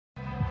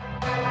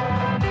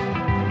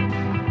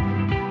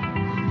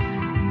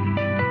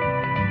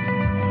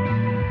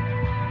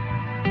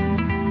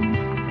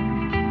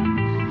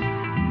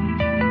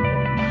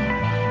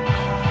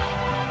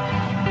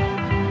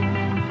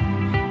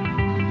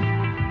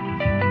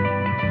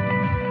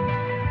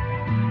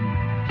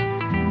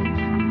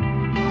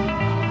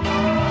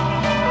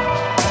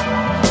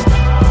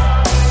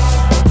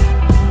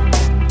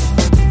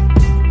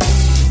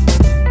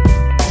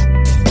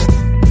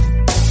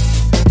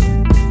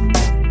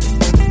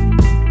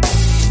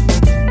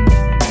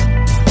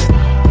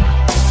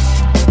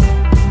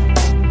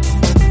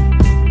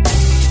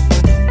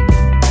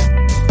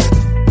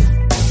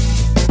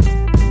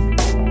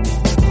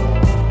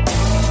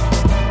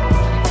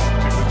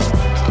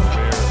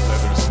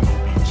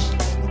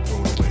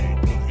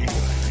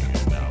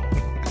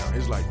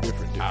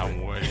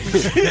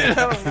I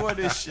don't want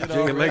this shit Jay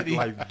already.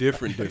 like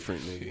different,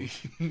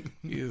 nigga.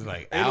 He was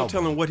like, Ain't no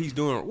telling what he's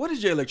doing. What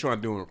is Jay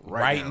Electron doing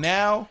right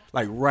now?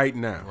 Like right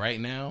now. Right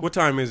now? What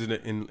time is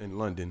it in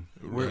London?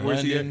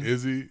 Where's he at?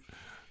 Is he?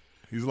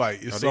 He's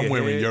like, it's Are they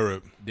somewhere in ahead?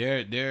 Europe.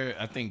 They're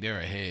I think they're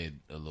ahead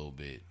a little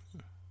bit.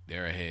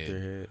 They're ahead. They're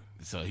ahead.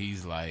 So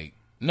he's like,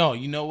 no,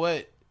 you know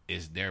what?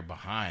 They're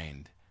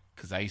behind.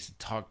 Because I used to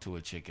talk to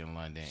a chick in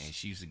London and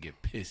she used to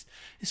get pissed.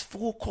 It's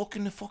 4:00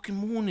 in the fucking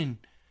morning.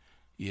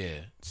 Yeah.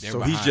 They're So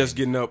behind. he's just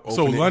getting up.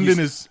 So opening- London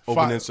he's is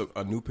opening five-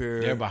 a new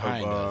pair They're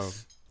behind of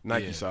us.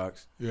 Nike Yeah.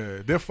 socks. Yeah,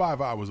 they're 5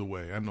 hours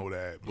away. I know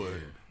that, but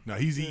now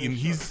he's eating.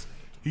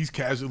 He's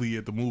casually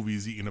at the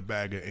movies eating a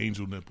bag of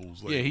angel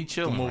nipples. Like, Yeah, he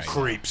chilling the most right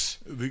now. crepes.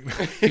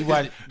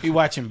 He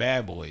watching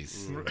Bad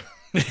Boys.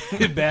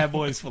 Bad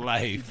Boys for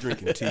life.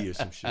 Drinking tea or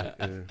some shit.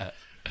 Yeah.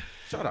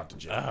 Shout out to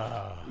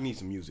Jay. We need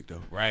some music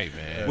though. Right,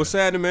 man. What's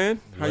happening,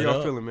 man? How What y'all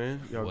up? feeling,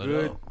 man? Y'all What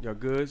good? up? Y'all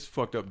good? It's a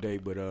fucked up day,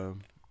 but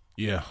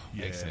Yeah.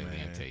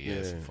 Excelente. Yeah,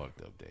 it's a Yeah.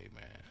 fucked up day,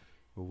 man.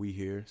 we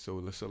here, so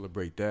let's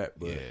celebrate that.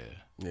 But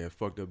yeah,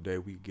 fucked up day.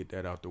 We can get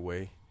that out the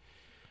way.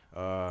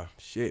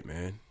 Shit,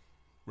 man.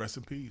 Rest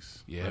in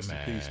peace. Yeah, Rest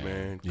man. in peace,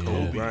 man. Yeah.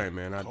 Kobe Bryant,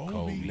 man. I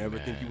Kobe, never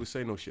man. think you would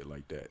say no shit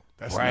like that.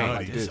 That's Right,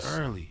 nutty. like this this.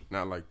 early.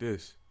 Not like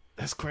this.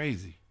 That's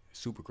crazy.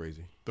 Super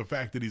crazy. The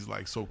fact that he's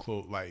like so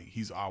close, like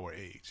he's our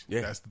age.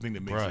 Yeah. That's the thing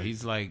that makes Bro, it.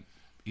 he's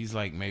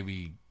like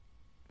maybe,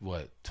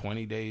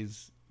 20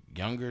 days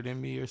younger than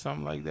me or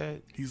something like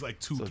that? He's like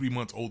 3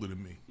 months older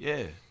than me.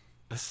 Yeah.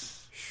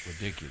 That's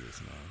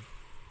ridiculous, man.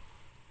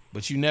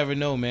 But you never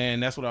know,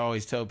 man. That's what I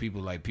always tell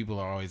people. Like, people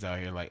are always out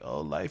here like,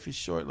 oh, life is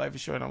short, life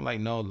is short. I'm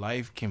like, no,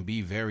 life can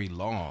be very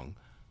long,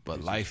 but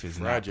It's life is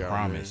fragile, not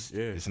promised.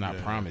 man. Yeah. It's not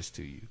promised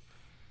to you.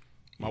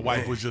 My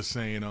wife was just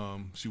saying,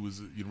 she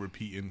was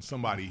repeating.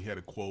 Somebody had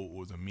a quote, or it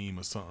was a meme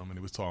or something, and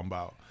it was talking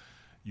about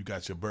you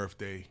got your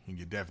birthday and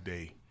your death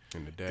day.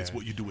 And the dad. It's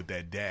what you do with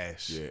that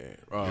dash. Yeah.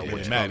 What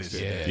What matters.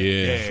 Yeah.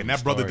 Yeah, and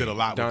that brother story. did a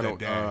lot Donald, with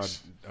that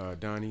dash.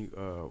 Donnie,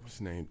 what's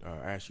his name?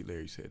 Ashley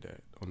Larry said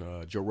that on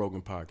the Joe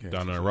Rogan podcast.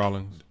 Donna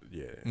Rollins.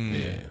 Yeah.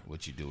 Yeah.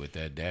 What you do with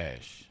that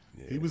dash.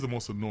 He was the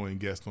most annoying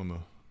guest on the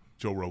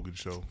Joe Rogan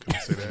show. Can I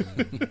say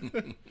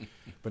that?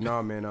 But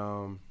nah, man.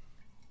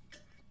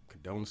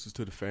 Condolences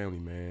to the family,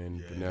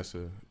 man.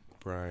 Vanessa,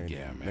 Brian.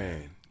 Yeah,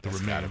 man. That's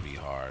gotta be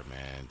hard,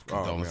 man. Oh,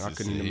 man, I Condolences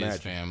couldn't to even his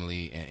imagine.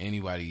 family and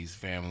anybody's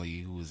family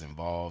who was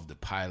involved. The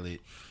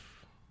pilot.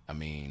 I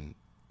mean,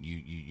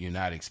 you're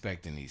not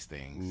expecting these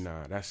things.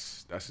 Nah,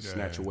 that's a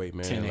snatch away,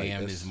 man. 10 Like,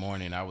 a.m. that's- this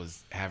morning, I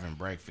was having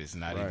breakfast,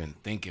 not Right. even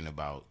thinking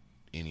about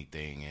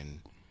anything, and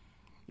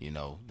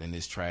then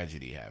this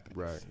tragedy happened.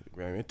 Right,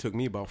 man. It took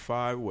me about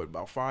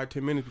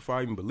 5-10 minutes before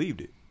I even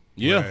believed it.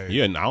 Yeah, Right.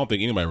 yeah. And I don't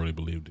think anybody really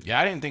believed it. Yeah,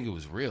 I didn't think it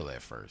was real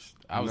at first.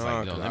 I was Nah,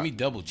 like, yo, 'cause let me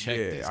double check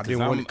yeah, this. I 'Cause didn't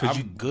want I'm, it, 'cause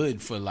I'm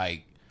good for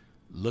like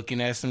looking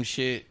at some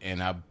shit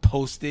and I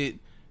post it,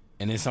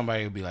 and then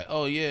somebody would be like,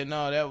 oh yeah,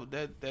 no,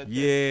 that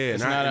Yeah,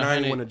 it's and not I 100.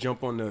 didn't want to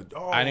jump on the.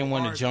 Oh, I didn't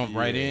want to Art, jump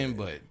right yeah. in,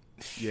 but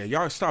Yeah,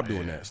 y'all stop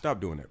doing that. Stop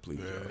doing that, please.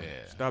 y'all.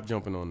 Yeah. Stop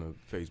jumping on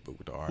the Facebook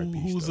with the RIP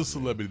Who's the stuff,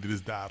 man. celebrity that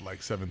has died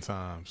like 7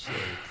 times?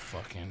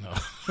 fucking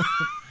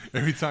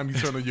Every time you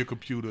turn on your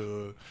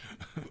computer,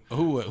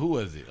 who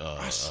was it?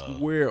 I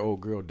swear,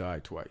 old girl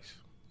died twice.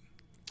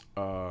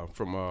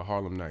 From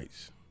Harlem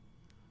Nights.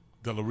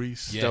 Della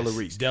Reese. Yes, Stella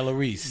Reese. Della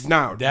Reese.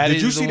 Now, That did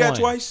is you the see that one.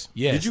 twice?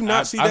 Yes. Did you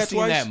not see that I've seen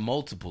twice? that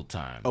multiple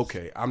times.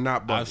 Okay, I'm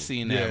not bugging. I've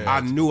seen that.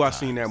 I knew I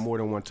multiple seen that times. more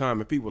than one time,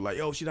 and people were like,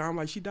 "Yo, she died." I'm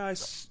like, "She died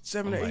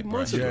 7 or I'm 8 like, bro,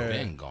 months she ago."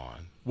 been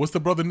gone. What's the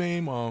brother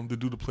name? The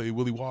dude that played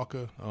Willy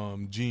Wonka.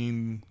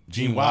 Gene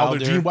Gene Wilder.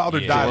 Wilder. Gene Wilder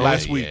Yeah, died yeah,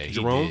 last yeah, week. he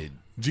Jerome?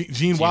 did.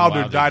 Gene Wilder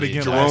Wilder died did.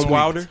 again Jerome last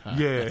Wilder? week.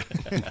 Yeah.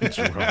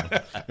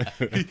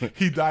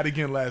 he died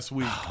again last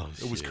week. Oh,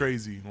 it was shit.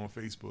 crazy on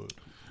Facebook.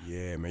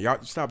 Yeah, man,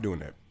 y'all stop doing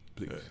that,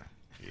 please.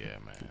 Yeah,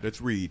 man.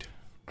 Let's read.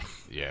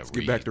 Yeah, Let's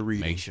get back to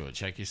reading. Make sure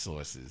check your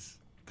sources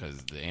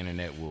because the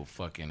internet will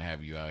fucking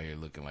have you out here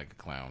looking like a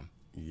clown.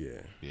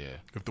 Yeah. Yeah.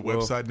 If the Well,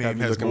 website have name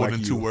you has looking more like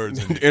than you. 2 words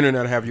in The it.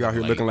 internet have you out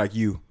here Like- looking like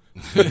you.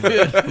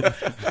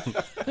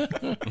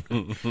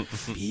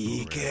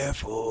 Be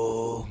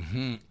careful.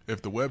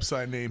 If the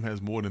website name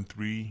has more than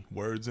 3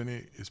 words in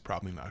it, it's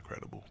probably not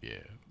credible. Yeah.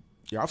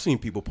 Yeah, I've seen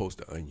people post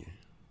the Onion.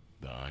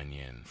 The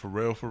Onion. For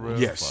real, for real?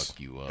 Yes. Fuck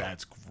you up.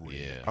 That's great.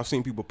 Yeah. I've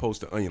seen people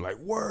post the Onion like,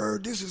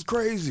 "Word, this is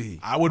crazy."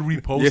 I would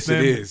repost Yes, them.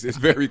 it is. It's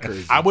very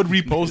crazy. I would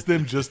repost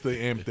them just to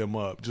amp them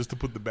up, just to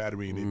put the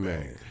battery in their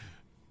Man. bag.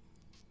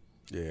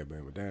 Yeah,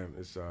 man, but damn,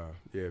 it's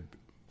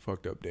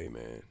fucked up day,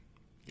 man.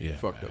 Yeah,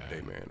 Fucked man. up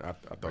day, man. I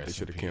thought Rest they in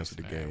should have peace, canceled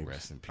the man. games.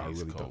 Rest in I peace,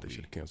 really thought Kobe. they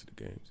should have canceled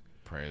the games.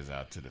 Prayers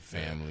out to the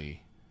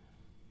family.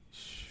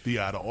 The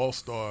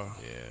All-Star.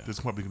 Yeah. There's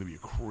probably going to be a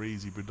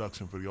crazy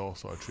production for the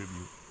All-Star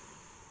tribute.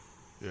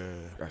 Yeah.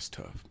 That's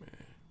tough, man.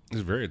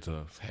 It's very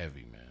tough. It's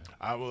heavy, man.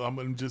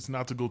 I'm just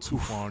not to go too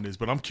far on this,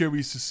 but I'm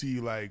curious to see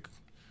like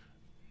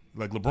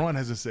LeBron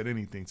hasn't said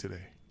anything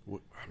today.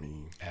 What, I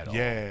mean, At all.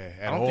 Yeah,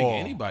 I at don't all. think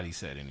anybody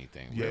said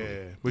anything. Yeah,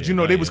 Really. but Yeah, you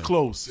know they not was yet.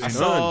 close. I And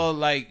saw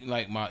like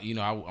my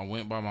I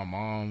went by my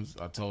mom's.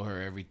 I told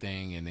her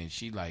everything, and then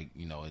she like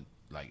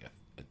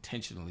a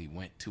intentionally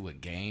went to a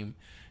game,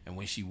 and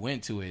when she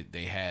went to it,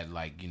 they had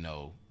like, you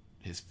know,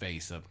 his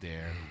face up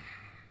there,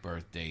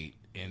 birth date,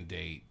 end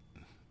date,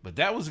 but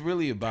that was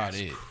really about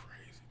it. Crazy,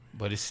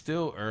 but it's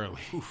still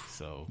early,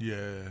 so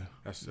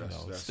that's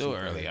still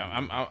early.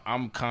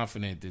 I'm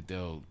confident that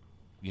they'll,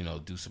 you know,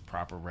 do some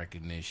proper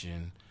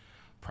recognition,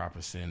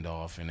 proper send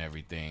off, and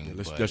everything.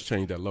 Yeah, let's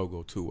change that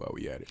logo too while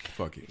we at it.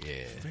 Fuck it.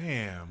 Yeah.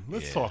 Damn.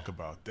 Let's talk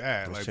about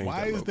that. Like,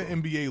 why is the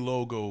NBA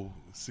logo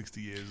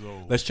 60 years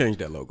old? Let's change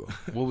that logo.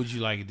 What would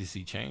you like it to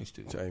see changed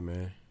to? Hey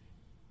man,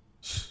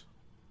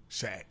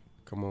 Shaq.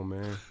 come on,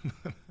 man.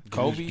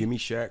 Kobe. Give me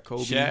Shaq.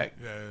 Kobe. Shaq.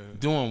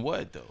 Doing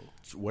what though?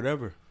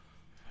 Whatever.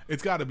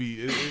 It's got to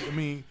be. I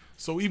mean,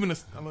 so even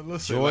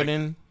let's say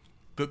Jordan.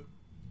 like,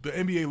 the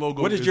NBA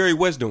logo. What is Jerry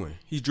West doing?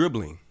 He's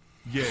dribbling.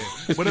 Yeah,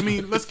 but I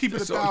mean, let's keep it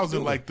That's all he's 1,000.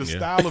 doing. Like the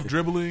style of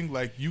dribbling,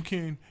 like you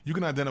can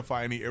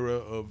identify any era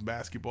of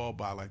basketball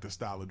by like the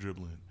style of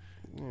dribbling,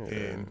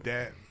 and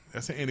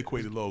that's an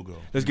antiquated logo.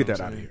 Let's get that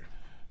out of here.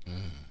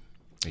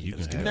 You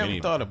can I have never any-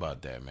 thought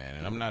about that, man.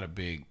 And I'm not a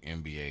big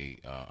NBA.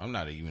 I'm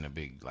not even a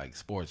big like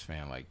sports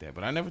fan like that.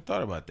 But I never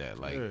thought about that.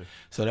 Like,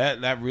 so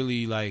that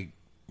really like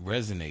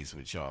resonates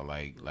with y'all.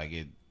 Like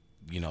it,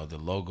 you know, the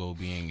logo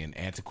being an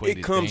antiquated.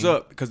 It comes thing.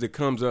 up because it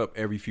comes up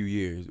every few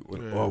years.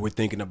 Oh, we're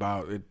thinking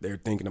about it. They're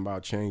thinking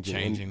about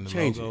changing the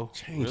change logo.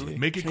 Change Really? it.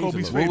 Make it Change the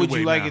Kobe's logo. What would you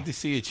Fade like away it to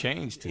see it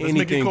change to? Let's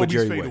make it Anything but Kobe's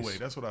Jerry fade West. away.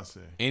 That's what I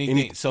said.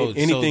 Anything. So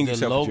anything the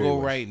except for Jerry logo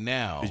West. right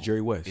now Is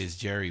Jerry West. Is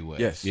Jerry West.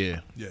 Yes.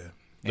 Yeah. Yeah,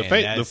 The And the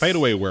that's-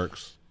 fadeaway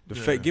works.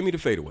 Give me the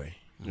fadeaway.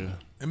 Yeah.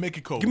 and make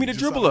it Kobe. Give me the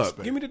just dribble out of up.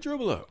 respect. Give me the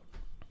dribble up.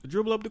 The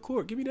dribble up the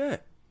court. Give me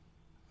that.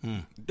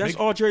 That's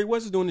all Jerry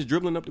West is doing is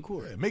dribbling up the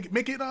court. Yeah,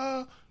 make it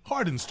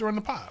Harden stirring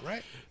the pot,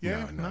 right?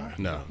 Yeah,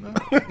 No.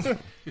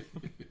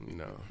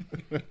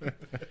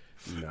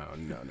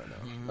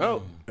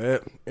 Oh,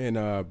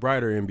 and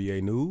brighter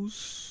NBA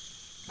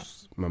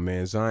news. My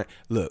man Zion.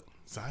 Look,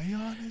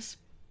 Zion is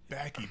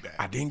backy.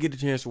 I didn't get the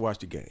chance to watch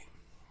the game,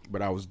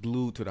 but I was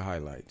glued to the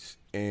highlights.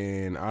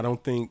 And I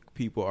don't think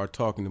people are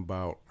talking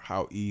about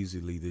how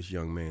easily this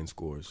young man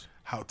scores.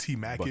 How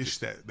T-Mac-ish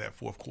that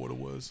fourth quarter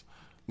was.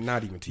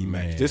 Not even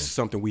T-Mac. Man. This is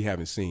something we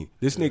haven't seen.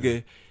 This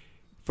nigga,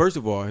 first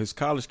of all, his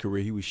college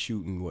career, he was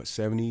shooting, what,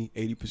 70,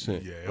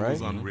 80%? Yeah, it right?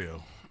 was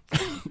unreal.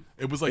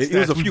 It was like It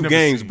was stats a we've few never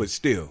games, seen. but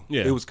still,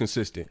 Yeah. it was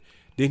consistent.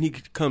 Then he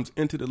comes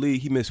into the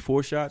league. He missed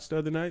 4 shots the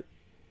other night.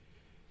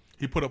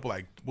 He put up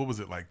like, what was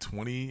it, like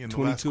 20 in the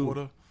 22. last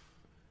quarter?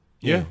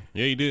 Yeah,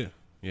 he did.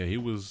 Yeah, he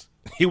was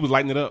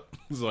lighting it up.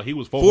 He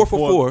was 4 for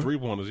 4.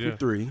 3-pointers. Yeah,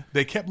 3.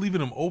 They kept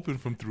leaving him open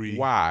from 3.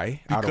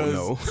 Why? I don't Because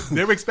know.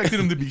 they were expecting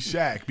him to be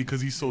Shaq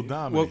because he's so Well,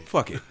 dominant.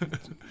 fuck it.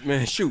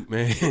 Man, shoot,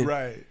 man.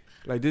 Right.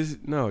 Like this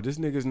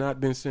nigga's not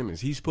Ben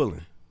Simmons. He's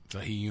pulling. So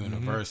he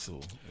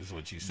universal is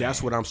what you say.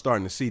 That's what I'm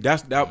starting to see.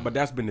 But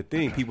that's been the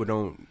thing. People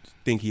don't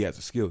think he has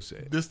a skill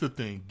set. This the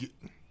thing.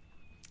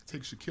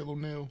 Take Shaquille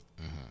O'Neal,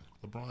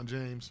 LeBron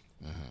James,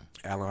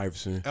 Allen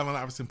Iverson, Allen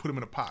Iverson, put him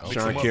in a pot. mix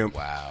Sean him up. Kemp,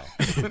 Wow,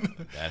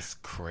 that's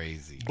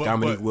crazy.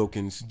 Dominique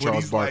Wilkins, but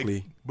Charles he's Barkley.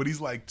 Like, but he's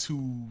like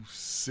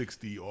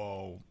 260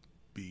 all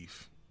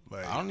beef.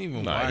 Like, I don't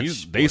even Nah, watch.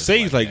 they sports say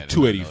he's like that,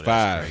 and I know that's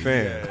 285. crazy.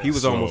 Fam, Yeah. he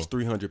was So- almost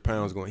 300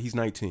 pounds going. He's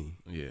 19.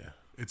 yeah.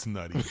 it's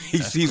nutty.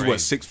 He's what,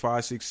 crazy.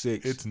 6'5",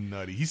 6'6"? It's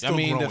nutty. He's I still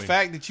mean, growing. the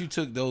fact that you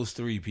took those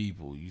 3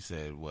 people, you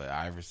said what,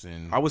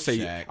 Iverson, I would say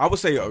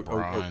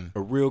Shaq,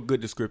 a real good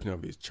description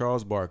of it is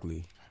Charles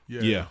Barkley,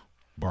 Yeah.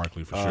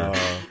 Barkley for sure.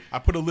 I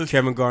put a list.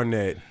 Kevin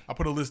Garnett, I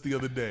put a list the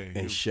other day.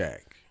 and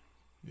Shaq.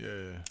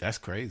 Yeah. That's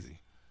crazy.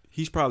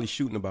 He's probably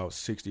shooting about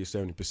 60 or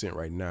 70%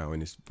 right now in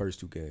his first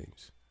 2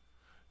 games.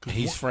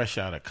 He's fresh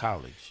out of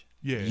college.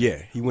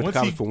 Yeah, he went to Once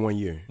college for 1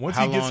 year. Once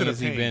How he gets long to the has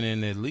he paint, been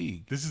in the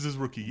league? this is his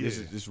rookie year. This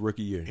is his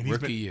rookie year. And he's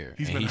Rookie been, year.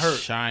 He's and been he's hurt.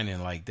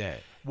 shining like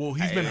that. Well,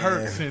 he's been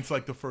hurt since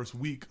like the first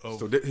week of.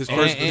 So his And-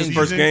 first and his season,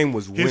 first game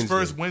was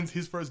Wednesday.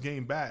 His first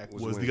game back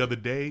was Wednesday. the other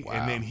day, Wow.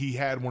 and then he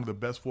had one of the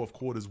best fourth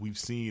quarters we've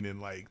seen in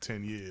like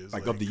 10 years.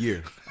 like of the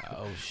year.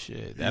 Oh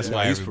shit! That's Yeah,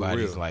 why he's for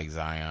everybody's real. like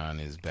Zion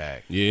is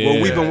back. Yeah.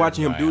 Well, we've been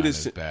watching him do Zion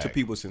this is back. to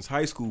people since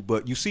high school,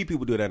 but you see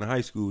people do that in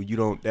high school.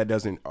 That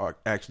doesn't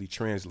actually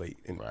translate,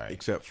 Right.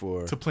 except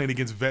for to playing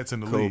against vets in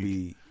the Kobe,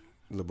 league.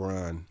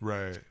 LeBron,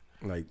 Right.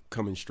 like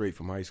coming straight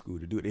from high school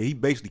to do it. He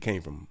basically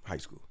came from high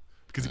school.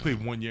 Because he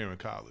played 1 year in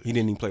college. He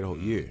didn't even play the whole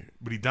year.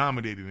 But he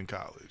dominated in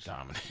college.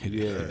 Dominated.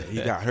 Yeah,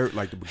 he got hurt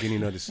like the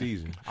beginning of the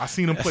season. I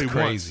seen him That's play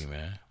crazy, once.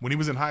 man. When he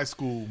was in high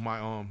school,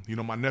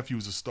 my nephew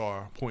was a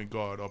star point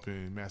guard up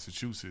in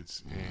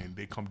Massachusetts, and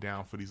they come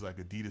down for these like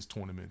Adidas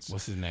tournaments.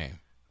 What's his name?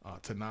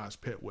 Tanaj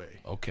Petway.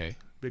 Okay.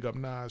 Big up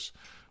Naj.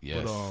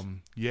 Yes. But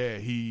yeah,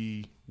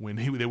 they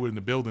were in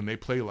the building, they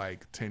play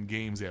like 10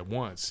 games at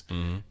once.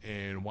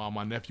 And while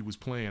my nephew was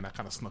playing, I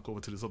kind of snuck over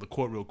to this other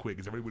court real quick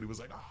because everybody was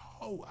like,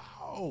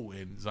 oh,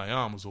 and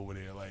Zion was over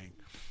there like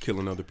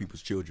Killing other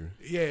people's children.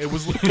 yeah, it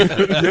was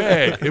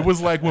it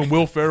was like when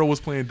Will Ferrell was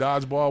playing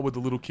dodgeball with the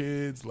little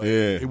kids. Like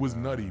Yeah. it was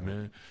nutty,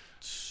 man.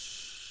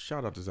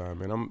 shout out to Zion,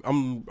 man.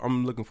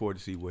 I'm looking forward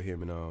to see what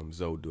him and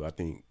Zoe do. I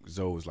think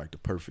Zoe is like the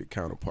perfect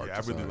counterpart. Yeah,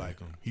 I to really Zion. like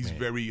him. He's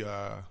very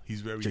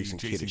Jason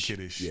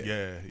Kiddish.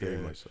 Yeah, very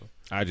much so.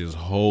 I just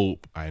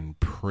hope and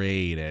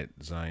pray that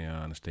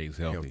Zion stays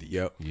healthy.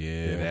 Yep.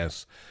 Yeah,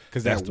 that's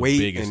because that's that the weight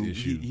biggest and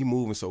issue. he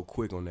moving so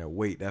quick on that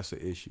weight. That's an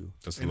issue.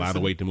 That's a lot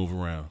of weight to move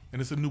around.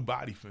 And it's a new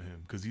body for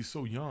him because he's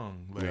so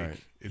young. Like Right.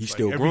 it's He's like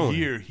still every growing.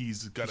 year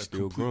he's got He's a still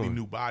completely growing.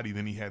 new body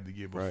than he had the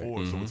year Right.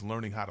 before. So it's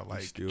learning how to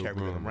like still carry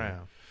growing, them man.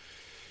 around.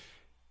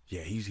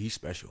 Yeah, he's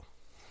special.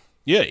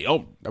 Yeah,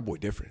 oh, That boy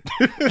different.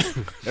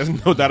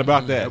 there's no doubt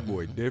about that. That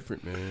boy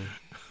different, man.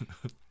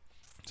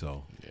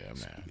 So Yeah,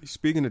 man.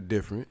 Speaking of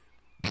different,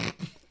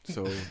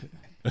 so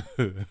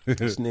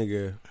this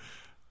nigga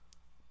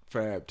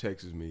Fab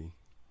texted me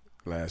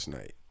last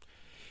night.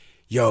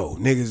 Yo,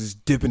 niggas is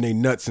dipping their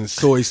nuts in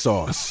soy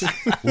sauce.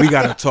 We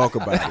gotta talk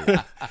about it.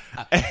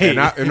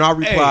 And I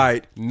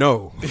replied,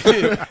 no,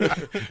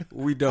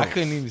 we don't. I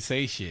couldn't even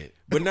say shit.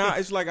 But now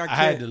it's like I I can't.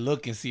 had to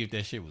look and see if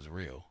that shit was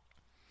real.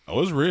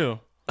 oh, it's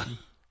real.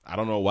 I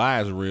don't know why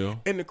it's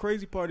real. And the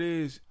crazy part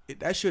is,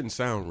 that shouldn't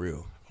sound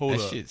real. Hold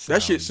That up. shit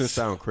That shit sounds- should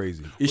sound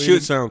crazy. It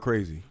should sound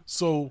crazy.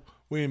 So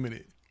wait a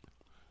minute.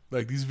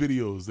 Like these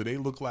videos, do they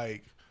look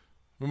like?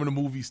 Remember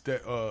the movie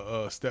Step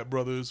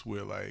Brothers,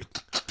 where like,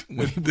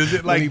 does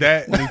it like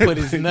that? When he put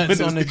his nuts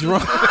on the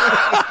drum.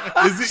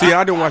 Is it, See,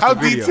 I didn't watch how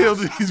the video. detailed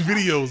are these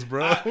videos,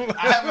 bro?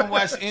 I haven't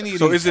watched any of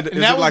So these. is it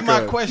And that was like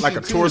my a question like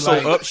a too, torso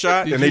like, up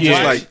shot, did and they you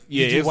just watch- like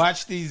Did you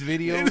watch these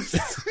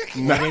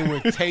videos where they were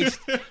taste?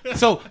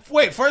 So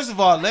wait, first of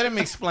all, let him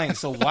explain.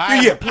 So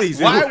why? Yeah,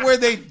 please. Why were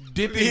they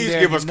dipping Please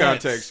their give us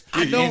nuts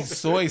context. in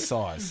soy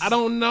sauce? I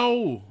don't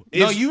know.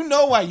 No, you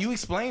know why. You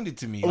explained it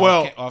to me.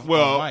 Well, off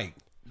mic.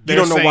 you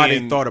don't know why they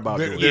saying- thought about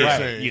they're- doing they're it. Right.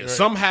 saying, Yeah, right.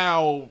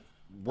 somehow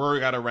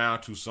word got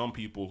around to some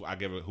people, I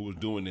give it, who was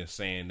doing this,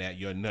 saying that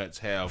your nuts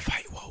have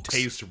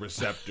taste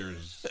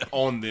receptors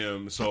on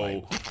them.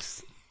 So,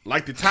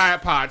 like the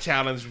Tide Pod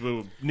challenge,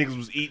 where niggas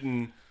was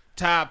eating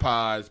Tide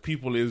Pods,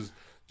 people is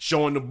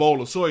showing the bowl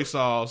of soy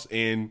sauce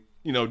and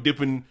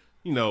dipping,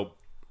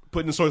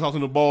 putting the soy sauce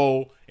in the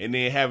bowl and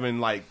then having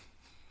like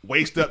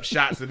waist up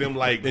shots of them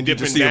like And you dipping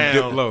just see 'em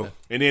down, dip low.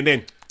 and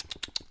then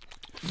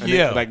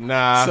Yeah, like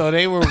nah. So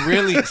they were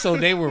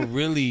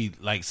really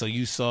like. So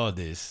you saw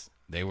this.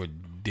 They were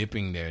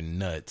dipping their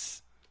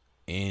nuts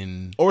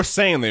in or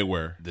saying they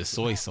were. the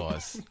soy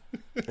sauce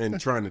And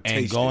trying to and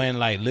taste going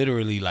like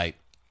literally like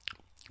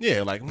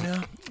Yeah, like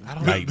nah, I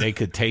don't like they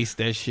could taste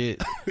that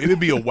shit. It'd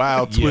be a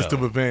wild twist Yo.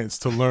 of events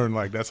to learn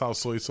like that's how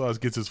soy sauce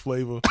gets its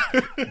flavor.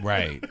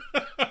 Right.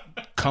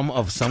 Come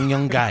of some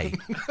young guy.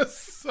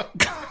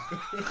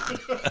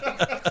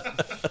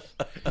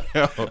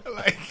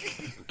 it.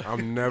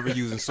 I'm never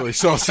using soy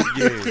sauce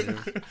again.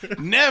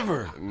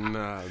 Never.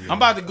 Nah, I'm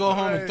about to go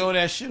home and throw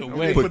that shit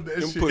away. Put that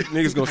shit-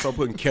 niggas gonna start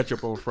putting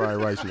ketchup on fried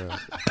rice now.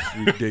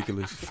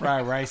 Ridiculous.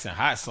 Fried rice and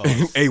hot sauce.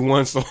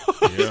 A1 sauce.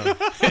 Yeah.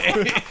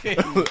 Like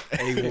a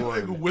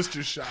A1.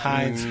 Worcestershire.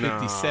 Heinz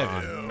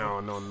 57.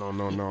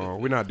 No.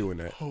 We're not doing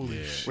that.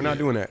 Holy shit. We're not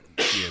doing that.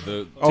 yeah,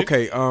 the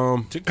Okay.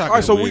 TikTok All right.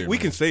 is So weird, we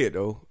man. can say it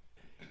though.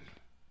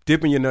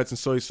 Dipping your nuts in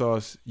soy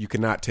sauce, you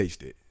cannot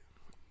taste it.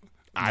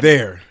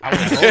 There. I would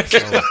hope so.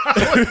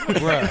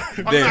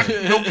 Bruh.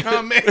 There. No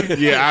comment.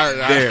 yeah,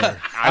 There.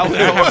 I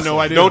have no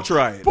idea. Don't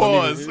try it.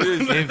 Pause.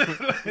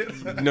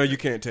 No, you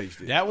can't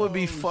taste it. That would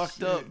be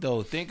fucked up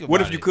though. Think about it.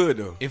 What if you could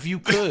though? If you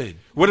could.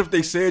 What if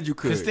they said you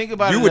could? 'Cause think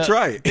about you it, would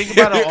try it. think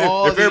about it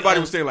all if the everybody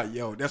other- was saying like,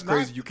 "Yo, that's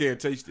crazy, you can't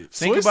taste it."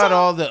 Think Soy about sauce?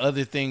 all the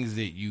other things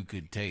that you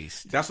could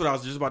taste. That's what I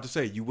was just about to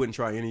say. You wouldn't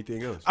try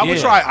anything else. I would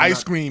Yeah. try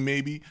ice cream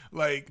maybe.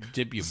 Like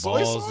Dip your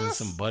soy balls in sauce?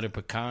 some butter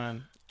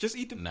pecan. Just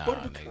eat the Nah,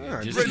 butter nigga.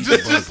 pecan. Just Just- eat just- the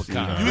butter just-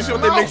 pecan. That's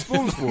what they make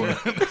spoons for.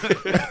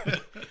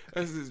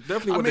 That's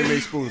definitely what they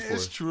make spoons for.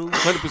 it's true.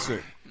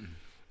 100%.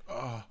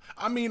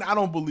 I mean, I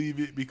don't believe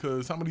it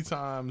because how many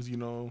times, you've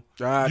been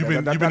You've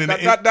in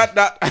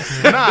the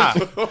Nah.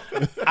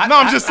 No,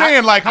 I'm just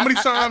saying, like, how many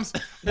times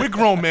we're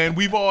grown, man.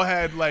 We've all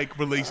had like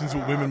relations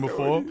with women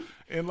before,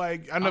 and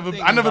like, I never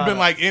thinking been about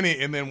like in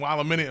it, and then while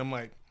I'm in it, I'm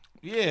like,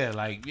 Yeah,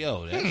 like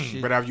yo, that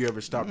shit. But have you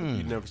ever stopped?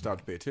 You never stopped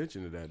to pay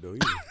attention to that though.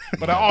 Either.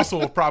 but I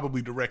also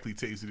probably directly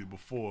tasted it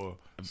before.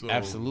 So,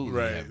 Absolutely,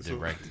 right? have so-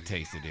 directly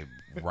tasted it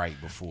right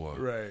before.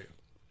 right.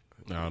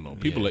 I don't know.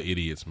 People are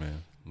idiots,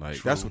 man.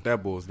 Like That's what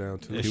that boils down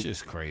to. It's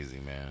just crazy,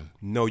 man.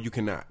 No, you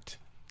cannot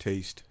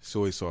taste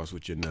soy sauce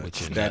with your nuts.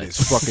 With your That nuts.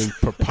 is fucking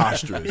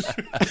preposterous.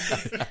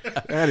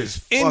 That is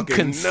fucking nuts,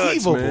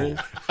 Inconceivable. man.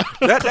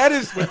 That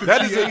is look.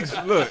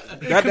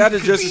 That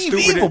is just as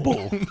stupid.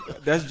 Inconceivable.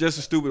 That's just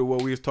as stupid as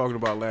what we was talking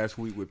about last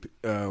week with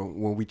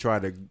when we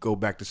tried to go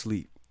back to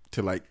sleep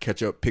to like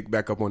catch up, pick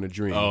back up on the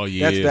dream. Oh,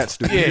 yeah. That's that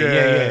stupid.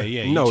 Yeah.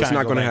 You No, it's trying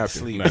not go gonna back to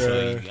happen. sleep, No.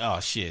 so you- oh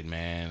shit,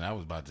 man! I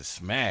was about to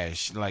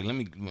smash. Like, let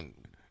me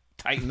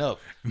tighten up,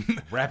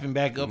 wrapping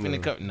back up in the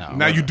cup. No,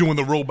 Now you're doing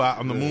the robot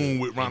on the moon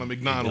with Ronald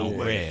McDonald.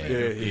 Like,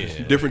 red.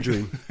 Yeah. Different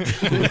dream.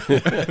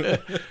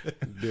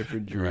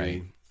 Different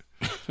dream.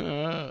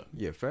 Right.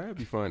 Yeah, Fab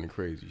be finding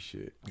crazy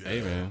shit.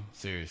 hey man.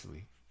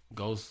 Seriously,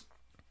 Ghost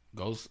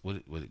Ghost?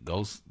 What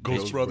Ghost?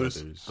 Ghost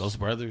Brothers. Ghost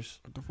Brothers?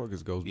 What the fuck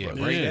is Ghost Yeah,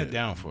 Brothers? break Yeah. that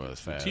down for us,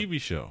 Fab. TV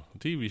show.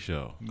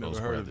 Never Ghost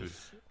heard of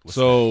Brothers. it.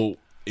 So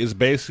it's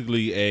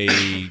basically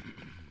a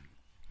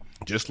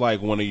just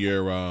like one of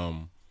your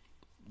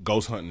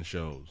ghost hunting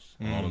shows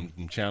on all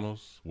them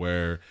channels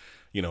where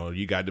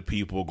you got the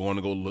people going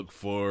to go look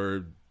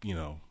for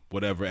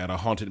whatever at a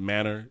haunted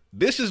manor.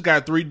 This just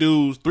got three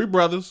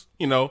brothers,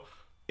 in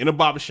a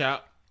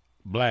barbershop.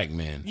 Black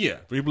men. Yeah,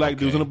 three black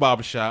dudes in a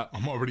barbershop,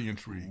 I'm already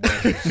intrigued.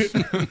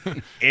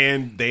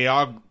 and they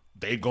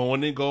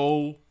going to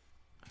go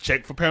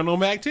check for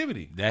paranormal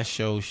activity. That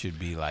show should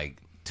be like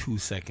 2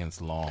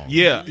 seconds long.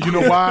 Yeah, You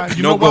know why?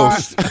 You No know why?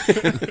 ghost.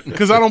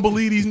 Because I don't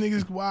believe these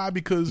niggas. Why?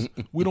 Because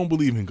we don't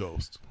believe in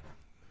ghosts.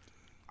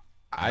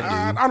 I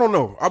do. I don't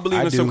know. I believe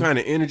I in some do. kind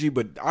of energy,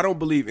 but I don't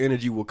believe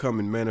energy will come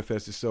and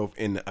manifest itself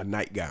in a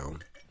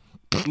nightgown.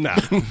 nah.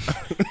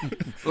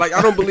 Like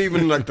I don't believe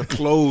in like the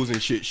clothes and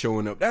shit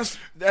showing up. That's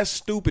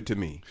stupid to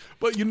me.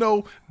 But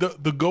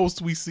the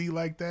ghosts we see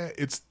like that,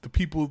 it's the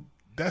people.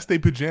 That's their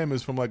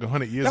pajamas from like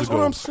 100 years That's ago.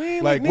 what I'm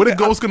saying. Like, Like, what a nigga,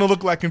 ghost gonna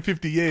look like in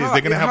 50 years? How-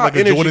 They're gonna have how like a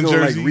energy Jordan gonna,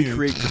 jersey. like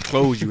recreate the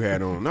clothes you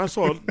had on. I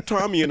saw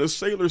Tommy in a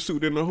sailor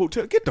suit in a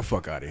hotel. Get the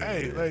fuck out of here.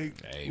 Hey, man.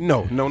 like Hey,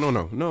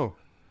 no.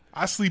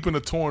 I sleep in a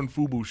torn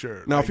FUBU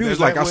shirt. Now, if he was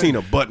like, I seen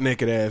a butt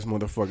naked ass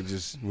motherfucker,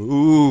 just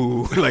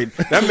ooh, like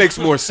that makes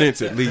more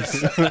sense at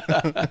least.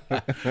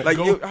 Like,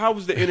 how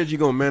was the energy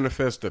gonna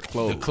manifest the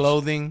clothes? The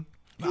clothing.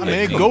 Nah,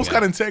 man, ghosts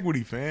got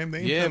integrity, fam. They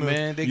ain't Yeah, finna-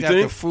 man. They You got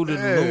think? the fruit of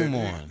the Yeah, loom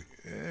on.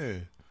 Yeah.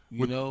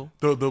 You know?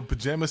 The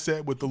pajama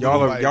set with the Y'all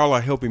little are like, y'all are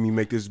helping me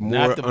make this more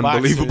Not the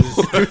unbelievable.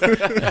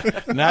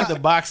 boxers. Not the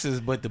boxers,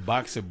 but the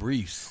boxer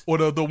briefs. or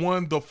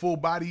the full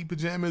body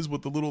pajamas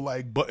with the little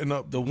like button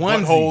up The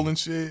onesie. hole and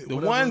shit. The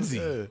whatever.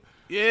 onesie.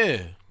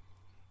 Yeah.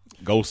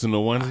 Ghosts in the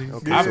onesie.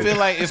 Okay, I so- feel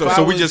like if so, I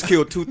so we was- just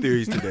killed two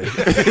theories today.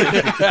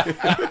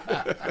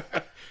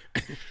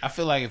 I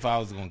feel like if I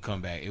was gonna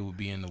come back, it would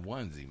be in the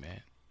onesie,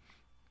 man.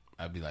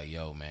 I'd be like,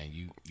 yo, man,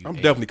 you I'm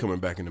ate, definitely coming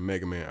back in the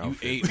Mega Man you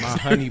outfit. ate my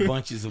honey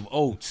bunches of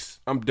oats.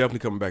 I'm definitely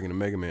coming back in the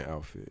Mega Man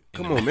outfit.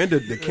 Come on, man.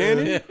 The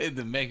cannon.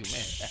 The Mega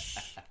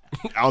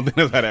Man. I don't think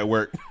that's how that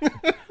worked.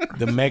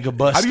 The Mega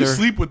Buster. How do you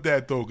sleep with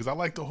that though? Because I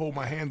like to hold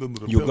my hand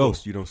under the You a pillow.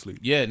 ghost. You don't sleep.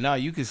 Yeah, no,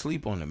 you can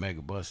sleep on the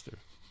Mega Buster.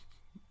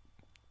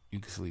 You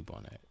can sleep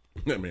on that.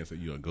 That man said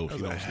you a ghost.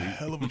 You That's don't a sleep.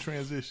 hell of a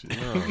transition.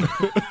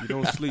 You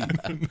don't sleep.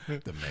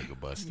 The Mega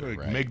Buster, Like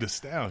right? Meg the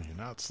Stallion,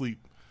 not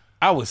sleep.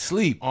 I would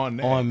sleep On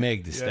that. on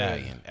Meg the Yeah.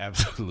 Stallion.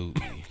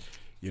 Absolutely.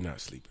 You're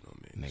not sleeping on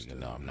me. Nigga,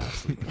 no, I'm not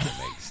sleeping on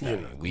Meg the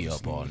Stallion. We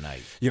up all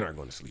night. You're not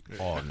going to sleep.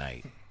 All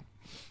night.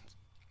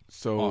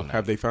 So, All night.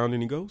 have they found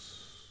any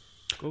ghosts?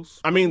 Ghosts?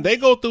 I mean, they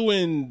go through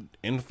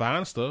and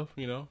find stuff.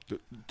 Do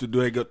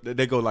they go?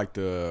 They go like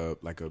a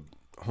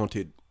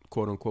haunted,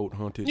 quote unquote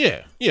haunted.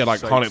 Yeah, like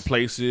sites? haunted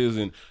places.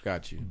 And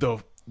Got you.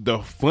 the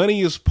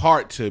funniest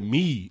part to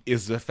me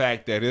is the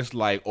fact that it's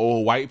like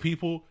old white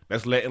people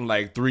that's letting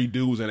like three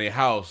dudes in a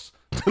house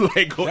to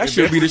like go. That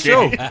should be the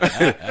show.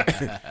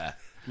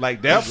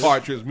 Like that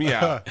part trips me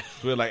out.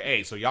 So we're like,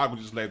 hey, so y'all can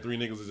just let three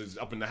niggas just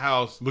up in the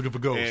house Looking for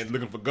ghosts. and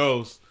looking for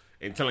ghosts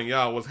and telling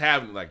y'all what's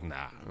happening. Like,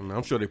 nah,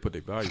 I'm sure they put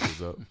their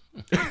values up.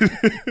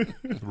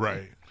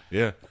 Right.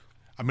 yeah.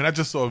 I mean, I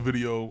just saw a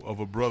video of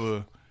a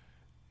brother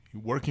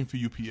working for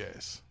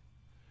UPS.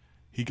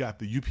 He got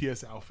the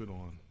UPS outfit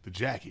on, the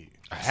jacket,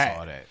 a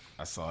hat.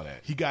 I saw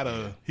that. He got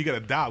a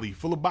dolly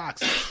full of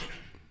boxes,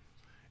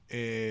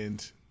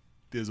 and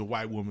there's a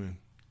white woman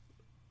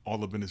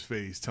all up in his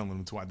face telling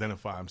him to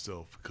identify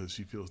himself because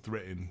she feels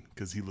threatened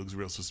because he looks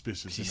real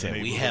suspicious. She in the said,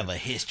 we neighborhood." have a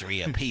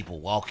history of people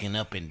walking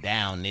up and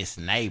down this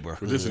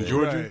neighborhood. Was this in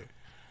Georgia? Right.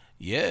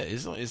 Yeah,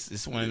 it's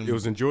one of them. It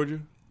was in Georgia.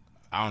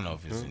 I don't know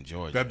if it's in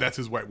Georgia. That's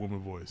his white woman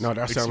voice. No,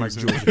 that sounds like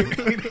Excuse me.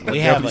 Georgia. We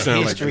have a definitely sound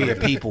like history that.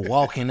 of people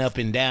walking up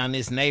and down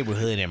this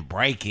neighborhood and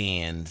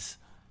break-ins.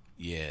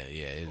 Yeah.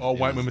 All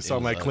white women it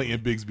sound was like ugly.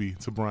 Clinton Bigsby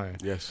to Brian.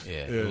 Yes. Yeah,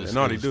 Yeah. it was,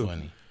 No, it they was do.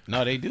 Funny.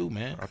 No, they do,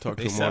 man. I talk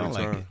to They them all sound the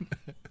like time. it. to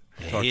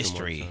A them all the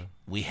history. time.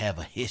 We have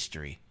a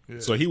history.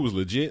 So he was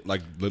legit,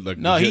 like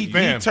No, he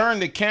Fam.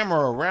 turned the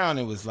camera around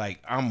and was like,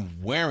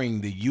 "I'm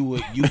wearing the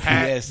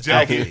UPS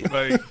Jacket. outfit."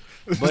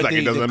 Like, But like it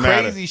the doesn't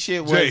matter. crazy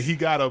shit was Jay, he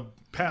got a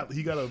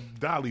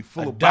dolly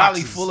full a of dolly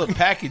boxes. full of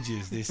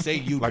packages that say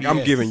UPS. Like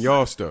I'm giving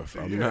y'all stuff.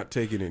 I'm not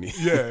taking any.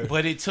 Yeah.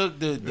 But it took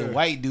the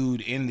white dude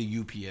in the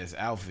UPS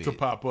outfit To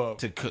pop up.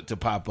 to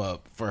pop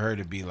up for her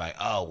to be like,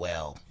 "Oh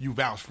well, You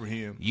vouch for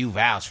him. you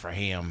vouch for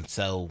him,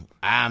 so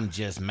I'm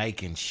just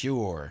making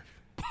sure."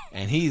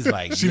 And he's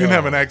like, She didn't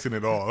have an accent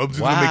at all. I'm just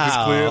gonna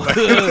Wow. make this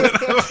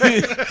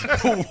clear.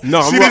 Like, No,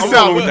 I'm, She didn't I'm sound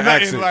rolling with the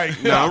nothing accent.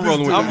 like- no, I'm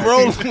rolling with I'm the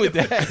rolling with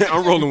that. accent.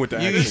 I'm rolling with the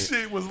this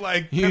accent. shit was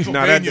like You-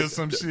 Pennsylvania that- or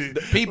some shit.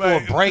 People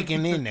Like, are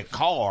breaking into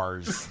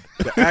cars.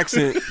 The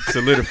accent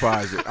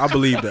solidifies it. I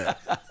believe that.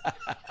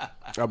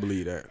 I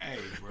believe that.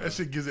 that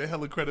shit gives it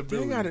hella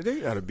credibility. They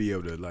gotta be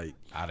able to like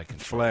Out of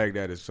control. flag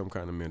that as some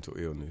kind of mental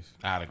illness.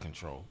 Out of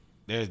control.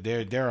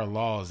 There are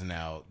laws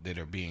now that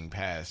are being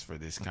passed for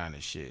this kind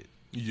of shit.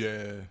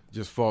 Yeah.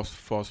 Just false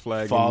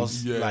flagging.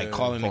 false, Yeah. like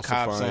calling the cops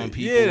Falsifying. on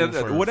people. Yeah,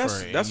 for,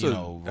 that's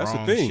wrong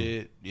a thing.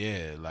 Shit.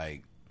 Yeah,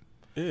 like,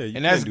 Yeah, you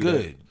and that's can't do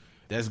good. that.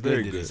 That's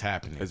Very good that it's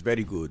happening. That's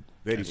very good.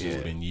 Very It's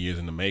good. been years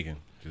in the making.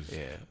 Just,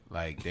 Yeah,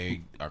 like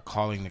they are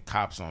calling the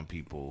cops on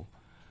people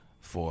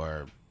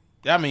for.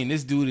 I mean,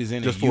 this dude is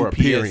in Just a for UPS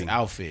appearing.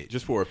 outfit,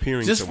 Just for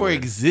appearing. just for somewhere.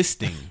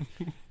 existing,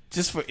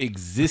 just for It's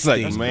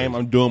existing. like, ma'am,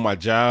 I'm doing my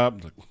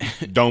job.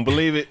 Don't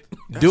believe it.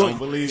 doing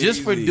believe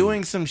just for easy.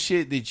 doing some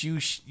shit that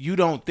you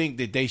don't think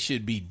that they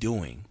should be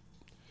doing,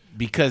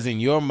 because in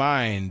your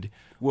mind,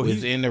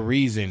 within the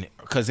reason,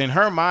 because in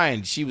her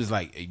mind, she was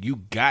like, "You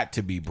got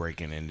to be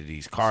breaking into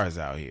these cars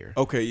out here."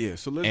 Okay, yeah.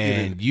 So let's And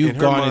get in. you've in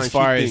her gone mind, as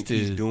far she as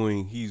think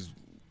to- he's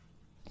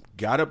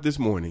got up this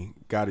morning,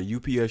 got a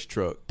UPS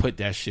truck, Put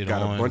that shit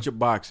got on. a bunch of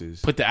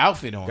boxes, Put the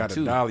outfit on got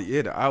too. a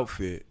dolly, the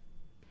outfit,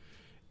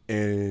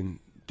 and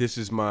this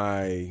is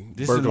my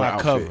This is burglar my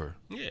outfit. cover.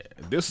 Yeah,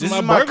 this This is is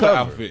my my burglar cover.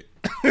 outfit.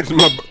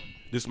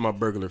 This is my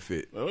burglar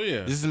fit. Oh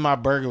yeah, This is my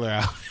burglar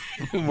outfit.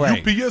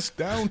 Right. UPS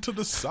down to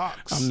the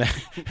socks. I'm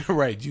not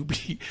right. You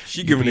be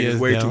She giving niggas UPS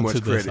way down too much to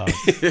the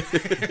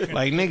credit. socks.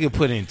 Like nigga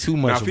put in too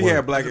Now, much if he work.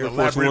 had black Air Force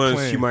elaborate Ones,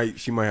 plan.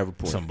 she might have a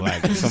point. some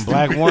black ones,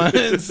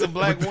 some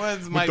black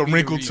ones might the be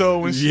wrinkled reason.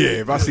 toe and shit.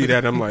 Yeah, if I see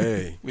that, I'm like,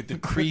 hey, with the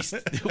creased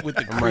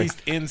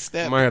creased I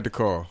instep. might have to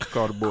call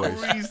the boys.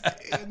 Creased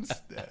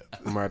instep.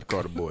 I might have to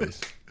call the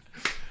boys.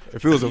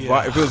 If it was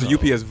a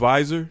UPS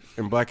visor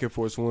and black Air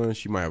Force One,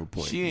 she might have a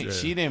point. She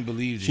didn't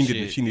believe the She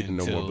shit. need to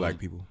know more until black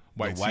people.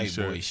 White the white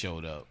t-shirt. boy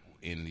showed up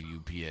in the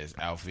UPS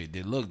outfit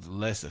that looked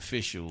less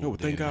official. Oh,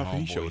 thank than God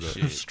he homeboy showed up.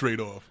 shit. Straight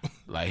off.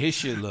 Like his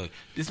shit looked.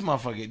 This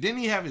motherfucker didn't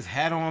he have his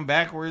hat on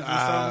backwards or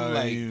something?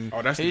 Like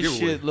Oh, that's the his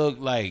giveaway. shit looked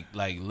like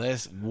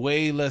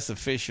way less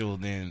official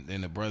than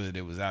the brother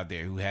that was out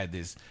there who had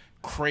this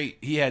crate.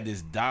 He had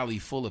this dolly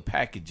full of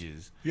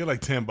packages. He had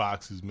like 10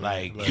 boxes, man.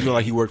 Like- He looked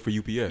like he worked for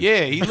UPS.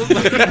 Yeah, he looked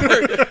like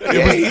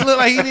he looked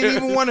like he didn't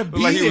even want to be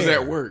like he was there.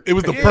 at work. it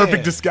was the Yeah.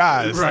 perfect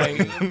disguise. Right,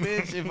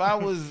 bitch.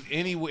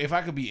 If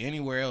I could be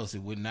anywhere else,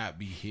 it would not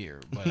be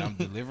here. But I'm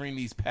delivering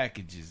these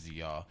packages to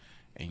y'all,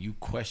 and you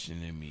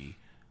questioning me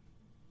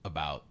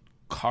about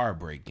car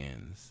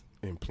break-ins.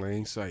 In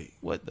plain sight.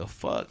 What the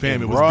fuck? Fam,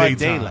 in it was broad daytime.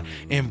 daylight.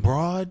 In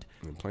broad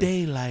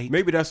daylight.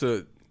 Maybe that's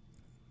a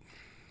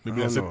Maybe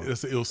I that's don't know. an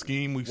ill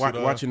scheme. We should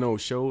watching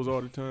those shows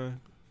all the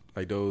time,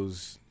 like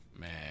those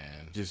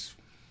Man, just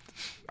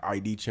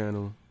ID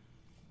channel.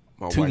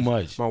 Too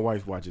much. My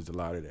wife watches a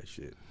lot of that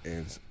shit,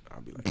 and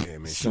I'll be like, damn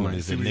man, as she soon might.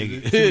 as a See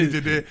nigga. what he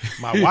did there?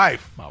 My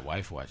wife My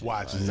wife watches.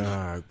 watches.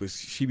 Nah, but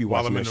she be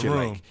While watching I'm that in the shit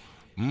room. like,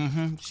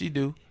 Mm-hmm. She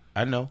do.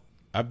 I know.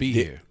 I be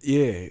here.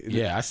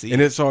 yeah, I see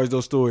And it. it's always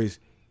those stories.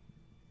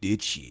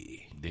 Did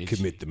she Did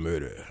commit the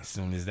murder, As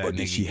soon as that or nigga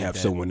did she get have that-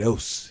 someone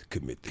else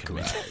commit the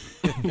crime?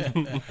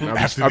 And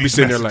After I'll be these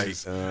sitting there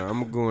messages. like, I'm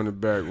gonna go in the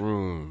back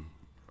room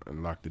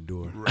and lock the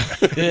door.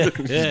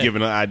 just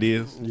giving her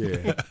ideas.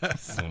 Yeah.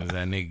 As soon as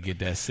that nigga get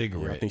that I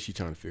cigarette. think she's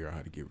trying to figure out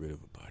how to get rid of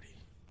a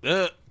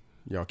body.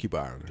 Y'all keep an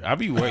eye on her. I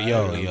be worried.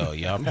 Y'all.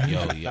 That's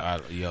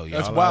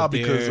y'all wild out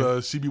because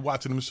there, she be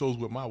watching them shows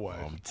with my wife.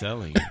 I'm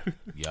telling you,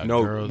 y'all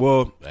No, girl,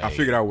 well, I hey,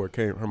 figured out where it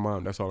came. Her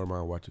mom. That's all her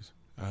mom watches.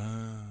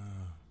 Ah.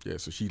 Yeah,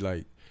 so she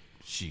like,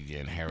 she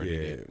inherited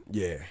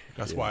yeah, it. yeah.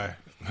 That's yeah.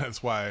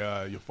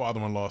 why your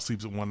father-in-law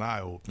sleeps with one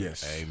eye open.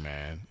 Yes. Hey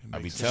man, I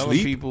be makes telling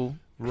sense. people,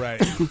 Right.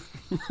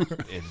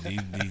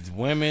 if these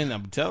women,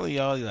 I'm telling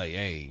y'all, like,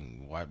 hey,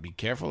 be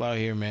careful out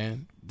here,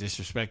 man,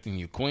 disrespecting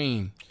your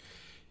queen,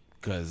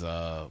 because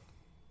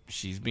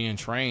she's being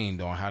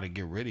trained on how to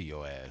get rid of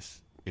your ass.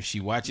 If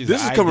she watches,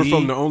 This is ID, coming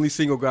from the only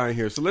single guy in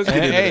here, so let's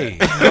get into Hey,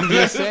 that. I'm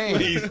just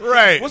saying.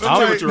 right. What's the I'm-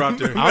 temperature out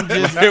there? I'm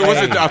just Hey, what's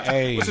hey, the doctor-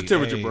 hey, what's the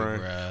temperature, hey, Brian?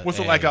 bruh, What's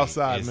it like hey,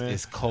 outside, it's, man?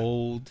 It's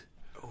cold.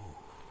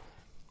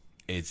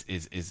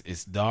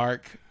 It's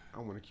dark, I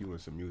want to cue in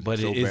some music but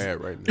so it is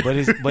bad right now.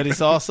 but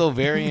it's also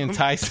very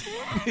enticing.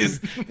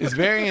 it's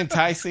very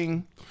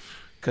enticing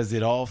because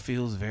it all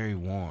feels very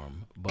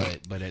warm.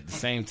 But at the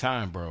same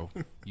time, bro,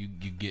 you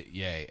get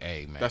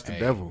hey man, That's the hey,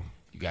 devil.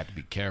 You got to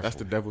be careful. That's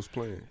the devil's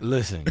plan.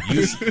 Listen,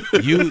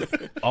 you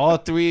all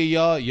three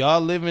of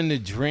y'all living the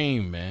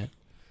dream, man.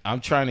 I'm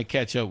trying to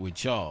catch up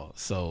with y'all,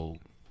 so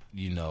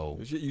you know.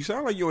 You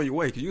sound like you're on your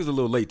way because you was a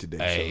little late today.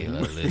 Hey, so.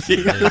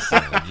 listen.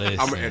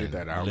 I'ma edit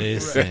that out.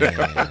 Listen.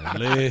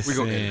 We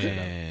gonna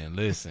edit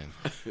Listen.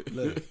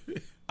 Look,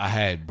 I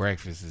had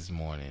breakfast this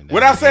morning.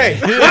 What'd I say?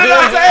 What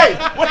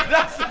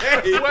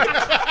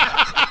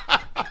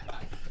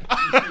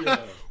did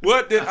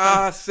What did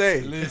I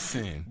say?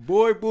 Listen.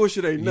 Boy,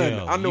 bullshit ain't nothing.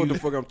 Yo, I know what you- the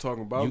fuck I'm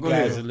talking about. You Go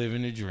guys ahead. are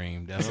living the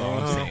dream. That's all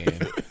I'm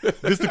saying.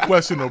 This the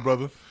question, though,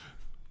 brother.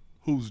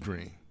 Whose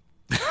dream?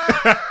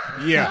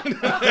 Yeah.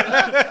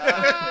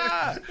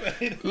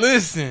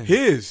 Listen.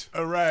 His.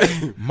 All right.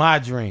 My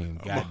dream.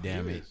 God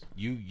damn it.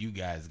 You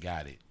guys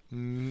got it.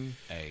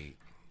 Hey,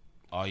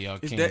 all y'all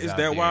Is kings that out that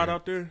there, wild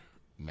out there?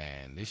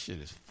 man, this shit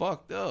is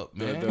fucked up,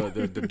 man.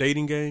 The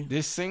dating game.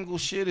 This single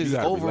shit is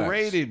gotta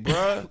overrated,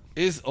 bruh.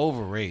 It's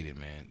overrated,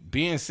 man.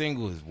 Being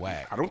single is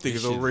whack. I don't think This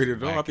it's shit is overrated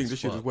at all. I whack think as this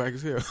shit is fuck. whack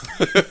as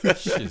hell.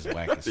 This shit is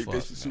whack I as think fuck.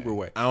 this is super man.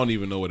 whack. I don't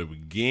even know where to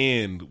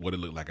begin. What it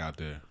looked like out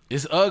there.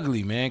 It's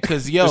ugly, man.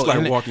 Cause yo, It's like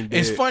and Walking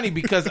it's Dead. funny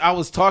because I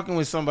was talking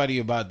with somebody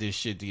about this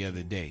shit the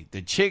other day.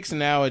 The chicks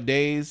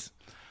nowadays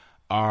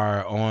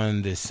are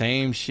on the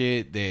same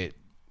shit that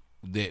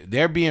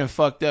they're being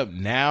fucked up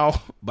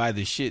now by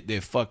the shit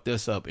that fucked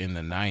us up in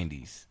the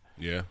 90s.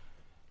 Yeah.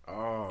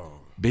 Oh,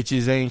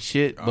 Bitches ain't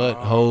shit but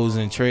hoes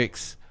and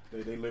tricks.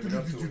 they living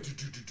up to it.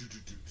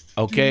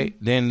 Okay,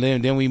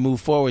 then we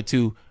move forward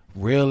to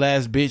real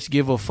ass bitch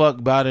give a fuck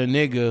about a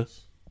nigga.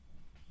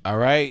 All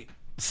right,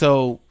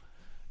 so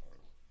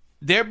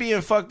they're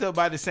being fucked up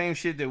by the same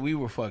shit that we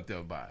were fucked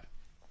up by.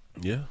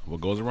 Yeah.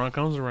 What goes around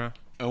comes around.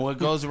 And what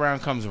goes around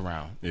comes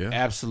around. Yeah.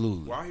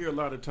 Absolutely. Well, I hear a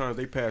lot of times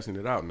they passing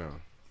it out now.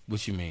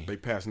 What you mean? They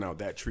passing out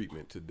that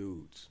treatment to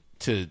dudes.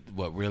 To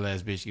what, real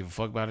ass bitch give a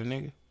fuck about a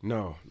nigga?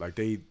 No, like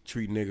they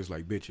treat niggas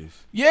like bitches.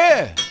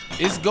 Yeah,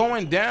 it's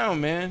going down,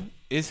 man.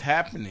 It's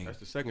happening. That's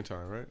the second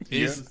time, right?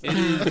 It is. Yeah,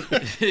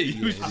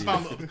 it I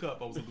found the other cup.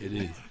 I was looking. It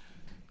is.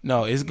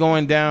 No, it's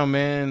going down,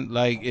 man.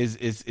 Like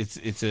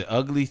it's an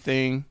ugly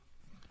thing.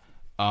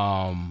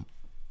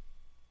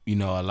 You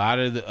know, a lot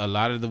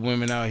of the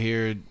women out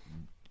here.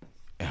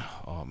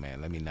 Oh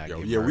man, let me not. Yo,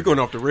 get yeah, we murdered. going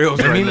off the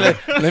rails right now.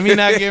 Let me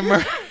not get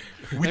murdered.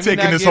 We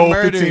taking this whole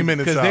 15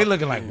 minutes because out. they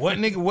looking like what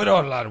nigga? What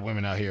are a lot of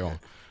women out here on?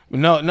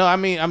 No. I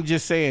mean, I'm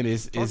just saying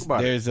it's about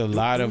it. there's a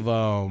lot of Yeah,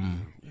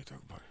 talk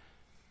about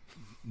it.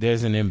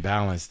 there's an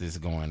imbalance that's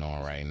going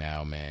on right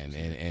now, man,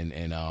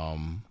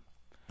 and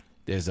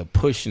there's a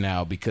push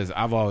now because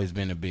I've always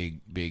been a big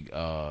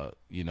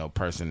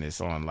person that's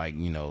on like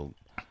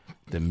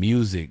the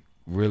music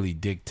really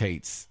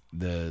dictates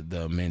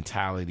the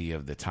mentality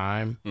of the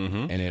time,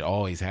 and it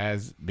always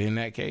has been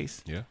that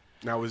case. Yeah.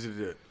 Now is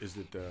it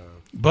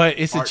But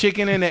it's a Art-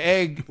 chicken and the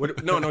egg.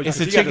 what, no, It's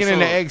because a he got chicken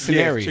and the song. egg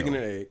scenario. Yeah, chicken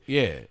and egg.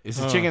 Yeah, it's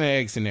a chicken and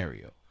egg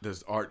scenario.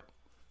 Does art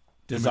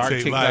Does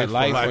Imitate art life, dictate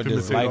life, life or does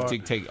imitate life art.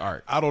 dictate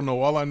art? I don't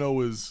know. All I know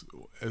is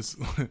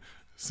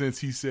since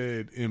he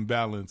said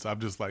imbalance, I've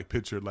just like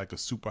pictured like a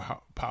super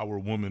power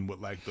woman with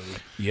like the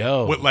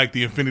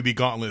Infinity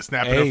Gauntlet,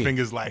 snapping her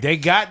fingers like they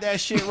got that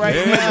shit right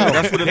Yeah, now.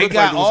 that's what it They looked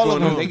got like was all of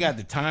going them. on. They got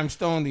the Time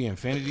Stone, the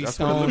Infinity That's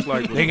what it Stone. looked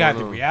like was They got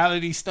going the on.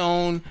 Reality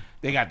Stone.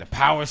 They got the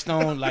Power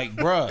Stone. Like,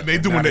 bruh. they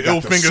doing Now the they got ill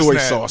the finger soy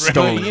snap, sauce right?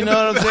 stone. But you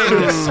know what I'm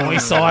saying? The soy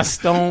sauce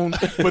stone.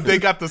 But they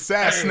got the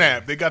sass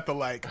snap. They got the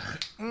like.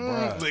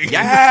 like-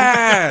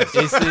 yes?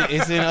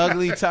 It's an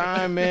ugly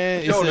time,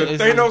 man. Yo, the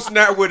it's Thanos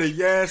snap with a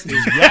yes is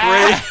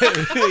yeah.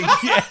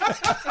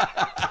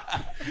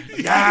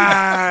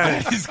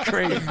 yes. It's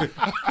crazy.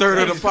 Third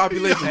of the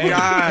population,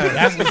 yes.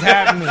 That's what's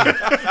happening.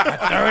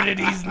 A third of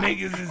these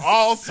niggas is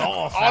all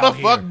soft all out the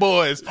here. fuck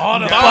boys. All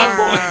the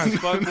Yes,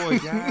 fuck boys. fuck boy,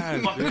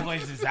 yes. Fuck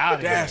boys is out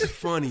here. That's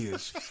funny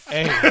as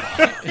Hey.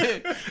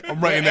 I'm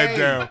writing that Hey.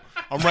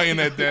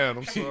 down.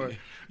 I'm sorry.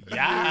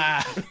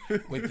 Yeah,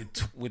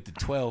 with the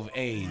 12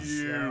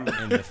 A's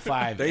and the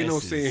 5 They know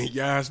S's. saying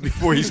yes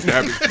before he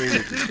snap his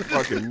fingers. It's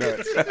fucking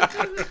nuts.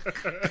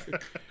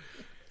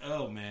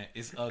 Oh man,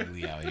 it's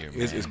ugly out here,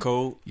 man. It's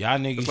cold. Y'all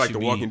niggas It's like should The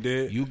be, Walking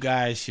Dead. You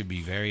guys should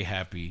be very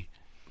happy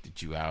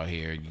that you out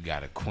here. You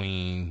got a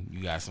queen.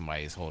 You got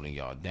somebody that's holding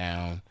y'all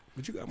down.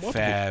 But you got multiple.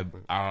 Fab,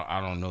 I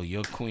don't know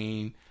your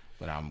queen,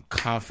 but I'm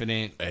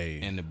confident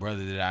in the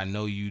brother that I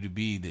know you to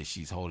be that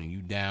she's holding you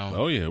down.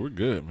 Oh yeah, we're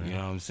good, man. You know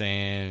what I'm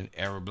saying?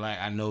 Era Black,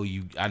 I know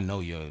you. I know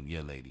your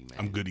lady, man.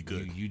 I'm goody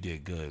good. You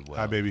did good. Well,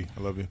 Hi, baby.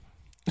 I love you.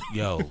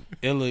 Yo,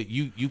 Illa,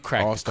 you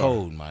cracked All-star. the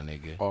code, my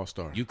nigga.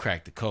 All-star. You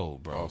cracked the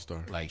code, bro. All-star.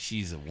 Like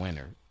she's a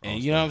winner.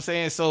 And you know what I'm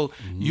saying? So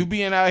you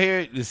being out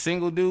here, the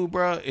single dude,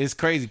 bro, it's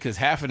crazy because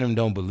half of them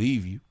don't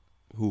believe you.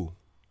 Who?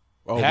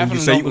 Oh, Half when of you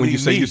them say don't when you believe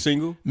say me. you're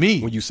single?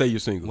 Me. When you say you're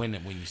single. When you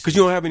Because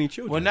you don't have any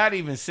children. well, not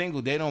even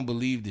single, they don't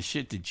believe the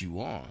shit that you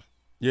on.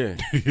 Yeah.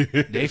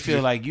 They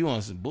feel like you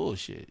on some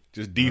bullshit.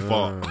 Just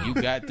default. You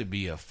got to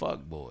be a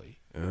fuck boy.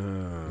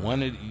 One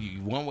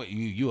way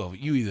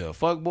you either a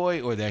fuck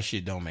boy or that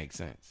shit don't make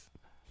sense.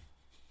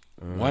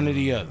 One or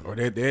the other. Or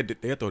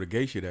they'll throw the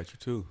gay shit at you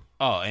too.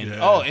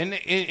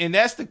 And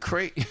that's the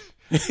crazy.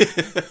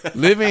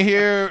 Living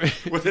here,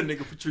 What that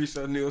nigga Patrice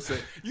O'Neal said,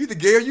 you the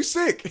gay or you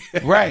sick?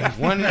 right?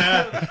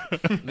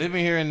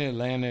 Living here in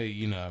Atlanta,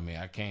 you know, what I mean,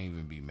 I can't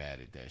even be mad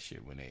at that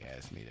shit when they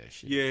ask me that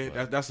shit. Yeah,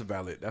 But that's a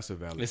valid. it's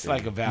thing.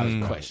 like a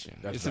valid question.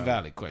 That's It's valid. a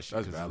valid question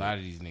That's because a valid. lot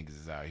of these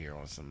niggas is out here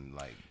on some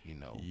like, you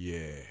know,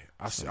 Yeah,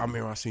 I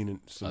remember I seen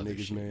some other niggas,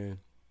 shit. man.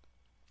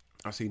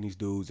 I seen these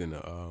dudes in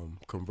a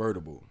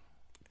convertible,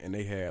 and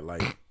they had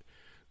like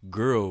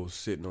girls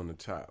sitting on the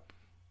top,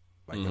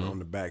 like on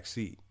the back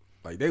seat,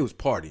 like they was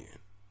partying,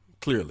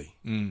 clearly,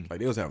 like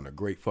they was having a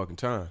great fucking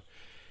time.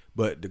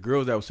 But the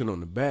girls that was sitting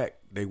on the back,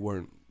 they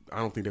weren't. I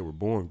don't think they were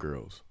born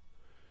girls,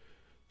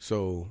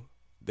 so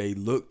they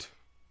looked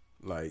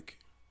like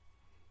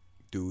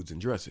dudes in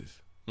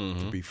dresses,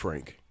 to be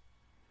frank.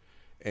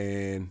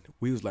 And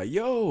we was like,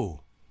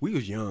 yo, we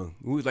was young.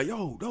 We was like,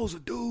 yo, those are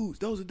dudes.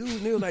 And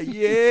they was like,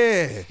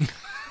 yeah.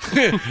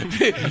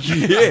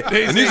 Yeah.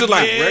 And these are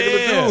like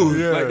regular dudes.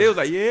 Yeah. Like they was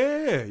like,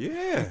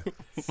 yeah.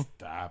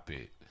 Stop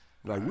it.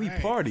 Like we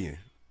partying.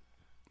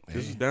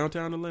 This is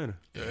downtown Atlanta.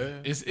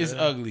 It's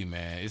ugly,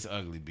 man. It's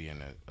ugly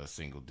being a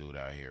single dude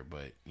out here.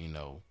 But you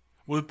know,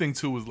 Well, the thing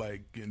too is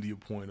like getting to your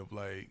point of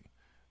like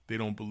they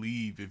don't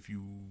believe if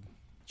you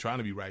trying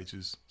to be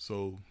righteous,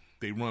 so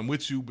they run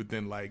with you, but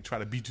then like try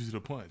to beat you to the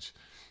punch.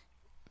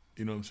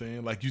 You know what I'm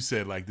saying? Like you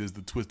said, like there's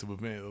the twist of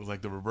event. It was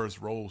like the reverse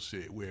role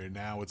shit where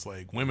now it's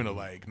like women are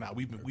like, nah,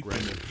 we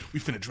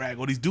finna drag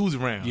all these dudes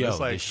around. yo, it's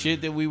like the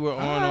shit that we were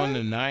on the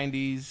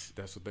 '90s.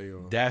 That's what they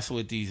are. That's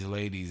what these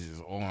ladies is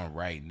on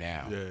right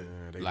now. Yeah,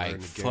 they Like learn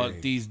the fuck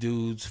game. these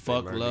dudes,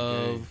 fuck learn the game.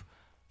 love.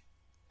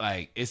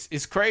 Like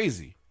it's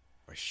crazy.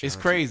 Ashanti, It's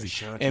crazy.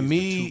 Ashanti's And the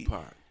me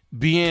Tupac.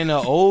 being an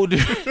older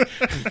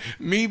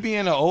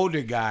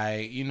guy,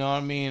 you know what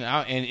I mean?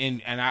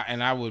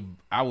 I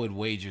would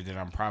wager that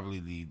I'm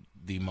probably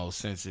the most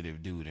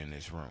sensitive dude in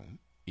this room.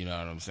 You know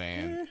what I'm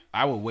saying? Yeah.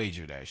 I would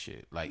wager that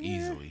shit like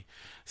easily.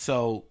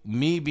 So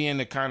me being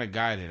the kind of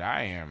guy that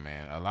I am,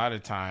 man, a lot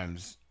of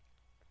times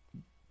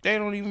they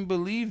don't even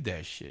believe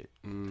that shit.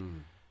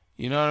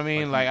 You know what I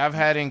mean? Like I've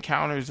had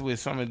encounters with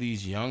some of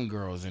these young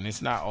girls, and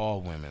it's not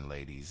all women,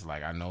 ladies.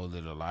 Like I know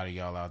that a lot of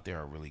y'all out there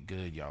are really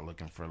good. Y'all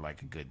looking for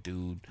like a good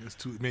dude. it's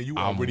too, man, you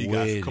I'm already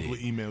got a with couple it.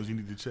 of emails you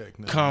need to check.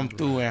 Now. Come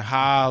through and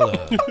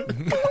holla.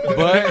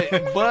 but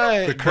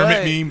The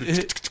Kermit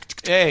meme.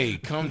 Hey,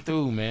 come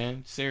through,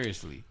 man.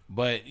 Seriously.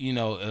 But you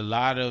know, a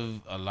lot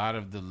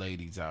of the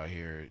ladies out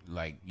here,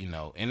 like, you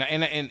know, and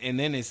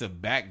then it's a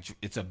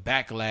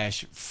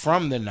backlash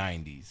from the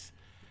 90s.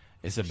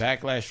 It's a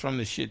backlash from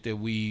the shit that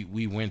we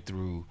went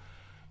through.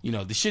 You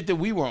know, the shit that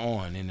we were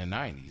on in the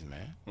 90s,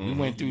 man. We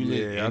went through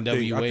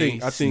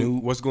NWA, I think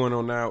Snoop. what's going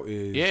on now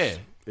is Yeah.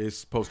 it's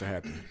supposed to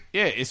happen.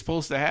 Yeah, it's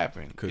supposed to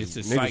happen. Because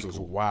It's a niggas cycle. was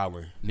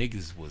wilding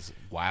Niggas was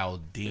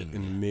wilding.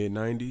 in the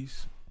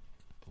mid-90s.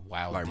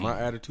 Wilding. Like my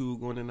attitude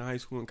going into high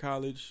school and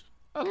college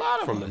a lot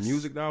of from us. the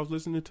music that I was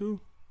listening to.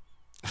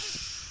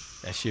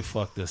 That shit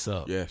fucked us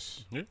up.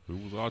 Yes. Yeah, we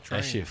was all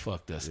trained. That shit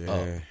fucked us Yeah.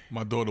 up.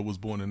 My daughter was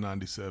born in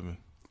 '97.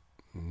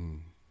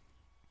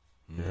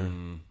 Yeah.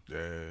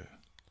 Yeah,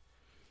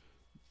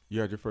 You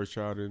had your first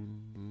child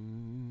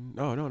in...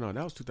 No,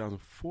 that was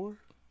 2004.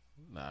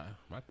 Nah,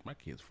 my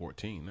kid's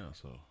 14 now,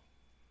 so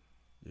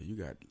Yeah, you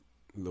got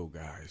little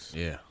guys.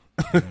 yeah.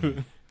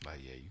 Like,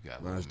 yeah, you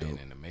got That's little men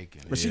dope. in the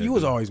making. But see, you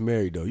was always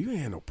married, though. You ain't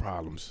had no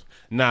problems.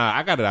 Nah,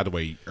 I got it out of the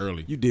way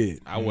early. You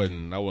did. I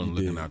wasn't looking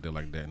did. out there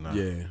like that. Nah.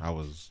 Yeah. I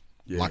was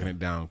Yeah. locking it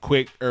down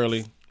quick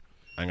early.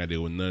 I ain't got to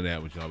deal with none of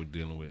that what y'all be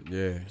dealing with.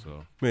 Yeah.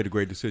 So Made a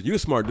great decision. You a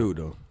smart dude,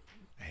 though.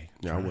 hey,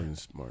 Yeah, I wasn't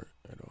smart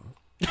at all.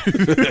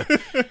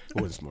 I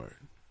wasn't smart.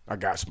 I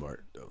got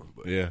smart, though.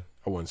 But yeah.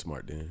 I wasn't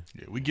smart then.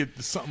 yeah. We get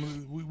to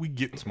something. We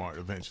get smart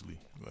eventually.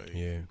 Like,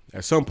 Yeah.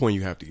 At some point,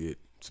 you have to get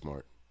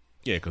smart.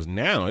 Yeah, because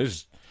now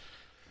it's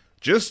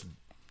just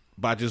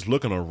by just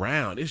looking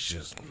around, it's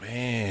just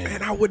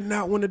Man, I would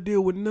not want to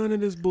deal with none of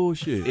this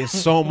bullshit. it's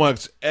so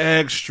much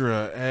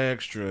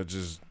extra.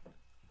 Just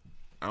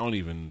I don't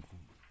even.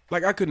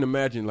 Like, I couldn't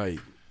imagine, like,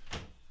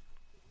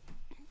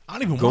 I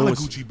don't even Going want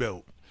a with- Gucci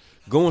belt.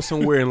 going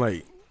somewhere and,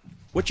 like,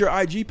 what's your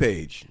IG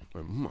page?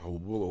 Like,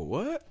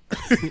 what?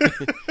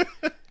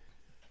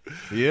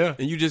 Yeah.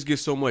 And you just get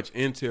so much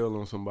intel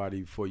on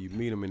somebody before you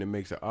meet them, and it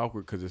makes it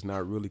awkward because it's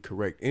not really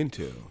correct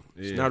intel.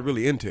 It's Yeah. not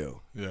really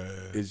intel. Yeah,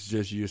 It's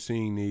just you're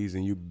seeing these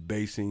and you're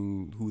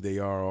basing who they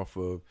are off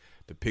of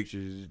the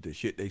pictures, the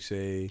shit they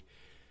say,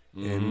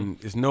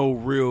 and it's no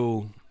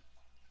real.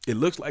 It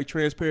looks like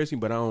transparency,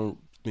 but I don't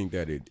think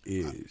that it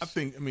is. I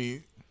think. I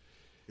mean,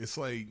 it's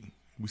like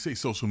we say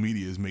social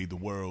media has made the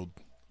world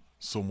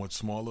so much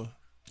smaller.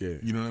 Yeah.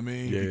 You know what I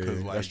mean? Yeah,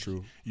 because like that's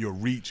true. your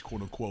reach,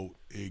 quote unquote,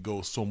 it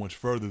goes so much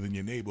further than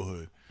your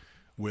neighborhood.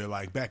 Where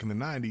like back in the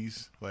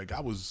 '90s, like I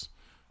was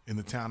in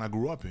the town I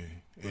grew up in,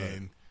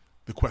 and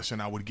the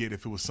question I would get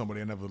if it was somebody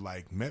I never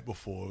like met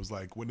before, it was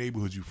like, "What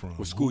neighborhood you from?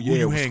 What school? Who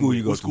Yeah, what hang school with?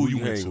 you go What to? school Who you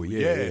you went hang to?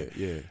 with?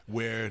 Yeah.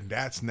 Where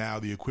that's now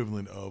the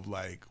equivalent of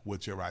like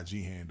what's your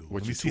IG handle?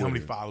 What's Let me your see how many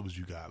Twitter? followers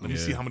you got. Let me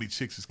Yeah. see how many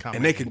chicks is commenting.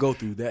 And they can go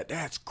through that.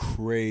 That's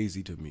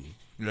crazy to me.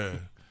 Yeah.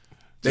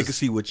 They can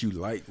see what you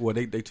like. Well,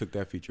 they took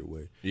that feature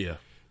away, Yeah.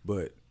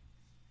 but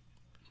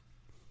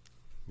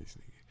this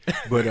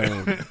nigga.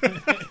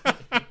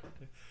 But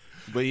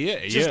But yeah,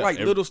 just yeah. like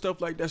little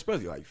stuff like that,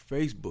 especially like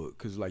Facebook,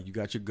 because like you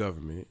got your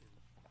government.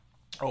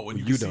 Oh, and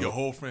you You can see don't. your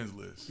whole friends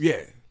list.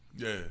 Yeah,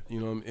 Yeah. you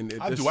know. And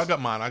I do. I got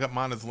mine. I got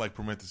mine as like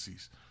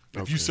parentheses.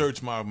 If you Okay.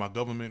 search my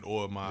government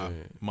or my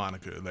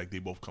moniker, like they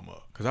both come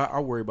up. because I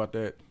worry about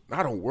that.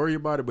 I don't worry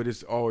about it, but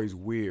it's always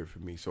weird for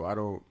me. So I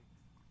don't.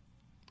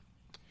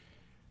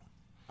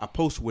 I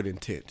post with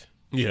intent.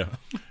 Yeah.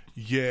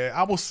 Yeah,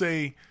 I will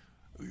say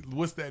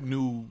what's that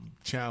new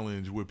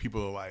challenge where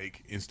people are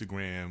like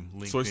Instagram,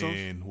 Soy sauce?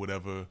 LinkedIn,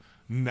 whatever?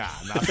 Nah,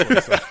 not soy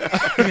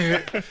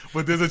sauce.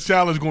 But there's a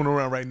challenge going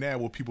around right now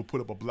where people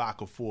put up a block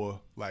of 4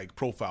 like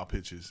profile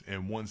pictures,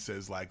 and one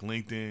says like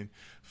LinkedIn,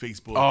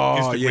 Facebook,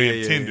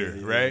 Instagram, Tinder,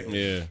 right?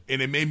 Yeah.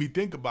 And it made me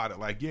think about it.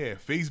 Like, yeah,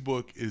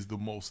 Facebook is the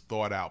most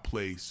thought out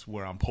place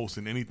where I'm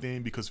posting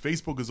anything, because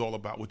Facebook is all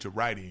about what you're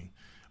writing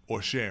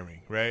or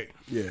sharing, right?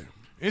 Yeah.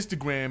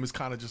 Instagram is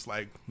kind of just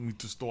like, let me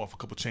just throw off a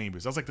couple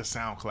chambers. That's like the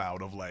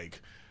SoundCloud of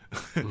like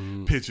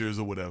pictures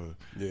or whatever.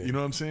 Yeah. You know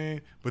what I'm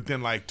saying? But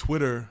then like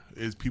Twitter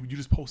is people, you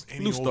just post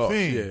any Loose old thoughts,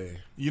 thing. yeah.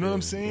 You know what I'm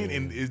Yeah, saying? yeah.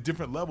 And it's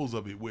different levels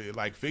of it. Where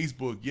like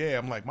Facebook, yeah,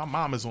 I'm like, my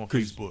mom is on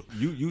Facebook.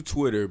 You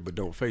Twitter, but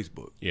don't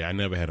Facebook. Yeah, I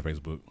never had a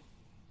Facebook.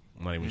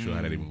 I'm not even sure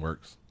how that even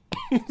works.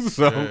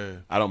 So Yeah.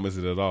 I don't miss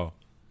it at all.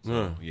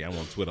 So, yeah, I'm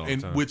on Twitter all the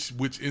And time. which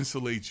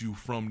insulates you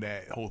from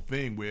that whole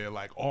thing where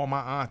like all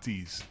my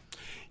aunties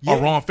Yeah,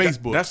 are on that-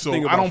 Facebook. that's the so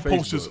thing I about don't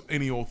post Facebook. just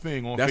any old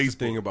thing on That's Facebook. the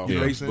thing about You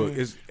know what I'm Facebook. saying?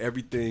 It's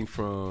everything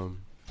from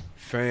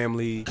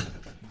family,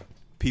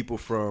 people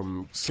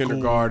from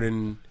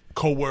kindergarten,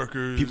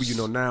 coworkers, people you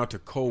know now to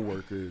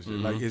coworkers.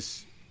 Like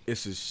it's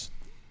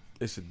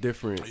a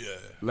different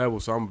level.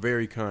 So I'm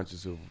very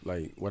conscious of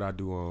like what I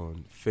do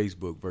on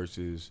Facebook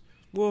versus,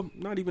 well,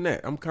 not even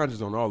that. I'm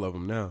conscious on all of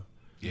them now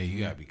Yeah, you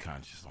gotta be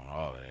conscious on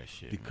all of that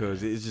shit.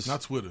 because it's just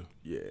not Twitter.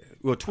 yeah.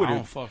 Well, I Twitter.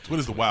 don't fuck with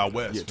Twitter's the Wild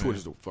West. Yeah, man.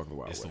 Twitter's the fucking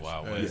wild. It's the West.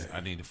 Wild West. I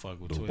need to fuck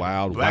with Twitter.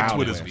 wild, Black wild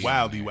Twitter's West.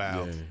 wildy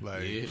wild. Yeah.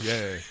 Like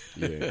Yeah.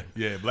 yeah.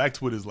 Yeah. Black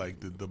Twitter's like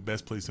the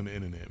best place on the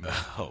internet, man.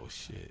 Oh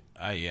shit!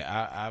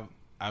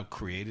 I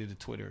created a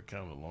Twitter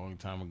account a long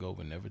time ago,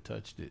 but never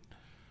touched it.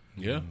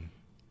 Yeah.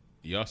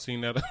 Y'all seen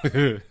that?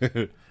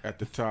 At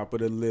the top of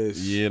the list.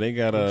 Yeah, they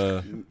got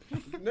a.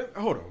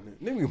 Hold on.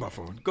 Let me get my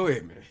phone. Go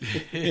ahead,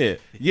 man.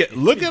 Yeah.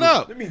 Look it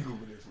up. Let me Google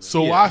this. Man.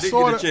 So Yeah, I didn't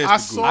saw get a the, chance I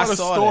to saw Google. the I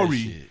saw that story.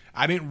 shit.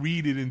 I didn't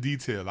read it in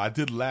detail. I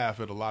did laugh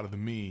at a lot of the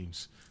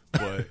memes,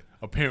 but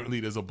apparently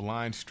there's a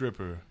blind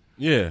stripper.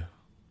 Yeah.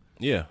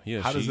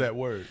 How does that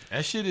work?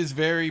 That shit is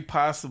very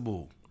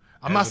possible.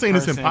 I'm As not a saying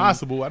it's person-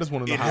 impossible. I just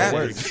want to know how it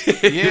works.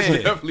 Yeah,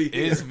 definitely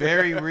it's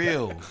very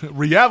real.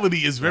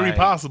 Reality is very Like,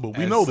 possible.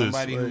 We as know this.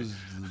 somebody Like, who's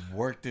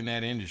worked in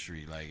that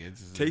industry, like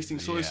it's Tasting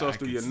soy yeah, sauce I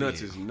through can your see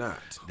nuts it. is not.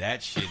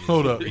 That shit is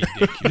Hold up.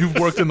 ridiculous. You've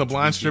worked in the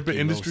blind stripper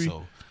industry?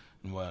 Ridiculoso.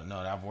 Well, no,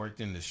 I've worked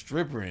in the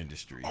stripper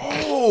industry.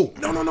 Oh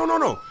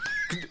no!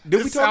 Did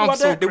we This talk about sounds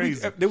so that?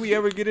 crazy. Did we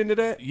ever get into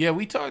that? Yeah,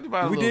 we talked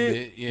about it We a little did?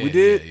 bit. Yeah, We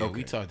did? Yeah, Okay.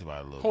 we talked about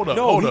it a little Hold bit. up.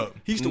 No, Hold he, up.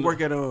 he used to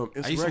work at I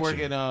used to work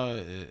Insurrection.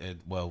 at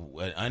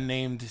an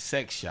unnamed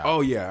sex shop.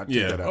 Oh yeah, I took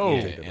Yeah. that out. Oh.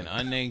 I took that an out.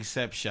 unnamed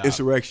sex shop.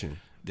 Insurrection.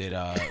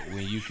 That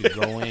when you could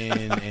go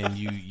in and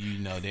you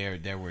know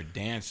there were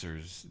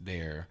dancers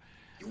there,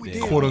 We that-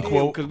 did, Quote,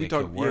 unquote. because we that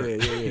talked. could work.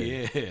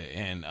 Yeah. yeah,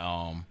 and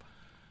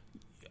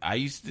I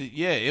used to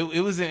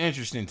it was an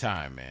interesting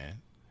time,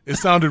 man. It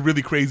sounded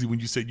really crazy when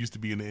you said used to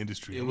be in the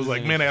industry. It was was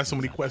like, an man, I have so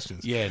many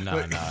questions. Yeah,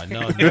 no,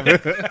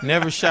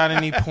 never shot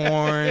any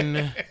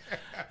porn.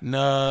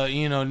 No,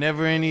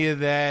 never any of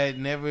that.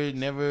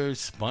 Never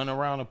spun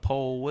around a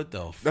pole. What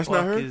the That's fuck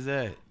not her? is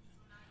that?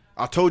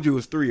 I told you it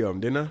was 3 of them,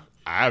 didn't I?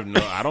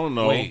 I don't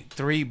know. Wait,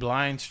 3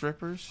 blind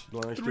strippers?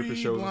 Blind Three stripper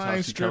shows us how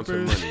blind she counts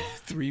her strippers. money.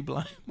 3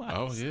 blind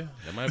Oh mice. yeah,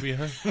 that might be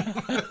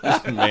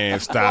her. Man,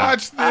 stop.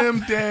 Watch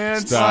them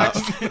dance. Stop.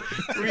 Watch-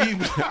 3 All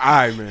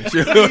right, man.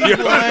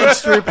 blind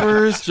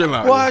strippers. Chill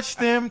out, Watch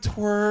them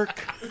twerk.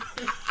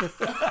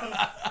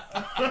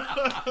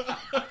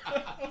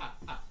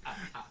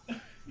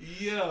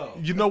 Yo.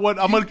 You know what?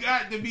 I'm You gonna.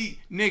 got to be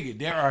nigga.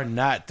 There are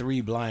not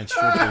 3 blind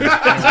strippers in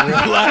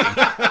real life.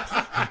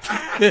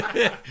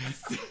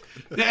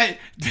 that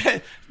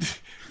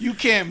you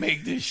can't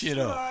make this shit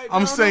up.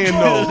 I'm saying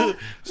no.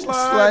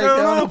 Slide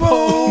down the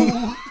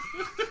pole.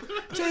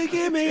 Take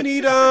him any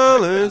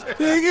dollars.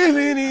 Take him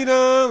any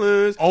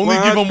dollars. Only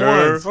give him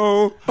ones.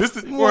 home. This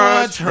is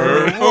Watch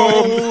her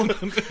home.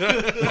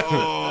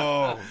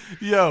 Oh.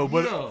 Yo,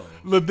 but Yo.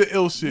 look the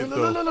ill shit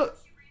though. Look.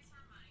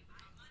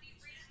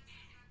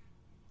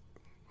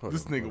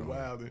 This nigga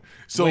wild.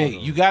 So Wait,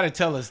 you got to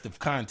tell us the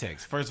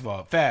context. First of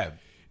all, Fab,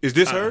 Is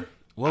this her?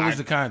 what was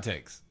the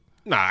context?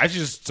 Nah, it's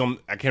just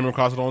I came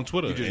across it on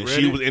Twitter, just and read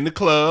she it? was in the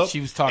club. She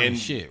was talking and-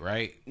 shit,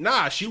 right?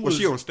 Nah, she was. Was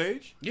she on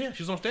stage? Yeah,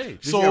 she's on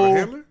stage. Did she have a So-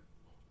 handler?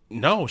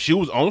 No, she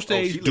was on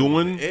stage she lived on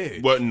doing the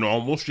edge. what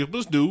normal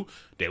strippers do.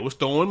 They was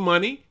throwing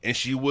money, and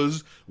she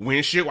was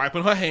windshield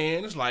wiping her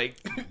hands, like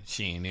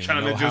She ain't even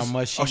Trying to know how just-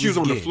 much she Oh, she was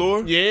on the getting.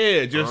 floor?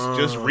 yeah,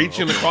 just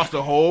reaching across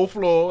the whole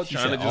floor, She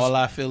trying said, to just all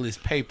I feel is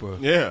paper.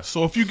 yeah.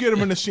 So if you get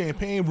her in the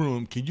champagne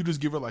room, can you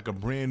just give her like a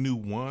brand new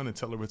one and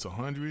tell her it's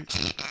 100?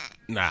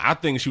 Nah, I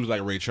think she was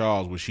like Ray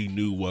Charles, where she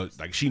knew what,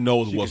 like she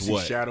knows You what's can see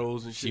what.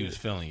 shadows and shit. She was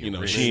feeling you. You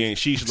know, wrist. she ain't.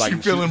 She's like She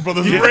feeling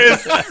brother's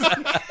wrist.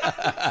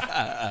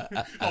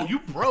 Oh, you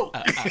broke.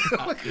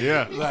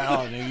 Yeah. Like,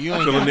 oh, nigga, you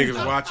ain't Feeling got-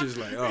 niggas watches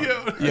like, oh,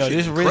 Yo,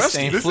 this wrist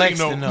ain't This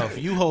flexed ain't no- enough.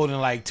 You holding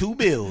like 2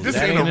 bills. This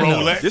That ain't a enough.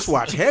 Rolex. this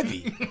watch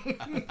heavy.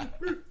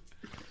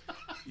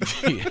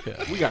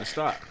 Yeah, We gotta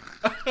stop.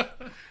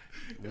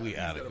 we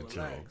out of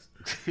control.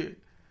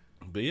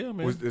 But yeah,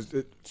 man.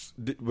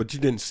 But you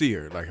didn't see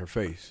her, like her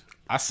face.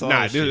 I saw.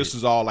 Nah, shit. this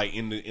is all like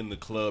in the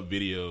club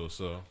video,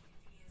 so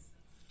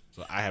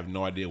I have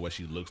no idea what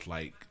she looks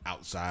like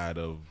outside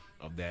of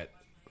that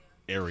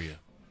area.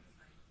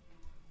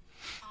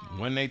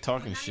 When they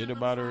talking shit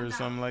about her or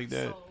something like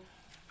that.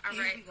 All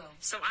right.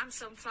 So I'm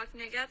some fuck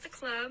nigga at the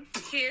club.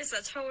 Here's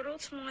a total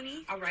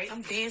 20. All right,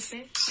 I'm dancing.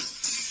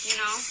 You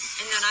know,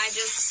 and then I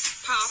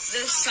just pop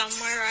this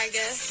somewhere, I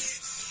guess.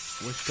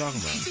 What you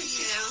talking about? You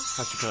know.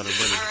 How she kind of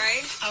running? All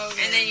right.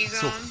 Okay. And then you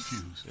So go.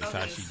 confused. That's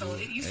how she so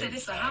do it. you said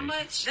it's a how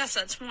much? That's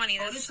a 20.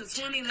 Oh, That's this is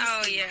 20. Let's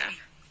oh see. yeah.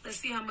 Let's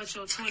see how much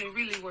your 20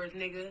 really worth,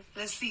 nigga.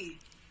 Let's see.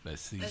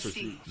 Let's see. Let's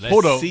see. Let's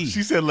Hold on. see.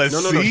 She said, "Let's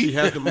No, see." she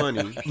has the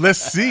money. Let's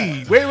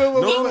see. Wait. No.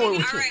 All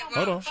right.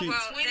 Well, Hold on. well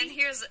then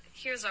here's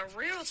a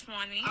real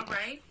 20. All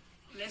right.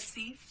 Let's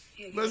see.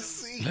 Here you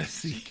Let's go. see. Let's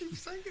see.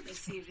 Let's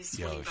see if it's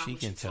Yo, 20 she what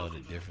can you tell the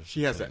talking about. difference.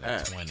 She has between an a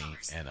app. 20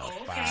 and a Oh,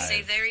 okay. 5.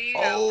 See, there you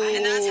go.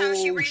 And that's how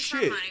she reads her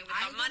shit. money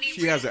with the money.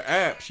 She has an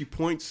app. She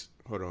points.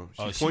 Hold on.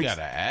 Oh, points, she got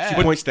an app?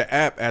 She points the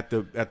app at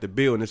the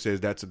bill and it says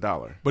that's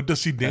 $1. But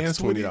does she dance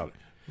That's with $20. it?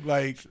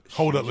 Like,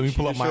 hold up, let me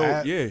pull up my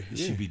app. Yeah,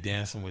 She yeah. be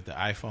dancing with the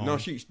iPhone. No,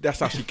 that's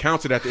how she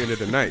counts it at the end of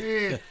the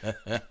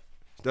night.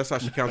 That's how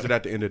she counts it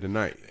at the end of the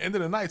night. End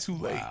of the night, too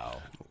late. Wow.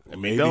 I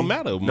mean, it don't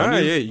matter. Nah,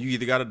 Money- yeah, you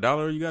either got $1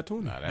 or you got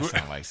 20. Nah, that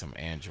sound like some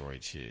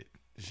Android shit.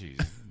 She's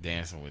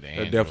dancing with the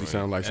Android. definitely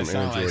sound like some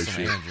Android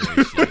shit.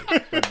 Android shit.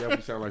 That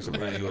definitely sound like some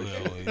Like, Android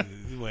shit.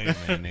 wait a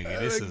minute, nigga.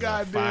 This is a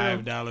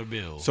Goddamn. $5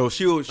 bill. So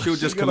she'll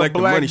just got a collect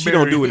the money. She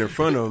don't do BlackBerry. it in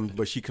front of him,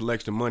 but she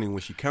collects the money.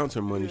 When she counts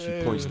her money,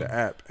 she points the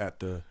app at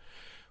the.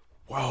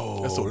 Whoa!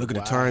 That's so look at the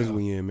wild. times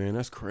we in, man.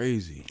 That's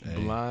crazy.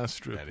 Blind that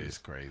strip. is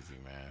crazy,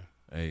 man.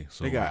 Hey,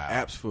 so They got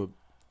apps for For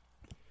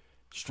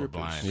strippers.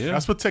 blind. Yeah.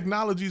 That's what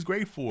technology is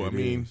great for. It I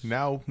mean, is.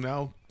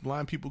 now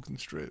blind people can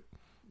strip.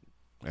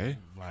 hey,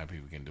 Blind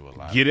people can do a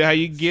lot. get it how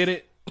you get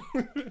it.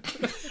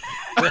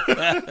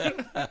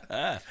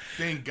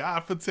 Thank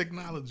God for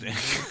technology. man.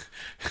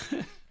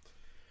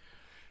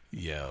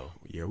 Yo,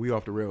 Yeah, we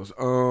off the rails.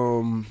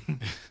 All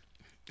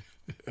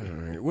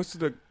right. What's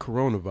the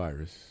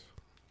coronavirus?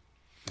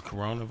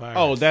 coronavirus.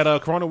 Oh,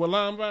 that Corona with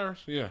Lyme virus?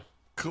 Yeah.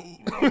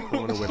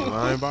 Corona with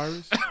Lyme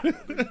virus?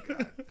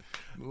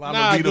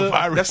 Limerita the-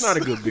 virus. That's not a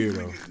good beer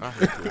though. I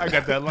hate that. I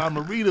got that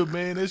Limerita,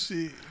 man. That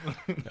shit.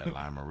 that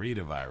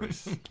Limerita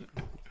virus.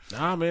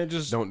 Nah, man,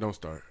 just Don't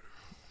start.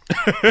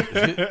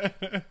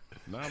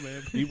 nah,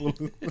 man. People,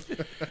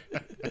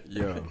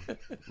 Yo,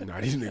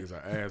 these niggas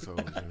are assholes.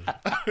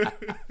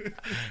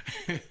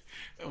 Man.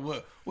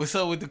 What's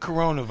up with the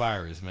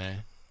coronavirus,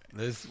 man?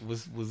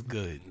 What's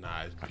good?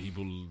 nah,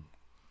 people.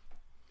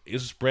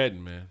 It's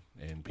spreading, man,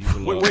 and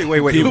people.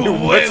 Wait.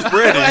 What's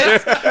spreading?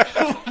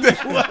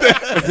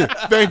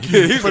 Thank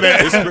you for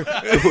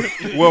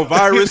that. Well,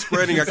 virus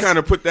spreading. I kind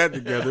of put that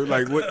together.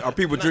 Like, what are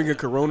people drinking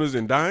Coronas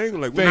and dying?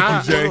 Like,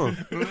 Thank you, Jay.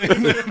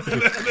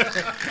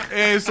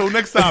 And so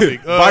next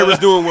topic. Virus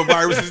doing what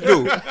viruses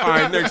do. All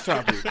right, next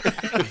topic.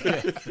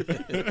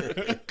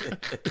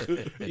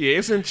 Yeah,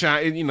 it's in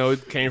China. You know,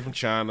 it came from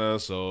China,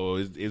 so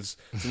it's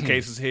some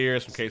cases here,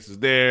 some cases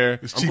there.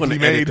 It's I'm going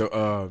cheaply to edit made.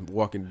 the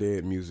Walking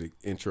Dead music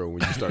intro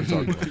when you start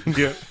talking.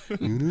 Yeah.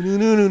 You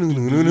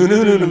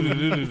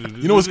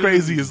know what's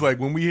crazy is like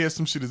when we hear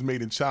some shit is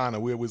made in China,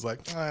 we're always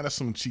like, that's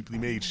some cheaply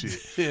made shit.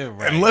 Yeah,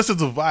 right. Unless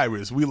it's a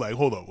virus, we like,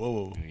 hold up,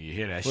 whoa. You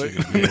hear that What?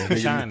 shit? Yeah,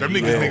 China, Them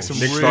you niggas know. make some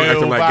Niggas start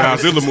acting real like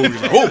virus. Godzilla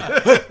movies.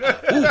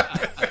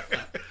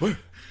 Like,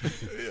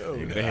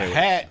 A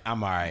hat,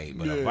 I'm all right,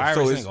 but a Yeah.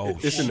 virus, so ain't, oh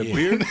it's in the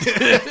shit.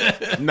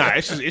 beer? Nah,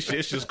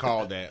 it's just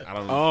called that. I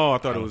don't know. Oh, I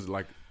thought it was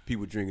like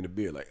people drinking the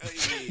beer. Like,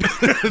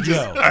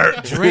 Yo,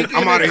 drinking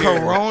I'm a outta here.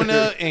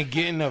 Corona and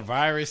getting a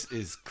virus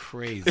is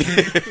crazy.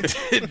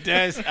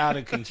 That's out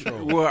of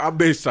control. well, I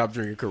may stop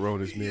drinking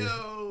Coronas, man.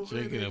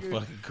 Drinking a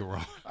fucking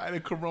Corona. I had a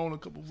Corona a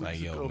couple weeks Like,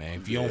 yo, ago. man,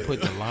 if you don't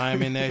put the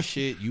lime in that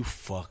shit, you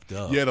fucked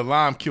up. Yeah, the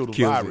lime killed the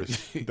Kills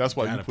virus. That's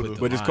why you Gotta put put it.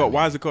 the But it's lime called. in.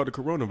 Why is it called the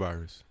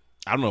coronavirus?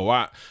 I don't know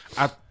why.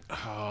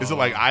 Is it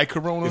like eye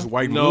Corona? It's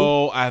white. Blue?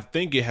 No, I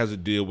think it has to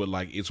deal with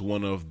like it's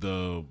one of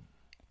the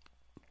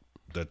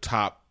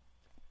top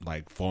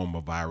like form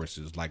of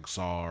viruses like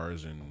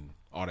SARS and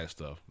all that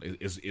stuff.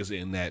 It's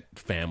in that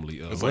family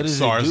of. It's What like does it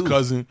SARS do?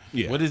 cousin.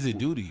 Yeah. What does it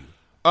do to you?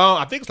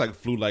 I think it's like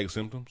flu-like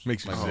symptoms.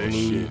 Makes you like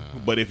sick.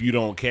 flu. But if you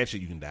don't catch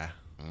it, you can die.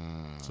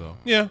 So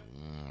yeah,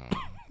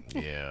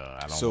 Yeah,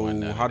 I don't So want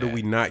none of how do that.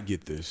 we not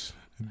get this?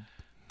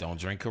 Don't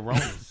drink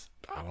Coronas.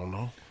 I don't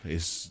know.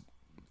 It's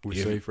We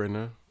Yeah. safe right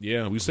now.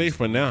 yeah, we safe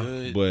for now,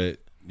 good. but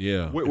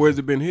yeah, Where's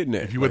it been hitting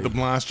at? If you at the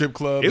blind strip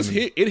club, it's and-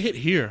 hit. It hit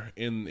here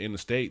in the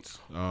States.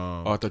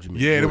 Oh, I thought you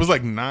meant. Yeah, there was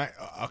like 9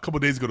 a couple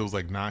days ago. There was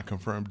like 9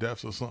 confirmed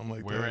deaths or something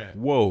like Where that. at?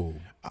 Whoa.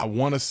 I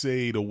want to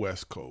say the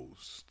West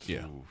Coast.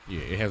 Yeah,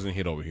 it hasn't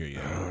hit over here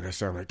yet. Oh, that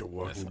sounds like the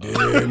Walking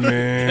Dead,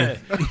 man.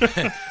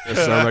 That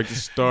sounds like the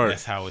start.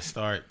 That's how it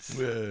starts.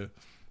 Yeah,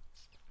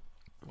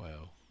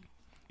 Well,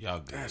 y'all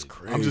good. That's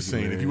crazy. I'm just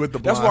saying, man. if you at the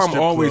that's blind why I'm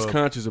strip always club-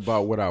 conscious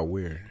about what I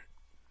wear,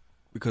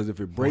 because if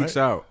it breaks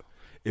What? out,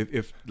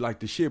 if like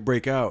the shit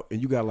break out and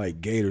you got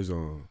like gaiters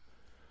on,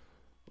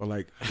 or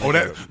like Oh,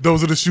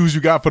 those are the shoes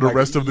you got for the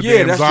rest of the yeah,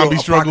 damn that's zombie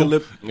your struggle.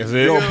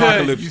 Your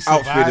apocalypse You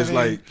outfit is surviving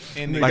like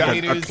in the like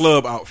a Gators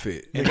club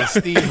outfit. in the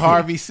Steve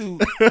Harvey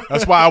suit.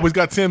 That's why I always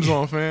got Tim's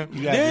on, fam.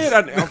 You got Yeah, the,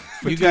 I'm you got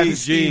the fatigued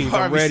Steve jeans. I'm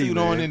Harvey ready, suit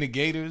on man. in the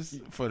Gators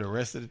for the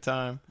rest of the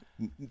time.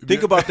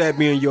 Think about that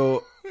being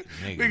your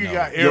Nigga no.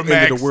 got Air end of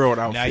Max. the world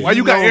Now outfit. Why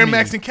you got know Air me.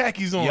 Max and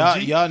khakis on? Y'all,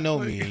 G? y'all know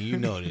me, and you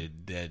know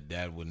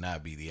that would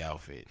not be the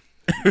outfit.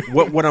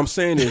 What I'm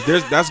saying is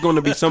that's going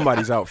to be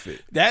somebody's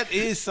outfit. That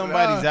is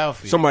somebody's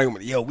outfit.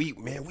 Somebody, yo, we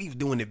was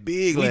doing it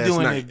big We last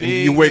doing night. it And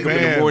big, you wake up in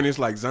the man. morning, it's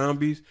like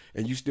zombies,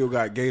 and you still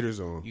got gators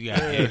on. You got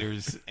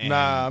Gators. And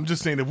Nah, I'm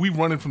just saying if we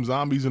running from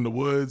zombies in the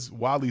woods,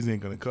 Wally's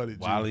ain't gonna cut it. G.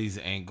 Wally's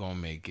ain't gonna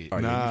make it Oh,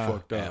 yeah, Nah. you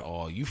fucked at up.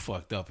 all. You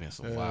fucked up in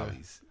some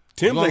Wally's.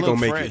 Tim's You ain't gonna look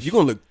make fresh. it. You're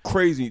gonna look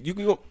crazy. You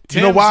can go.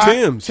 You know why?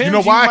 Tim's. You know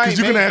Tim's, why? you Because might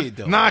you're gonna make have it,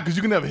 though. because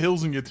you're gonna have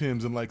hills in your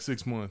Timbs in like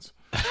 6 months.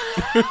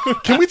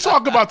 Can we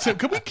talk about Tim?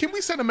 Can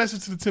we send a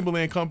message to the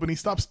Timberland company?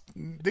 Stop.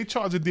 They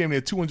charge a damn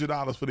near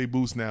 $200 for their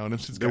boost now, and them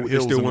shit's got They're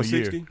hills still in a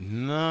 160. year.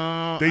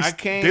 No, They I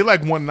can't. They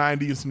like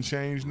 190 and some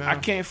change now. I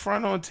can't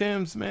front on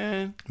Tim's,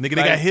 man. Nigga,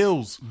 they Like, got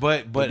hills.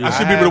 But I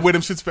should be able to wear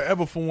them shits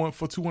forever for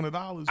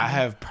 $200. I man.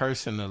 have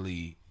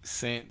personally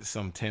sent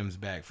some Tim's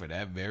back for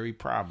that very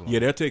problem. Yeah,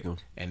 they'll take them.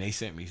 and they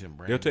sent me some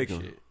brand They'll new take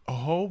 'em. shit.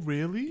 Oh,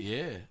 really?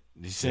 Yeah,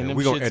 they send them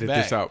We're gonna shits edit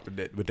back. this out, but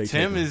they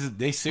Tim take 'em. is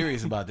they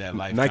serious about that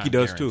lifetime Nike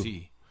does too.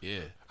 guarantee. Yeah,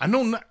 I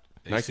know not.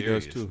 they Nike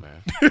serious, does too.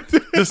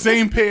 man. The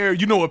same pair.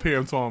 You know what pair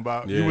I'm talking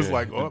about. You Yeah. was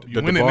like, oh, you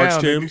The winning DeBarge now.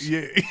 nigga. Timbs?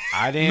 Yeah.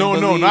 I didn't No,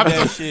 believe not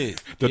that the-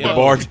 shit. The Yo,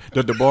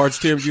 DeBarge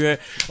Tim's you had.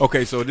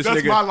 Okay, so this That's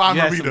nigga. my line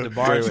you of had some reader.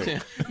 DeBarge Wait.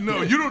 Timbs.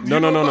 No, you don't. No,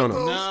 you no, know no, about no,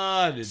 no. those?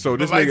 Nah, the, So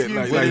this light nigga, skin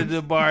like, what are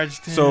the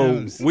DeBarge so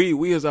Timbs? we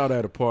was out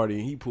at a party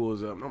and he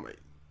pulls up and I'm like,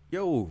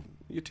 yo,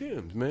 your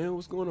Tim's, man,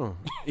 what's going on?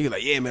 He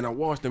like, yeah, man, I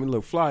washed them. They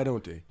look fly,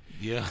 don't they?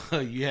 Yeah,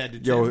 you had the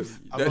Yo, Timbs.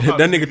 that, how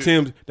that the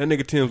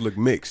nigga Tim's look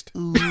mixed.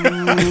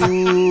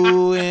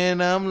 Ooh,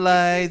 and I'm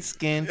light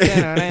skinned.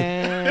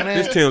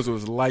 His Tim's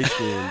was light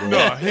skinned.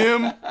 No,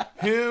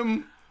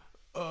 him,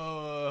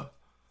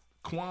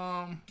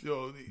 Quam,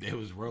 yo, It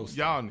was roasted.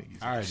 y'all niggas.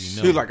 I already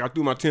know. He was like, I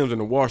threw my Tim's in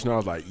the wash and I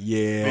was like,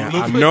 yeah, They look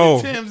I like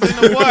know. Timbs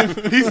in the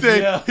what? He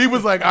said Yeah. he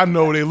was like, I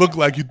know they look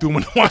like you threw them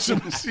in the washing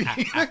machine.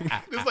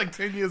 It's like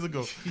 10 years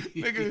ago,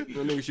 nigga.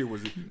 That nigga shit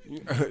was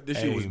this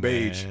shit Hey, was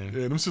beige. man.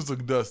 Yeah, them shits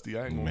look dusty.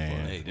 I ain't gonna Man.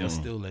 front. Hey, they'll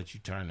still let you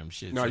turn them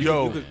shits. No, in.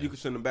 Yo. you could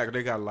send them back.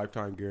 They got a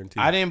lifetime guarantee.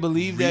 I didn't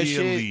believe that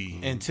Really?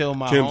 shit until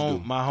my Tim's do.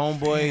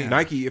 homeboy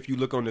Nike, if you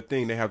look on the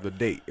thing, they have the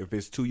date. If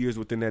it's 2 years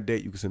within that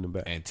date, you can send them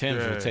back. and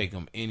Tim's Yeah. will take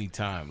them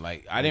anytime.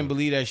 Like I didn't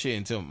believe that shit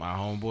until my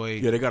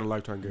homeboy. Yeah, they got a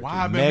lifetime guarantee.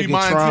 Why I've been be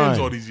buying Timbs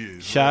all these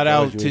years? Shout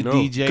out to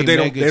DJ 'Cause they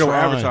don't Megatron.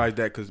 advertise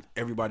that because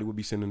everybody would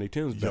be sending their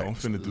Timbs Yo, back. I'm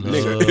finna do Look.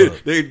 this.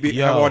 Nigga, they'd be,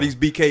 Yo. have all these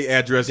BK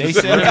addresses. They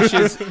send them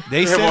shits.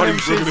 They Have all send them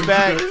these shits Brooklyn-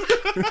 back.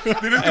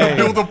 They just Hey, gonna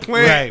build a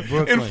plant right,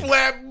 Brooklyn. in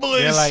Flatbush.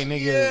 They're like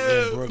nigga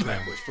Yeah. in Brooklyn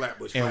Flatbush, and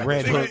Flatbush,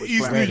 Red Nigga, Hook, Flatbush, East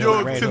Flatbush, New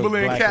York, Red Hook,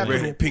 Timberland Black capital.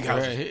 Hook, Pink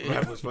House, Red-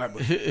 Flatbush,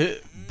 Flatbush.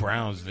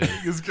 Brownsville.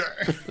 This guy.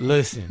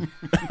 Listen,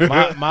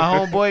 my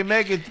homeboy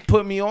Mega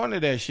put me onto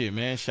that shit,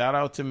 man. Shout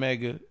out to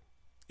Mega.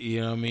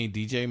 You know what I mean?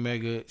 DJ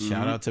Mega.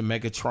 Shout out to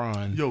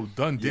Megatron. Yo,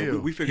 done Yeah, deal.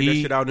 we figured that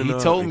He- shit out in he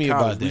told in me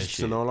college. about We that used to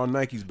send shit. all our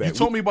Nikes back. You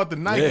told me about the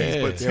Nikes, Yeah. but Yeah,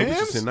 we used to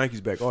Tim's? send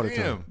Nikes back all the Damn.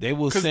 time. They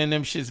will 'Cause- send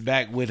them shits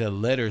back with a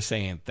letter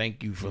saying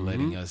thank you for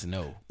letting us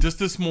know. Just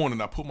this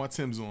morning, I put my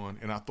Timbs on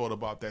and I thought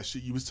about that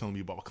shit you was telling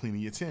me about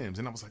cleaning your Timbs,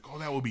 and I was like, "Oh,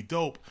 that would be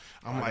dope."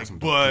 I'm like, some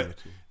dope but cleaner,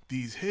 too.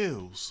 these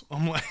hills,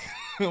 I'm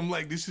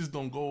like, this just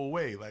don't go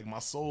away. Like my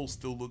soul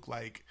still look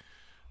like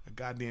a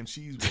goddamn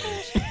cheese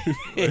wedge.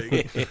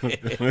 Like,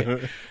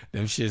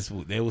 Them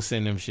shits, they will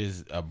send them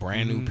shits a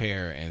brand new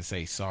pair and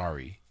say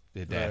sorry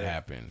that Right.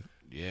 happened.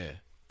 Yeah,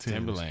 Timbs.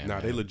 Timberland. Nah,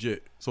 man. they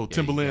legit. so you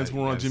Timberlands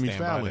gotta- were on gotta Jimmy stand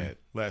by Fallon that.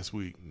 last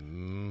week.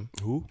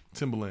 Who?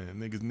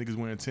 Timberland niggas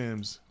wearing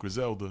Timbs.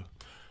 Griselda.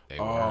 They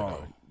were, Oh,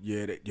 though.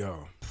 yeah,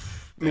 yo.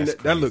 I mean,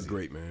 That's that looked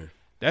crazy. great, man.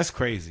 That's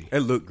crazy. It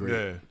looked great.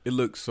 Yeah. It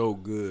looked so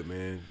good,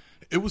 man.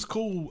 It was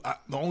cool.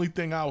 The only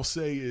thing I'll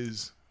say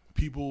is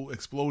people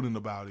exploding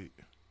about it.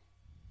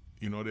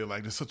 You know, they're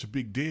like, it's such a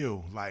big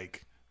deal.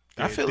 Like,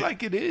 I feel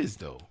like it is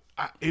though.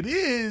 it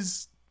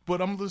is,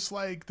 but I'm just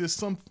like, there's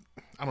some,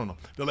 I don't know.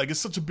 They're like, it's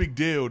such a big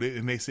deal,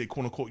 and they say,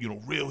 quote unquote,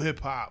 real hip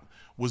hop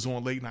was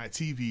on late night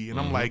TV, and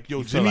I'm like, yo,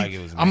 You feel Jimmy, like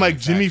it was I'm like,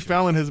 Jimmy manufactured.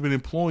 Fallon has been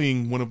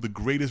employing one of the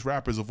greatest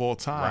rappers of all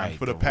time Right,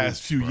 for the the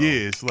past roots, few bro.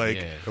 years. Like,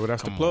 Yeah. Well,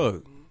 that's the Come on.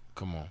 plug.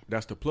 Come on.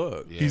 That's the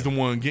plug. Yeah. he's the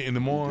one getting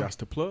them on. That's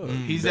the plug.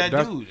 He's that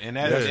That's- dude, and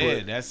that's yeah.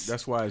 it.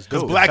 That's why it's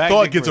Because dope. Black fact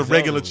Thought that gets a Griselda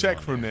regular was check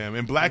on from there. them,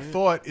 and Black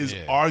Thought is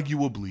Yeah.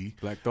 arguably.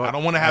 Black Thought- I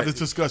don't want to have this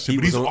discussion, he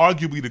but he's was on-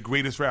 arguably the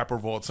greatest rapper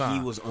of all time.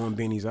 He was on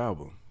Benny's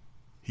album.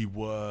 He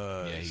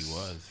was. Yeah, he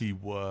was. He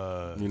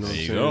was. You know what I'm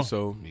you saying? go.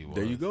 So He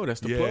there you was. go.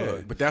 That's the Yeah.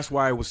 plug. But that's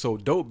why it was so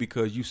dope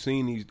because you've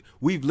seen these.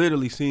 We've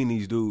literally seen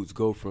these dudes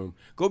go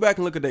back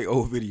and look at their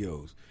old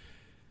videos.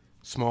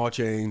 Small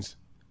chains,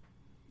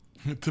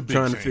 to big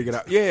trying to chains. figure it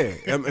out. Yeah,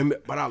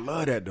 but I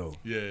love that though.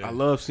 Yeah. I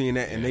love seeing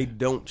that, and they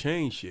don't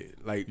change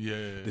shit. Like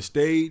Yeah. the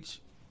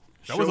stage,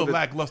 That was a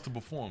lackluster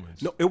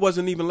performance. No, it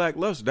wasn't even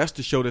lackluster. That's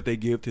the show that they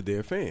give to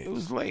their fans. It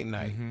was late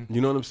night.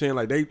 You know what I'm saying?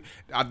 Like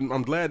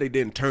I'm glad they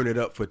didn't turn it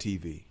up for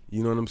TV.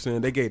 You know what I'm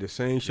saying? They gave the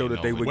same show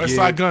that they would West give.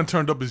 Side Gun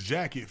turned up his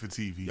jacket for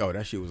TV. Oh,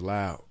 that shit was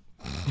loud.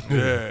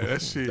 Yeah,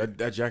 that shit.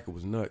 That jacket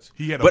was nuts.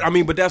 He had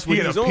but that's what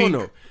he's on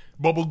though.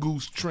 Bubble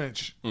Goose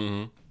trench.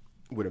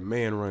 With a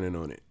man running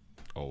on it.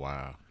 Oh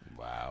wow.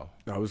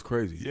 That was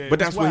crazy. Yeah, but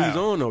that's it's what wild. he's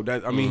on though.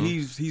 That I mean,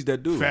 he's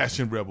that dude.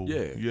 Fashion rebel.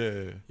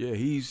 Yeah. Yeah.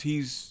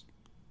 He's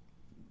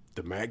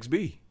the Max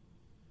B.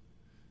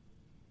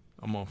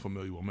 I'm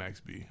unfamiliar with Max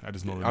B. I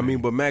just know the I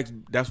mean, name. but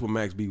that's what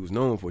Max B was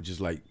known for, just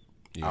like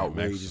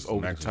outrageous,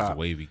 over Max the top, was the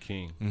wavy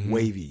king.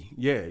 wavy.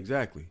 Yeah,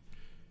 exactly.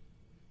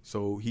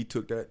 So he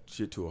took that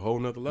shit to a whole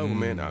nother level,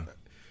 man.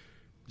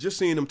 Just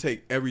seeing him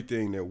take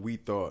everything that we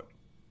thought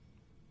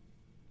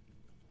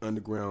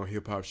underground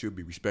hip hop should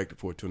be respected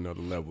for to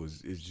another level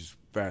is just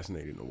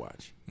fascinating to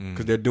watch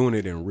because they're doing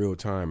it in real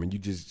time and you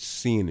just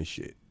seeing the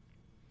shit.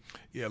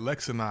 Yeah,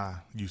 Lex and I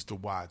used to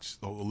watch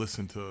or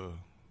listen to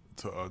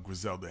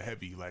Griselda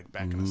heavy, like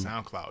back in the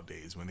SoundCloud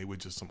days when they were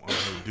just some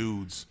unheard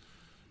dudes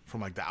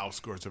from like the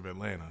outskirts of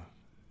Atlanta.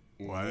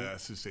 Well, I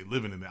should say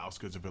living in the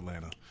outskirts of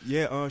Atlanta.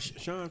 Yeah,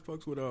 Sean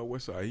fucks with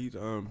Westside. He's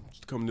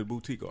coming to the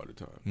boutique all the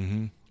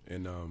time.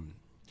 And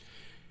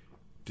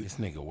This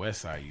nigga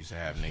Westside used to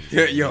have niggas.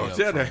 yeah, hit yo, me up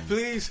tell that from-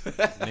 please.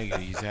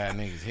 Nigga used to have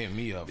niggas hit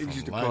me up Niggas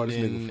used from to call this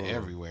nigga London, phone.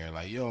 everywhere.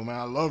 Like, yo, man,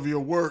 I love your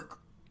work.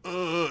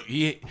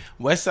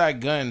 Westside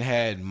Gun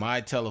had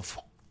my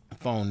telephone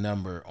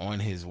number on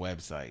his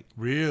website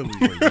Really?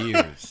 for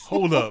years.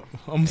 Hold up.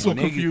 I'm so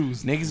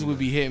confused. Niggas would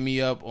be hitting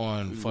me up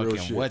on real fucking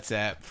shit.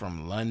 WhatsApp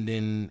from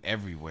London,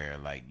 everywhere.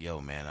 Like, yo,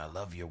 man, I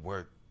love your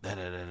work. Da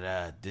da da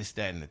da. This,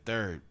 that, and the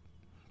third.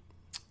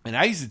 And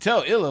I used to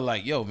tell Illa,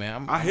 like, yo,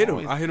 man, I hit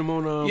him. I hit him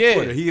on yeah,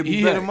 Twitter. He hit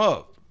me back. him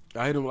up.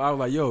 I hit him. I was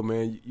like, "Yo,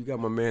 man, you got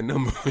my man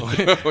number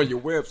on your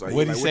website."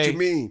 What he Like, say? What you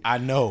mean? I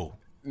know.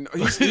 No, Or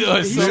he some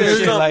said shit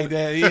something like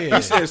that. Yeah.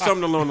 He said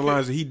something along the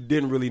lines that he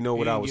didn't really know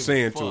what He I didn't was give a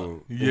saying to fuck.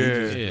 him. And Yeah. he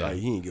just, Yeah. like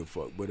he ain't give a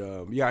fuck. But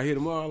yeah, I hit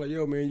him up. I was like,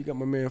 "Yo, man, you got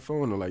my man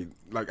phone." Or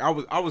like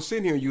I was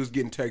sitting here and you was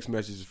getting text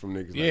messages from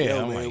niggas. Like, Yeah,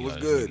 yo, I'm man, like, what's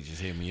yo, this good? nigga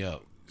just hit me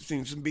up.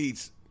 Seen some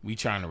beats. We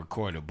trying to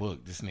record a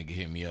book. This nigga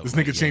hit me up. This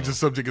like, nigga changed yo. the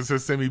subject and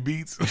said, "Send me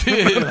beats." Like,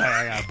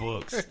 I got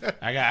books.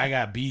 I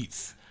got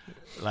beats.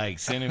 Like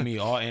sending me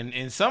all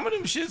and some of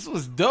them shits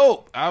was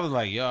dope. I was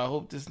like, yo, I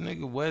hope this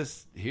nigga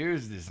West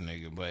hears this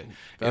nigga. But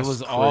That's it was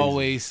crazy.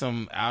 always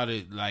some out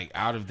of the I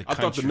country.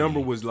 thought the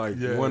number was like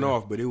Yeah. one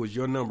off, but it was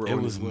your number. It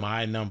on was his web-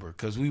 my number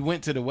because we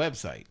went to the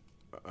website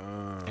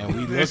and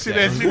we That looked shit,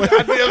 at that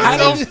it. shit.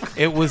 I did-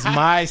 It was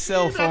my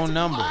cell phone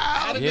number.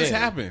 How did this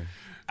happen?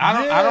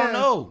 I don't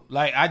know.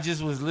 Like I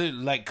just was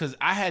like because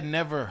I had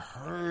never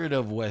heard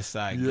of West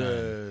Side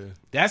Gun.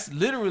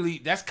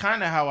 That's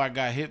kind of how I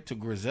got hip to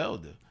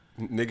Griselda.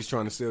 Niggas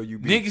trying to sell you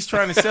beats. Niggas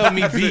trying to sell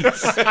me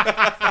beats.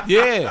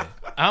 Yeah.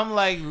 I'm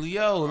like,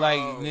 yo, like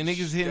the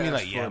niggas hit me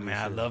that's like, yeah, funny man,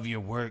 I shit. love your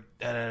work.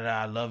 Da, da, da,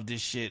 I love this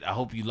shit. I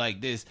hope you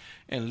like this.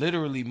 And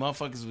literally,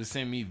 motherfuckers would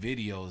send me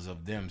videos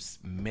of them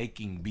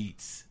making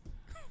beats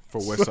for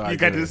Westside. You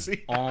got Gun. to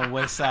see. on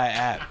Westside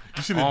app.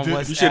 On did-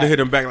 West You should have app. hit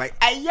him back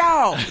like, "Hey,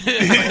 yo."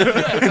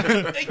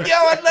 Like, yo,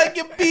 I like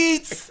your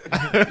beats.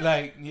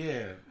 Like,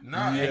 yeah.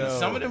 Nah, and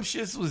some of them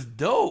shits was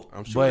dope.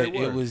 I'm sure but they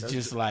were. it was That's-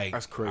 just like,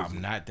 that's crazy. I'm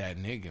not that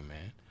nigga,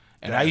 man.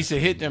 And I used to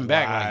hit them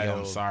back like, yo, I'm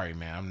wild. sorry,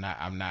 man.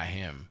 I'm not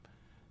him.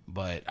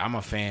 But I'm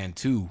a fan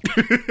too.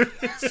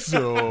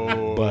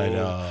 So,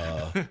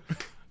 But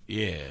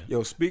yeah.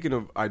 Yo, speaking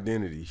of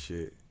identity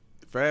shit,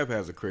 Fab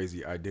has a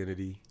crazy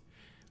identity,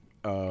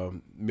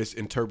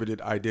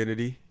 misinterpreted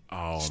identity.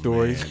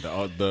 Story.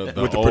 Man. The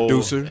With the old,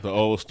 producer. the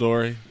old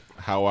story,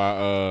 how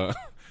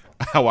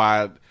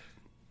I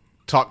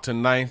talked to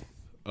Ninth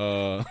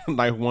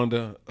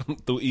Wonder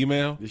through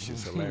email. This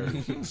shit's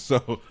hilarious.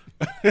 So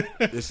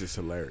This is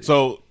hilarious.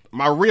 So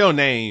my real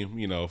name,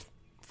 you know,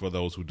 for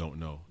those who don't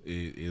know,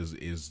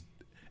 is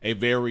a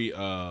very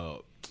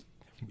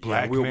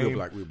black we'll name.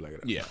 black it up.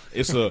 yeah.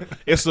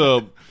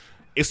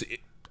 It's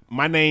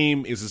my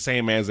name is the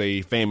same as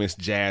a famous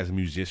jazz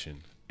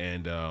musician,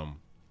 and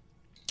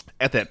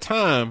at that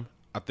time,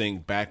 I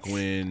think back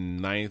when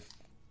Ninth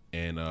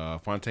and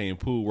Fontaine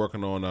Pooh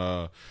working on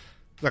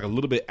like a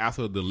little bit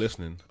after the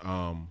listening,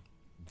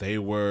 they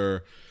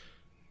were,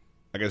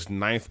 I guess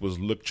Ninth was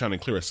trying to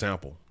clear a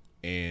sample,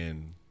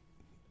 and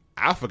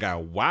I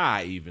forgot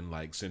why I even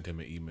like sent him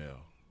an email.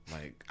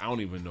 Like I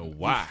don't even know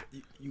why.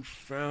 You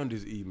found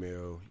his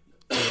email.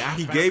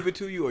 He gave it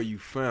to you, or you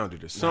found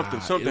it, or something.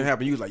 Something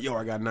happened. You was like, "Yo,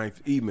 I got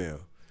Ninth email."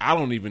 I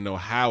don't even know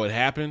how it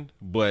happened,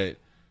 but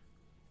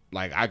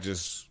like I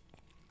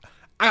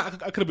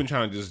could have been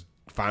trying to just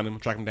find him,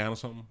 track him down or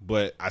something.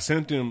 But I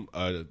sent him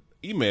an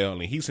email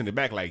and he sent it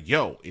back like,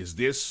 "Yo, is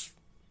this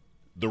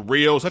the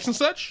real such and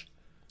such?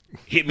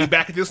 Hit me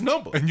back at this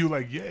number." and you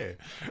like, yeah.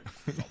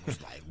 I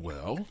was like,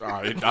 "Well,"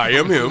 I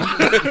am him.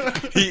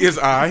 He is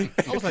I.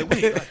 I was like,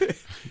 "Wait."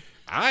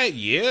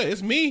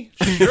 It's me.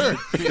 Sure.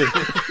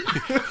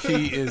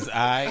 He is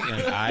I,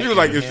 and I. He was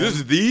like, am "Is him.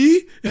 this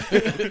the?"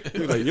 He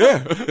was like,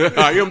 "Yeah,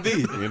 I am the."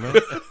 You know.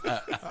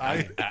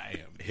 I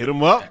am. Hit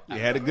him up. We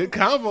had a good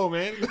convo,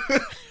 man.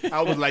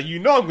 I was like,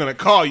 I'm gonna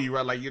call you,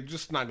 right? Like, you're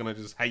just not gonna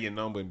just have your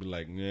number and be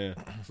like, yeah.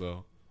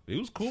 So it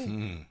was cool.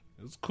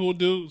 It was a cool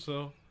dude.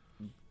 So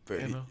But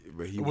he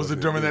Was it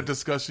wasn't during good. that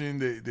discussion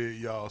that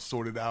y'all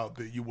sorted out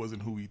that you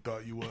wasn't who he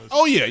thought you was?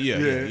 oh yeah.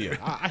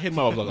 I hit him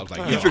up. I was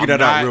like, He figured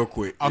that out real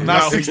quick. I'm Yeah.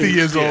 not 60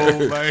 years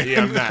old. Like,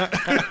 Yeah, I'm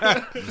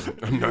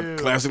not. I'm not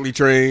classically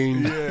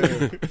trained.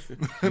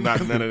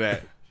 Not none of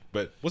that.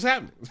 But what's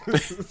happening?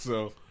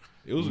 So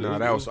it was. No, it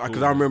that was cool.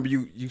 because I remember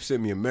you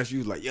sent me a message. You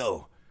was like,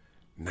 "Yo,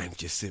 Knife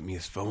just sent me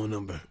his phone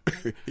number.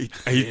 he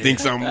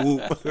thinks I'm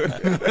whoop."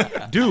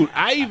 Dude,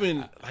 I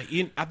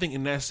think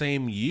in that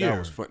same year. That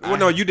was fun. Well,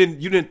 no, you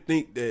didn't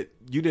think that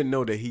you didn't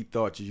know that he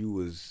thought you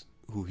was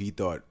who he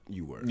thought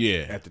you were.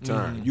 Yeah. At the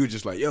time, you were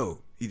just like, "Yo,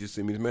 he just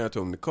sent me this man. I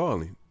told him to call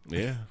him."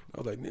 Yeah. I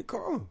was like, "Nick,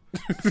 call him."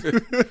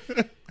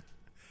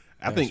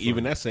 I think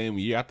even that same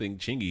year, I think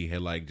Chingy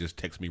had like just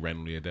texted me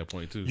randomly at that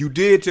point too. You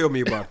did tell me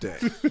about that.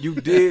 You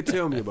did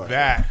tell me about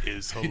that. that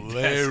is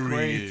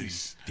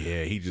hilarious.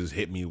 Yeah, he just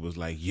hit me and was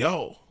like,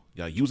 yo,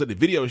 you was at the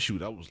video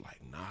shoot. I was like,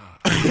 nah.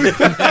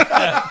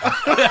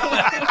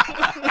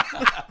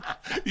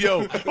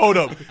 Yo, hold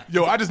up.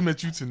 Yo, I just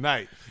met you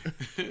tonight.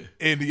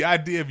 And the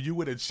idea of you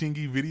with a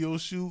Chingy video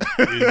shoot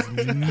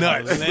is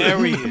nuts.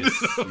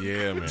 Hilarious.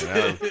 Yeah,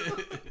 man.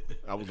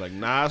 I was like,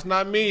 nah, it's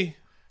not me.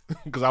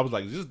 Because I was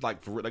like, this is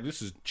like for real, like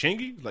this is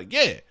Chingy? Like,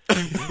 yeah.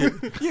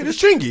 Yeah,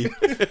 this Chingy.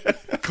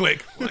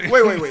 Click.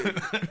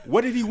 Wait.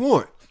 What did he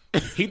want?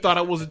 He thought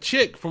I was a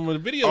chick from a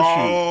video shoot.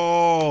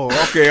 Oh,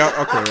 okay.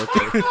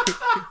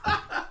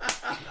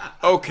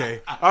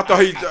 Okay. I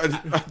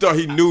thought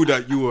he knew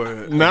that you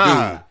were.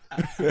 Nah.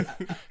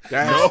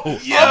 No.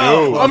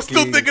 Yo, I'm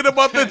still thinking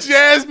about the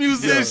jazz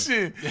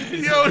musician.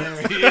 Yo,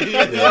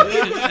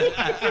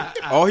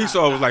 All he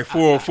saw was like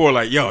 404.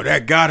 Like, yo,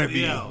 that gotta be.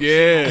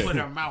 Yeah. Put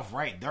her mouth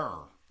right there.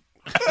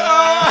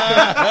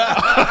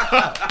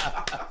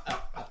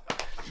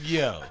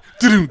 Yo.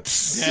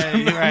 Yeah,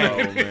 you're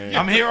right.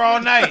 I'm here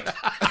all night.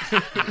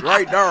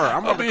 Right there.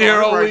 I'm gonna be be here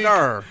here all right week.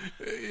 there.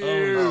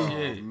 Oh, Oh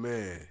shit.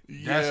 man,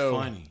 That's Yo.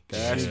 funny.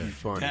 that's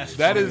funny. That's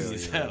That funny is-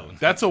 as hell.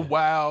 that's a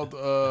wild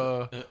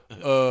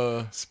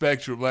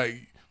spectrum.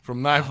 Like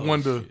from Knife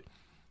Wonder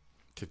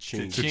To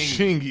Chingy. to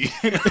Chingy.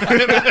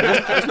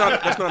 That's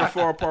not a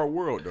far apart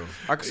world though.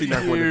 I can see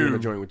Knife Wonder doing a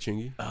joint with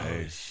Chingy.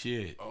 Oh,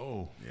 shit.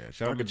 Oh, Yeah,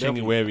 shout out to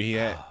Chingy wherever he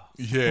at.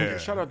 yeah.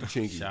 Shout out to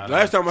Chingy. Shout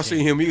Last out time I to seen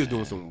him, he was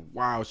doing some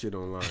wild shit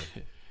online.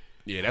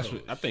 Yeah, that's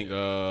what I think.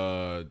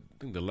 I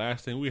think the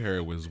last thing we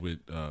heard was with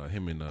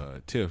him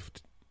and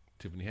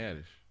Tiffany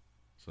Haddish.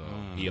 So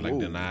he like Whoa,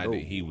 denied whoa.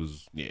 that he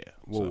was. Yeah.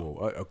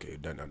 Whoa, okay,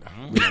 no. We're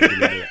not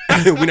getting into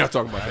that. We're not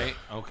talking about Right?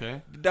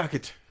 Okay. that.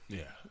 Docket.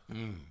 Yeah.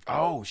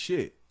 Oh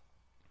shit.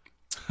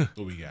 What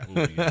we got?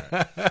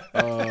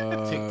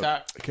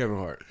 TikTok. Kevin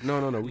Hart. No.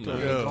 We talked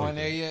We about going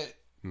there yet?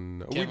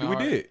 no, Kevin we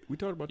Hart. did. We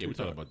talked about Yeah, we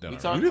TikTok. talked about that. We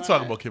already. talked We did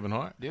talk that? about Kevin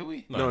Hart. Did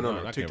we? No, not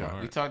Kevin TikTok.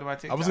 Hart. We talked about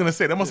TikTok. I was gonna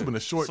say that must have been a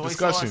short Soy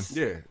discussion. sauce?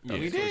 Yeah.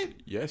 We did?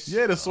 Yes.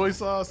 Yeah, the soy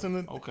sauce and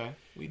the. Okay.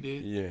 We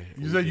did. Yeah.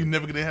 You said you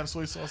never gonna have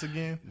soy sauce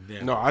again.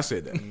 No, I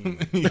said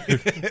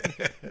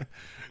that.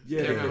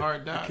 Yeah. Kevin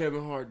Hart doc?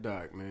 Kevin Hart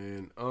doc,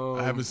 man.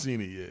 I haven't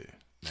seen it yet.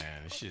 Man,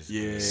 it's just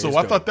Yeah. So it's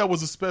I dope. thought that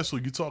was a special.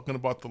 You talking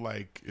about the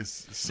like?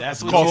 It's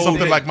That's what called it's something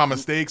called. like My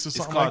Mistakes or It's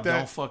something called like that.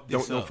 Don't Fuck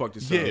This Don't Up. fuck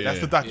this Yeah, up. that's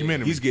the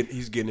documentary. He's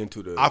getting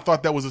into the. I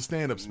thought that was a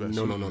stand-up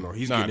special. No.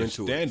 He's Nah, getting the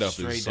into stand it. up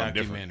Straight is something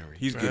different. documentary.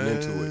 He's getting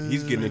into it.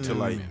 He's getting into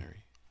like. Documentary.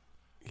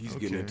 He's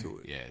getting into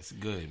it. Yeah, it's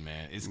good,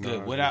 man. It's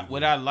good. What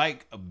I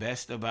like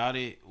best about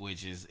it,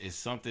 which is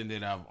something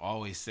that I've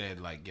always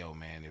said, like, yo,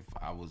 man, if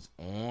I was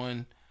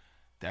on,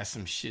 that's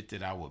some shit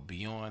that I would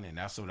be on, and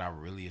that's what I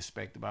really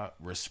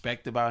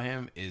respect about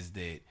him is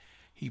that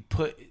he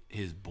put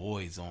his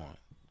boys on.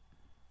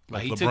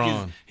 Like he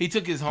LeBron.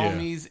 took his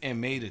homies and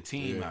made a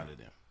team out of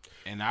them,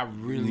 and I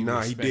really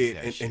Nah, he respect did,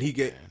 that and shit, he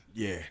get. man.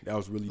 Yeah, that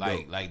was really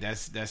dope. like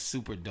that's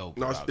super dope.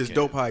 No, about it's Kevin.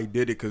 dope how he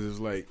did it because it's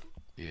like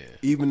Yeah,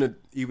 even the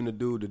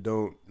dude that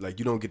don't like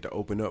you don't get to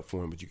open up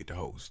for him, but you get to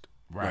host.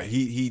 Right. Like,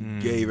 he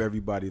gave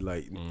everybody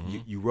like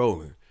you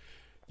rolling.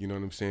 You know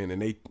what I'm saying?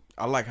 And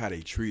I like how they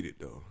treat it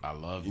though. I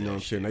love You know that what I'm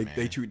shit, saying? man.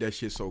 They treat that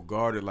shit so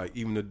guarded. Like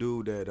even the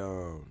dude that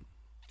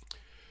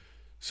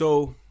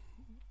so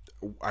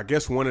I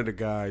guess one of the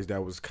guys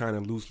that was kind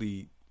of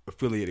loosely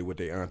affiliated with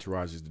their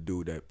entourage is the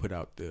dude that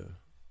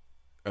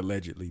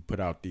allegedly put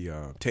out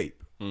the tape.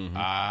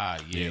 Ah,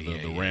 yeah,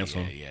 the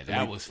ransom. Yeah,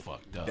 that was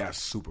fucked up. That's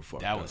super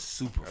fucked up. That was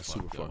super That's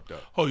fucked super up. fucked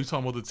up. Oh, you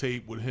talking about the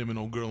tape with him and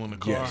old girl in the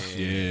car? Yes.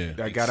 Yeah.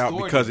 That got out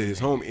because of his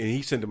homie, and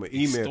he sent him an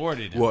email.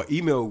 Extorted him. Well,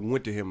 email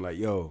went to him like,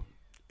 "Yo,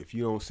 if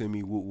you don't send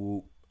me whoop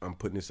whoop, I'm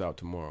putting this out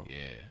tomorrow." Yeah,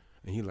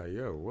 And he like,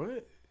 "Yo,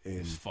 what?" And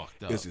it's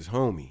fucked up. it's his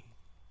homie.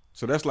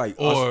 So that's like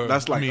Or us,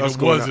 that's like I mean, us it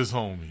going was out. his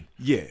homie.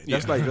 Yeah,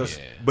 that's like us.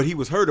 Yeah. But he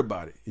was hurt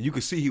about it. You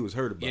could see he was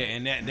hurt about Yeah,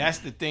 it. and that's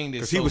the thing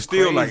that's Because he was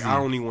still like, I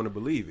don't even want to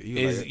believe it. He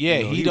was Is like, yeah,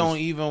 you know, he was- don't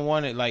even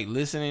want it. Like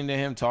listening to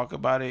him talk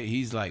about it,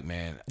 he's like,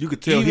 man. You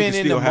could tell he even could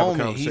in still the have a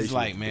moment, conversation he's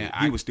like, with man, the dude.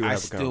 He I, would still I have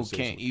a still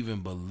conversation. can't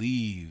even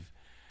believe.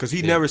 Because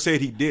he that- never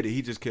said he did it.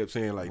 He just kept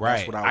saying like, Right,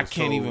 that's what I was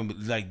can't told.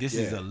 even like. This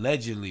is Yeah.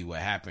 allegedly what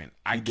happened.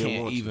 I He didn't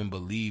can't want to. even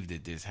believe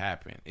that this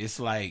happened. It's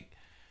like.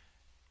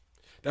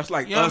 That's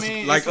like You know us, what I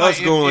mean? like It's us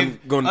if- going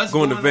if going us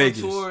going to on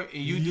Vegas. tour and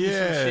you do some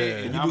Yeah. shit,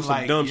 And and you I'm do some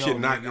like, dumb yo, shit,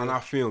 and nigga, I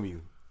film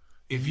you.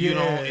 if you Yeah.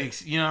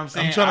 don't, you know what I'm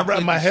saying? I'm trying to I wrap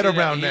put my the head shit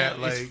around out, that,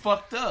 yeah, it's like-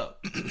 fucked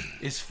up.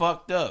 It's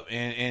fucked up,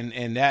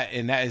 and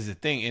that is the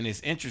thing, and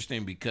it's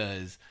interesting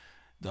because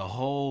the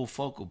whole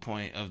focal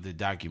point of the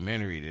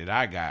documentary that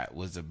I got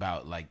was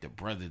about like the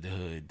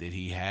brotherhood that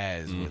he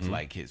has with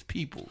like his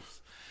peoples.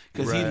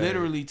 Because he Right.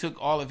 literally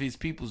took all of his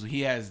peoples.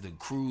 He has the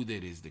crew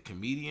that is the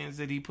comedians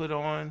that he put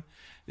on.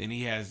 Then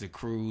he has the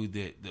crew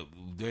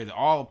they're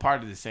all a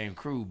part of the same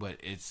crew, but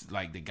it's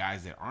like the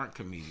guys that aren't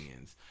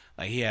comedians.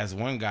 Like he has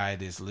one guy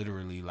that's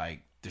literally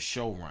like the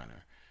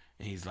showrunner,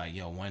 and he's like,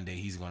 yo, one day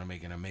he's gonna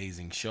make an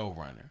amazing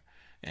showrunner.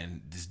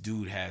 And this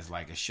dude has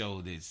like a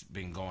show that's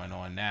been going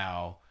on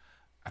now.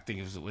 I think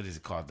it was, what is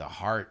it called? The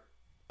Heart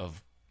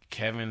of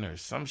Kevin or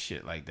some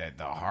shit like that.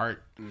 The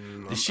Heart,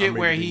 the shit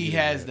where he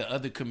has the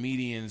other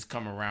comedians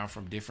come around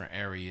from different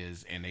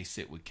areas and they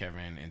sit with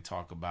Kevin and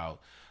talk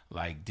about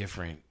like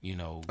different, you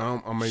know,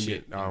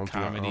 shit I in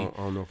comedy.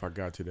 don't know if I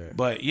got to that.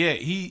 But yeah,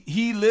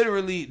 he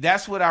literally,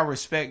 that's what I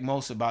respect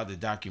most about the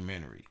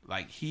documentary.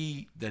 Like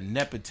the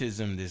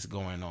nepotism that's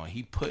going on.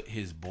 He put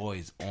his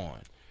boys on.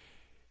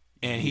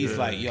 And he's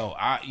like, yo,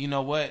 you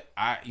know what?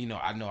 I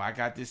know I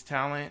got this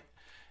talent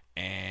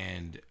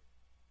and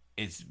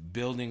it's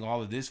building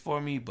all of this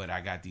for me, but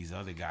I got these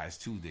other guys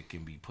too that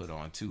can be put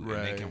on too, and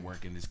they Right. can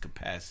work in this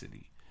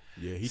capacity.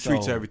 Yeah, he So-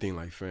 treats everything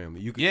like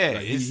family. You could, Yeah,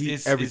 like,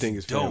 it's everything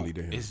it's is family dope.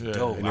 to him. It's Yeah.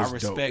 dope. And I it's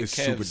respect dope. It's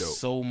Kev super dope.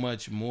 so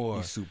much more.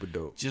 He's super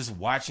dope. Just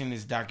watching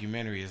this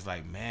documentary is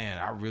like, man,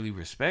 I really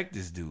respect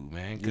this dude,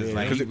 man. Yeah,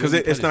 Like, he because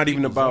really put it's his not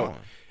even peoples about on.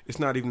 it's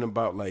not even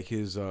about like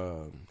his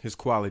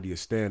quality of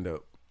stand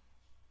up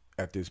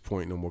at this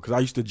point no more. Because I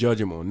used to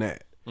judge him on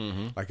that,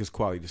 like his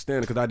quality of stand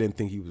up. Because I didn't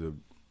think he was a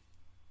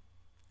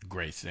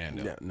Great stand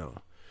up. yeah, no.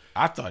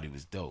 I thought he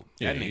was dope.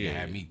 That Yeah, nigga yeah.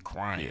 had me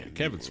crying. Yeah,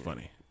 Kevin's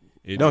funny.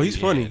 No, he's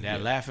funny.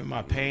 That laugh in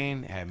my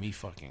pain had me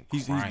fucking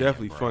He's crying,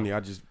 definitely bro. funny. I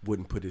just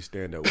wouldn't put his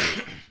stand up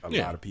with a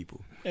Yeah. lot of people.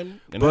 And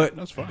But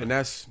that's fine. and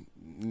that's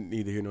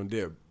neither here nor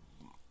there.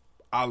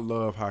 I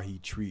love how he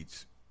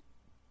treats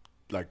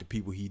like the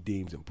people he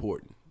deems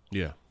important.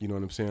 yeah. You know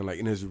what I'm saying? Like,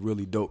 and it's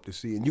really dope to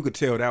see. And you could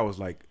tell that was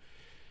like,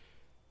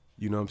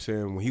 you know what I'm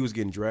saying, when he was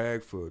getting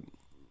dragged for,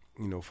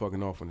 you know,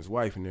 fucking off on his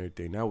wife and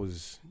everything, that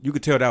was, you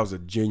could tell that was a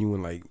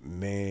genuine, like,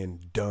 man,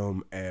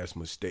 dumb ass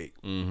mistake.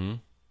 Mm-hmm.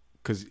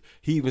 Because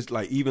he was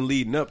like, even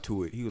leading up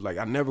to it, he was like,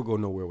 I never go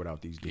nowhere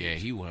without these dudes. Yeah,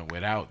 he went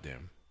without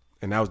them.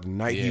 And that was the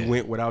night he Yeah.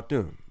 went without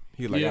them.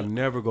 He was like, Yeah. I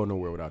never go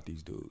nowhere without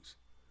these dudes.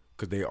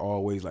 Because they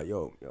always like,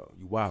 yo,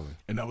 you wildin'.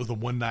 And that was the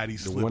one night he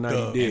The slipped one night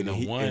up. he did. And the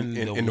he- one- and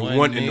the the one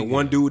one and the nigga.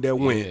 one dude that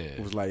went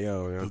Yeah. was like,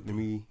 yo, let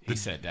me. He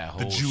set that whole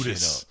The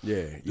Judas.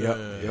 shit up. Yeah,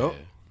 yep, yep.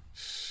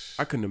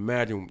 I couldn't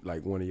imagine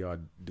like one of y'all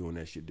doing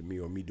that shit to me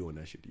or me doing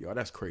that shit to y'all.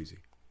 That's crazy.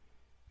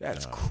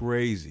 That's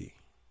crazy.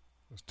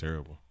 That's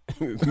terrible.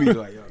 Me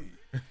like,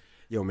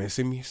 yo, man,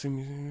 send me some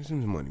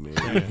money,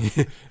 man.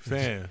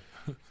 Fan.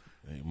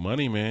 Hey,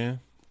 money, man.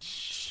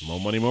 More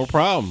money, more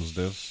problems.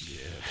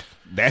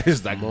 That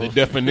is like the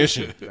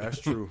definition. That's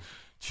true.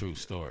 True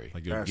story.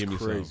 Like, yo, That's give me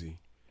crazy. some.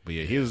 But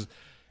yeah,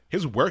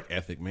 his work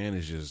ethic, man,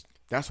 is just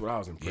That's what I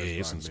was impressed by.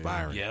 it's man.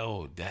 inspiring.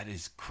 Yo, that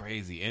is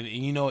crazy. And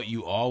you know what?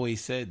 You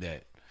always said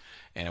that.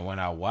 And when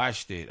I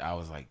watched it, I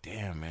was like,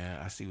 damn, man,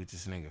 I see what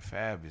this nigga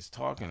Fab is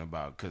talking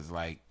about. Because,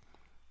 like,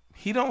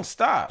 he don't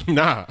stop.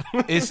 Nah.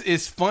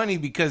 It's funny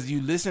because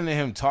you listen to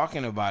him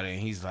talking about it, and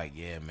he's like,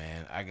 yeah,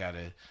 man, I got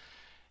to,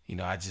 you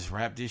know, I just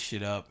wrapped this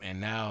shit up,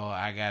 and now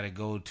I got to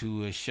go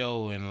to a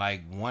show in,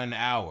 like, 1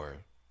 hour.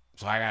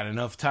 So I got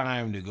enough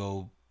time to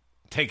go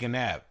take a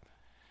nap.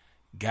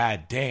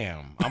 God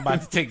damn, I'm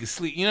about to take a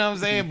sleep. You know what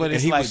I'm saying? But And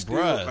it's he like, was still,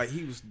 bruh. like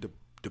he was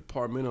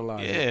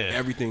compartmentalizing Yeah.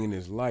 everything in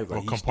his life. Like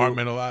Or he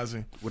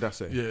compartmentalizing. What I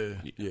say?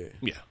 Yeah. yeah.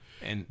 Yeah.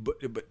 and But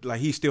like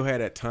he still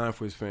had that time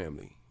for his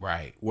family.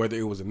 right. Whether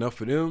it was enough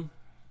for them,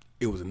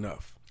 it was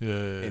enough. Yeah.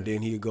 And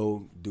then he'd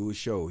go do a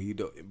show.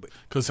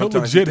 Because he'll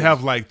legit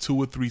have like 2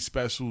 or 3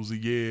 specials a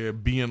year,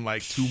 be in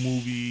like 2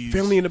 movies.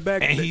 family in the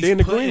back. And he's They in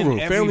the putting green room.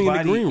 Family in the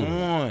everybody green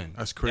room. on.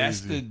 That's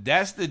crazy.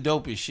 That's the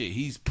dopest shit.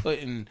 He's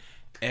putting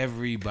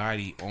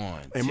everybody on.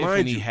 And Tiffany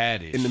mind you,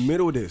 Haddish. in the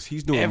middle of this,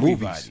 he's doing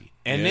everybody. movies.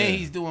 And then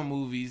he's doing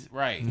movies,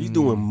 right. He's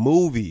doing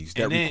movies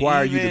that And then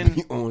require you to even-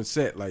 be on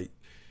set. Like,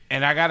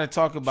 And I got to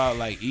talk about,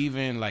 like,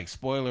 even like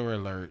spoiler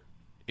alert,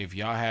 if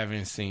y'all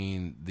haven't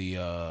seen the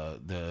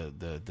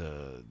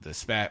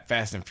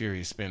Fast and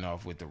Furious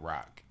spinoff with The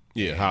Rock.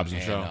 Yeah, Hobbs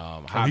and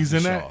Shaw. Hobbs he's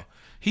and in Shaw. that?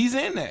 He's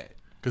in that.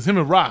 Because him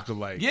and Rock are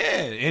like, Yeah,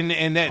 and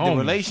that the Homies.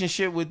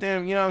 relationship with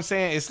them, you know what I'm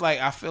saying? It's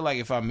like I feel like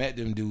if I met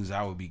them dudes,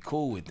 I would be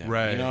cool with them.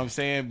 Right. You know what I'm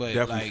saying? But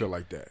Definitely feel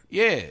like that.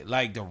 Yeah,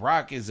 like The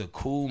Rock is a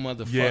cool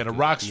motherfucker. yeah, The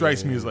Rock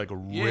strikes me as like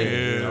a Yeah,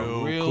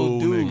 real cool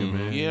dude, dude.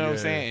 man. You know what I'm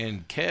Yeah. saying?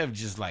 And Kev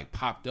just like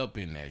popped up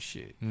in that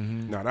shit.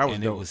 No, that was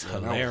And dope. it was man.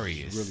 That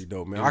hilarious. really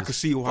dope, man. It I was could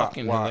see how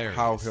fucking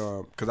hilarious.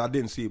 because I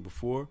didn't see it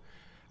before.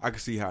 I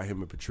could see how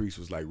him and Patrice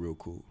was like real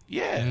cool.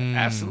 Yeah, Mm.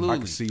 absolutely. I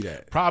could see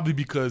that. Probably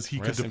because he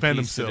Rest could in defend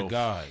peace to the himself.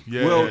 God.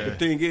 Yeah. Well, the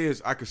thing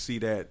is, I could see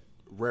that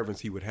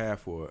reverence he would have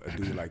for a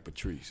dude like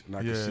Patrice, and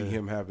I could see Yeah.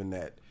 him having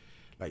that,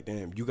 like,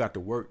 damn, you got the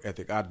work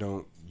ethic I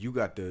don't, you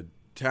got the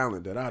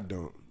talent that I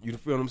don't. You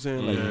feel what I'm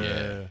saying? Like,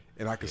 Yeah.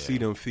 and I could see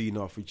them feeding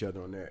off each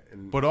other on that.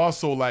 And But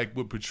also, like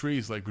with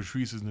Patrice, like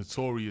Patrice is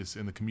notorious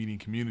in the comedian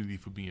community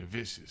for being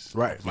vicious.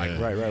 right, Like,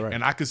 right.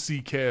 And I could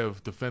see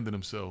Kev defending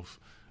himself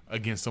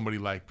against somebody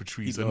like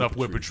Patrice He enough loved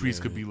where Patrice, Patrice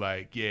yeah. could be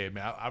like, yeah,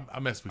 man, I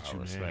mess with you,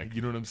 man. respect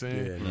You know what I'm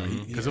saying? Yeah, no, he-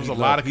 Because there was he a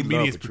lot of loved- he loved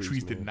comedians Patrice,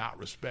 Patrice did man. not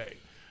respect.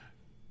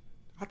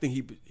 I think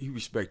he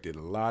respected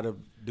a lot of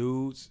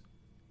dudes.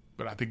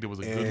 But I think there was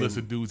a good And- list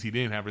of dudes he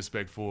didn't have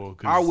respect for.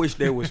 'Cause, I wish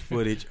there was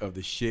footage of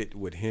the shit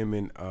with him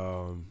and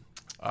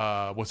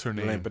what's her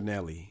name?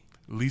 Lampanelli.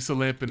 Lisa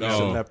Lampanelli.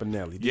 Lisa Oh.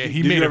 Lampanelli. Did Yeah, you-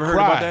 he did made you her ever heard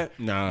cry. about that?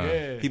 Nah,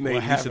 Yeah. He made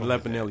What Lisa happened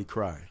with Lampanelli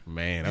cry.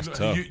 man, that's you,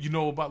 tough. you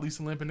know about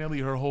Lisa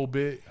Lampanelli? Her whole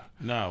bit.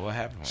 No, what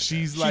happened? With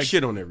She's She like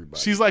shit on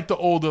everybody. She's like the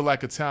older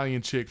like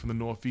Italian chick from the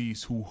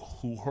Northeast who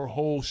her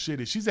whole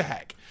shit is she's a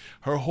hack.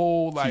 Her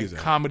whole like is a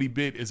hack. comedy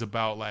bit is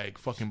about like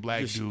fucking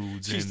black She-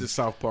 dudes. She's and the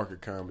South Parker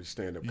comedy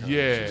stand-up comedy.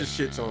 Yeah. She just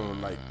shits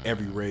on like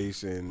every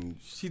race, and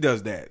she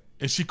does that.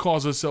 and she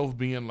calls herself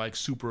being like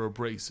super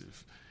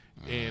abrasive.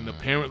 And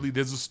apparently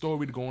there's a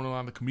story going on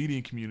in the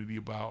comedian community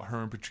about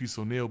her and Patrice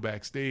O'Neal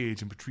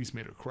backstage, and Patrice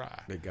made her cry.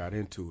 They got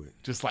into it.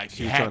 Just like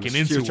She was trying hacking to,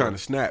 into she was trying her.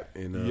 to snap,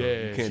 and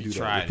Yeah, you can't she do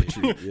tried that.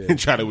 With Patrice. Yeah.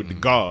 Tried it with the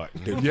guard.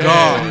 Yeah,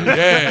 God.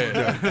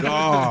 yeah.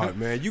 God,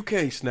 man, you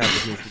can't snap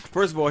against.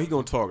 First of all, he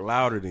gonna talk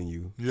louder than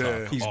you.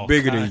 Yeah. He's all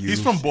bigger kinds. than you.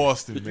 He's from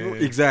Boston, man.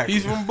 Exactly.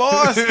 He's from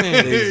Boston.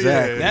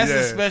 Exactly. That's Yeah.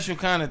 a special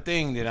kind of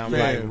thing that I'm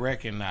Man. like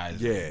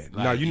recognizing. Yeah.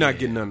 Like, No, you're not yeah.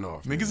 getting nothing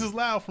off. man. Niggas is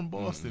loud from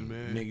Boston,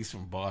 man. Niggas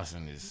from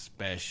Boston is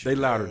special. They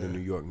louder than New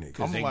York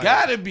niggas. I'm They like-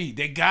 gotta be.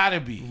 They gotta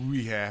be.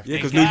 We have Yeah,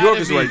 to. because They New York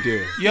gotta is be. right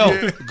there.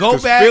 Yo, go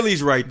 'Cause back.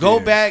 Philly's right Go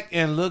there. back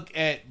and look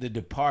at The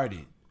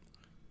Departed.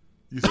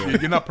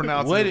 You're not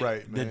pronouncing What it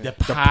right, the man.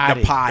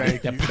 Departed. Potty.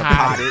 The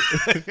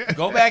Potted.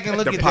 Go back and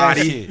look The at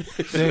potty.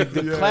 that shit.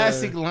 The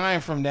classic line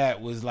from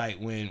that was like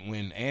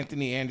when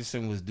Anthony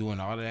Anderson was doing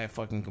all of that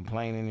fucking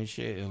complaining and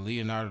shit, and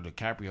Leonardo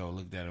DiCaprio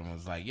looked at him and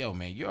was like, "Yo,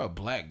 man, you're a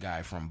black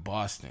guy from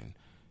Boston.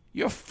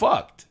 You're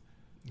fucked."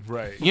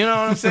 Right. You know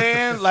what I'm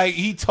saying? Like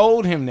he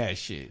told him that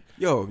shit.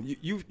 Yo,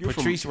 you're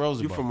Patrice from,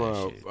 Rosenbaum, You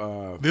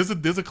from that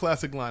shit. There's a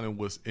classic line in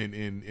The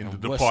Worcester.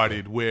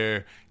 Departed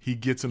where he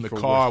gets in the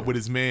From car Worcester. with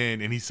his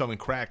man and he's selling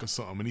crack or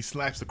something and he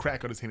slaps the crack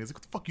out of his hand. He's like,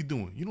 "What the fuck you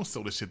doing? You don't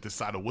sell this shit this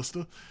side of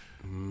Worcester."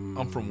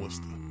 I'm from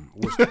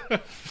Worcester.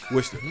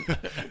 Worcester.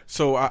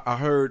 So I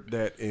heard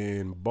that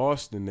in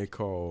Boston they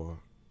call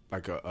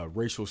like a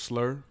racial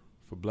slur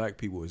for black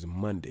people is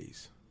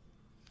Mondays.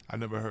 I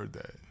never heard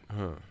that. I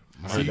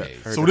heard that-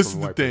 heard So that this from is the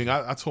white thing.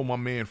 people. I told my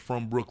man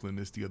from Brooklyn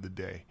this the other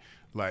day.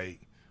 Like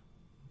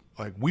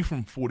we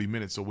from 40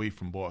 minutes away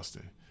from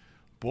Boston.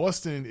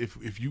 Boston,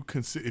 if you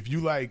consider, if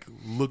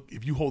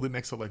you hold it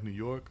next to like New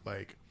York,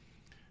 like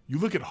you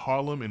look at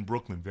Harlem and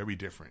Brooklyn, very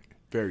different.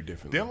 Very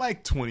different. They're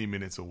like 20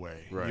 minutes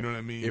away. Right. You know what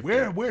I mean? If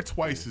We're that. we're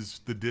twice as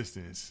the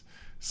distance.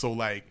 So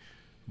like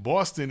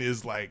Boston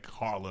is like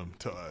Harlem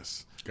to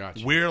us.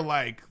 Gotcha. We're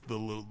like the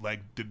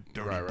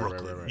dirty Right,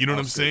 Brooklyn. right. You know what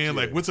I'm Upstate, saying?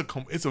 yeah.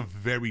 Like it's a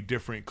very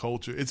different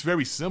culture. It's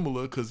very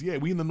similar because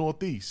we in the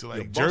Northeast. So like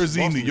Yeah, Boston- Jersey,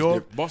 Boston New is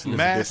York, Boston is a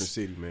Mass. different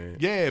city, man.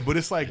 Yeah, but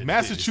it's like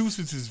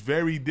Massachusetts is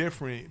very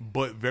different,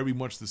 but very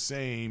much the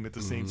same at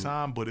the same Mm-hmm.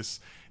 time. But it's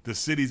the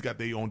city's got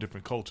their own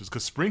different cultures.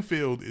 Because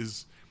Springfield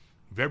is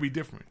very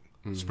different.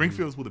 Mm-hmm.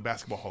 Springfield's where the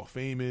Basketball Hall of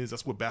Fame is.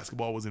 That's where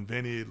basketball was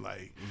invented.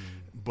 Like,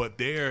 but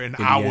they're an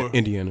hour.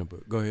 Indiana,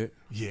 but go ahead.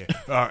 Yeah.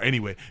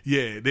 Anyway,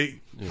 yeah,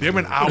 they're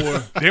an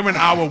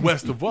hour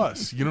west of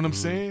us. You know what I'm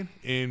saying?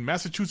 And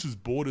Massachusetts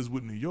borders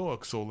with New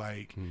York, so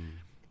like,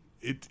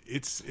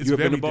 it's You ever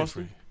very been to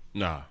Boston? different.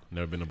 Nah,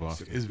 never been to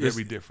Boston. It's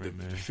very different,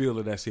 The man. feel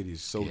of that city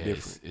is so Yeah,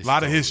 different. it's Lot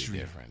of totally history.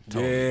 Different. Yeah,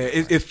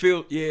 Totally it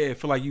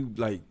feel like you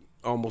like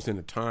almost in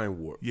a time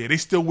warp. Yeah, they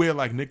still wear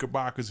like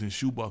knickerbockers and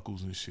shoe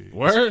buckles and shit.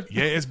 Word?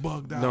 Yeah, it's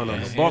bugged out. No,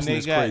 And Boston they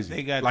is got- crazy.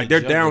 they got like the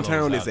their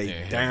downtown juggalos is out a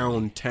there.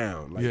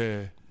 downtown. Like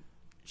Yeah.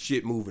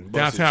 shit moving.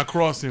 buses. Downtown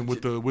crossing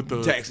with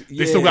the Taxi-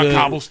 they still got yeah.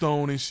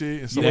 cobblestone and shit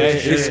and some Yeah, of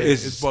that shit.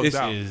 it's It's bugged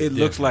it's- out. It's It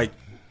looks different. like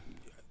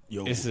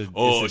yo. It's a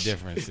Oh,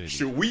 different city.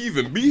 should we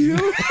even be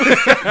here?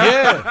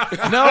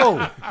 Yeah,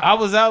 no, I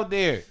was out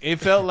there. It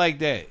felt like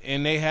that,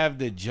 and they have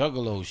the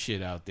Juggalo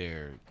shit out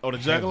there. Oh, the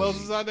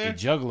Juggalos is out there? The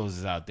Juggalos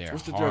is out there.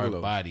 What's the Hard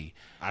Juggalos? body.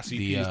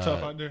 ICP is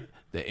tough out there?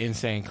 The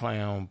Insane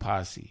Clown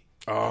Posse.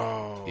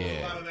 Oh, Yeah,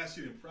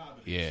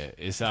 yeah,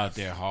 it's out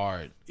there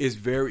hard. it's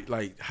very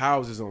like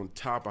houses on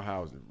top of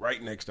houses,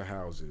 right next to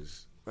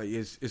houses. Like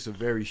it's a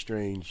very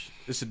strange.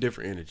 It's a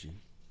different energy.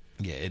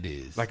 Yeah, it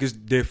is. Like it's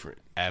different.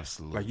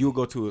 Absolutely. Like you'll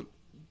go to a,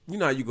 you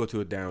know how you go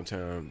to a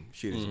downtown,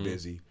 shit is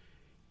busy.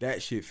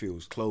 That shit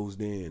feels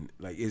closed in.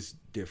 Like it's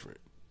different.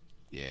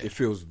 yeah. It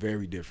feels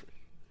very different.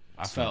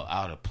 I felt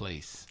out of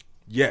place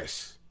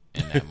Yes.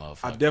 in that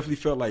motherfucker. I definitely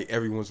felt like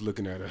everyone's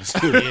looking at us.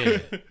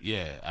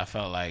 Yeah. I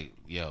felt like,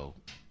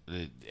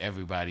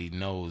 everybody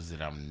knows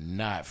that I'm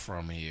not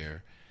from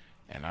here,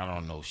 and I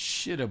don't know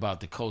shit about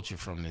the culture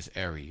from this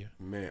area.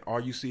 Man, all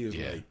you see is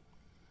Yeah. like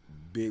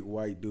big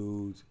white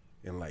dudes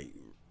and like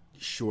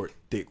short,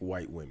 thick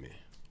white women.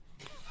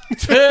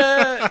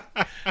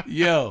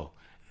 Yo,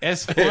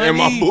 it's funny,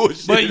 Am I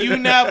bullshitting? but you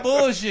not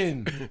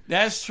bullshitting.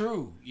 That's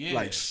true. Yeah,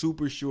 Like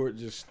super short,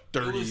 just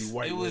sturdy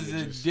white it was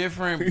women. a just-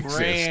 different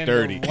brand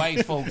sturdy. of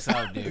white folks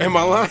out there. Am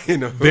I lying?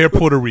 They're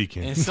Puerto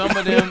Rican. And some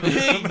of them,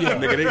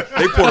 Nigga,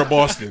 they Port of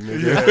Boston.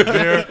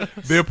 Nigga.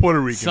 They're Puerto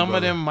Rican. some of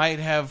brother. them might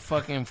have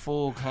fucking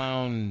full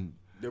clown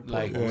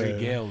like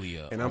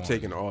regalia. And I'm on.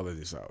 taking all of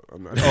this out.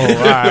 I'm not. Oh,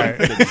 all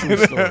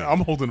right. I'm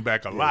holding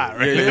back a lot,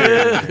 right?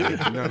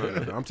 Yeah.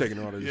 No. I'm taking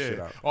all of this shit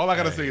out. All I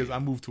gotta say is I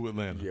moved to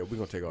Atlanta. Yeah, we're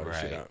gonna take all this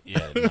shit Right? out.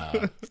 Yeah,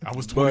 nah. I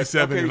was But,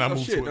 27 okay, and I so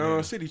moved shit, to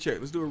Atlanta. city check.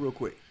 Let's do it real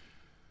quick.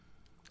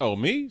 Oh,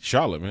 me?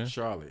 Charlotte, man.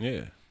 Charlotte.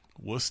 Yeah.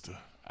 Worcester.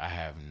 I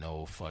have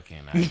no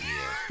fucking idea.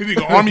 This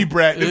nigga army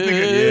brat. This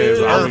nigga is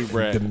Army Earth.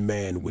 brat. The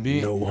man with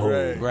no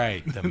home.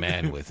 Right, the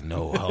man with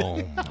no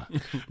home.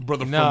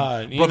 Brother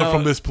Nah, from you brother know,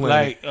 from this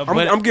planet. Like,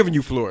 I'm giving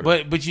you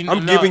Florida. but you know,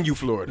 I'm giving you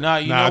Florida. Nah,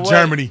 you Nah, know what?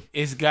 Germany.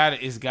 It's got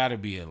to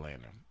be Atlanta.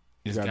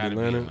 It's gotta got be to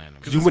be Atlanta? Atlanta.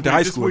 'Cause you went to high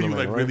This is school where in you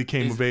like Atlanta, really right?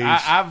 came of age.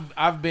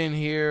 I've been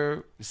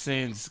here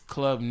since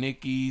Club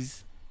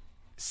Nicky's,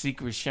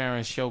 Secret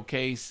Sharon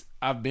Showcase.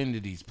 I've been to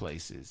these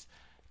places.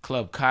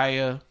 Club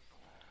Kaya.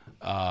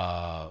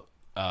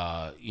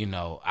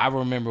 I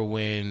remember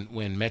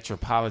when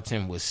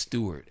Metropolitan was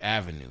Stewart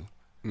Avenue.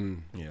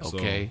 Yeah.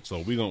 Okay. So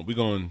we gonna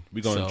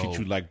So- treat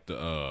you like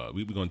the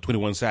we gonna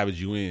 21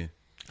 Savage you in.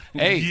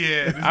 Hey,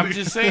 Yeah, this I'm nigga-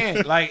 just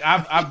saying, like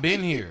I've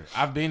been here.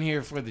 I've been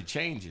here for the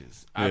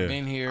changes. I've Yeah.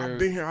 been here. I've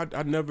been here.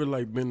 I never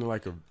like been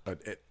like a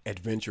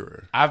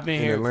adventurer. I've been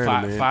in here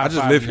Atlanta, man. I five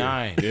just five live here.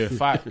 nine.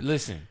 Yeah.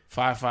 Listen,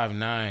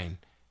 559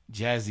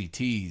 Jazzy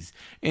T's.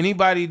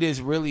 Anybody that's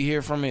really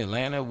here from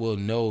Atlanta will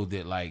know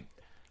that like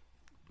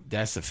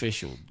that's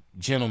official.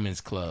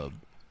 Gentlemen's Club.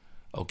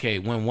 Okay,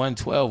 when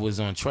 112 was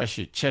on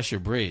Cheshire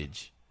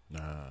Bridge.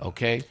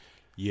 Okay.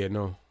 Yeah,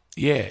 no.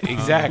 Yeah,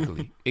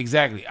 exactly,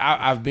 exactly.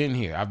 I've been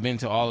here. I've been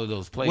to all of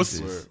those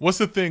places. What's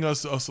the thing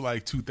us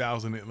like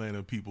 2000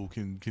 Atlanta people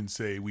can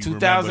say we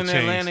 2000 remember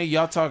change? Atlanta,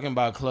 y'all talking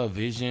about Club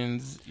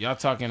Visions. Y'all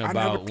talking never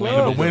about clubbed when,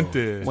 Never though. went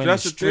there. when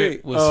That's the the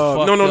strip thing. was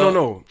fucked up.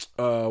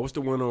 No. What's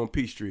the one on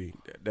Peachtree?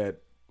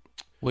 That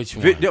Which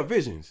one?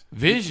 Visions.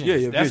 Visions. Yeah,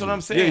 That's Visions. what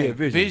I'm saying. Yeah,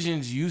 Visions.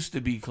 Visions used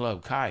to be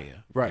Club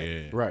Kaya. Right.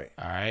 Yeah. Right.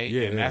 All right.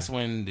 Yeah, and yeah. that's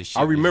when the shit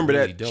I remember was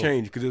really that dope.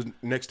 change because it was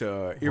next to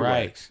Earwax.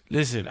 Right.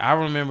 Listen, I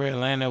remember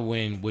Atlanta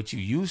when what you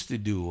used to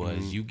do was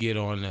Mm-hmm. you get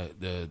on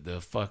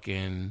the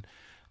fucking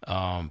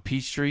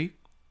Peachtree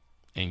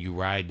and you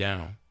ride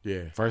down.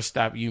 Yeah. First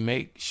stop you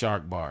make,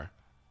 Shark Bar.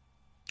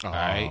 All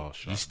right.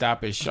 You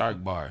stop at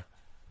Shark Bar.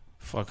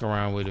 Fuck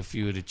around with a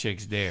few of the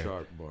chicks there.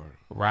 Shark Bar.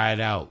 Ride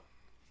out.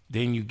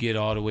 Then you get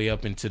all the way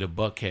up into the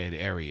Buckhead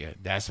area.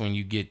 That's when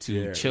you get to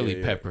Yeah, Chili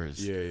yeah.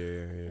 Peppers.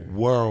 Yeah.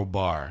 World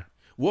Bar.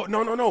 What?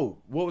 No.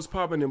 What was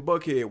popping in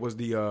Buckhead was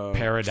the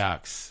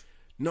Paradox.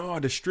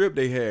 the strip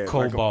they had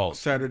Cobalt. like on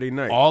Saturday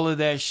night. All of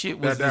that shit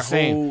was That the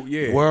same. whole-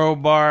 yeah.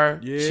 World Bar,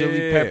 Yeah,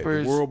 Chili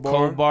Peppers, World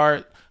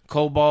Bar.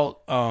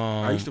 Cobalt.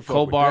 used to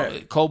fuck with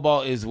that.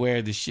 Cobalt is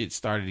where the shit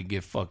started to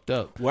get fucked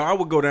up. Well, I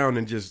would go down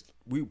and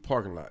we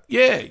parking lot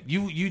Yeah,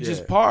 you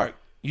just Yeah. park.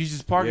 You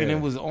just park and Yeah.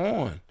 it was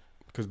on.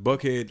 because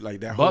Buckhead like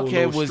that whole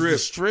Buckhead little was strip. the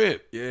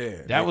strip.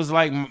 Yeah, That was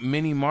like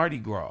mini Mardi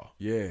Gras.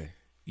 yeah.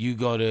 You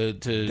go to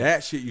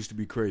That shit used to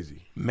be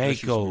crazy. That shit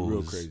used to be real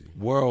Mako's, crazy.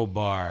 World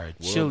Bar,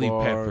 Chili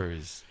Bar.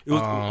 Peppers. It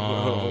was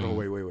hold on,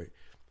 wait.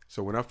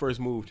 So when I first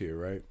moved here,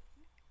 right,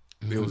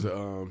 it was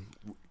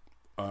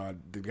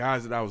the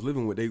guys that I was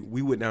living with.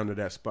 We went down to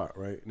that spot,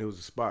 right, and it was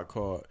a spot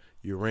called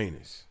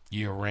Uranus.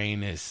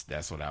 Uranus.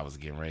 That's what I was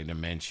getting ready to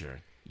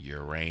mention.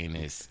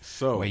 Uranus.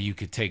 So- where you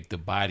could take the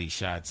body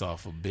shots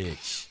off a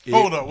bitch.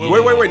 Hold up.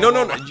 Wait. No.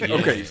 Yeah.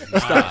 Okay,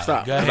 stop.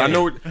 'Cause Go ahead. I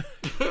know.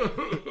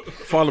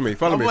 Follow me.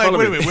 I'm like,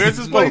 wait a minute, where's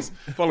this place?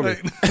 Follow me.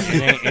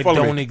 It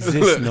Follow me. don't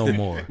exist no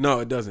more. No,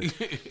 it doesn't.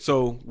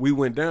 So we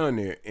went down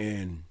there,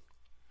 and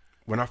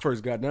when I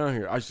first got down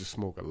here, I used to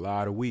smoke a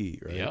lot of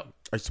weed. Right? Yep.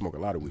 I used to smoke a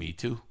lot of weed. Me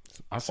too.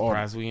 I'm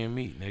surprised we didn't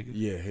meet, nigga.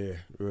 Yeah.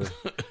 Really.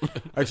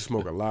 I used to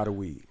smoke a lot of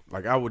weed.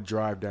 Like I would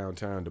drive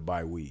downtown to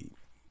buy weed.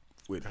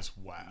 That's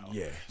wild.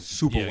 Yeah,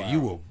 super Yeah, wild. you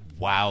were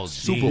wild.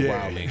 super D,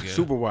 wild, nigga.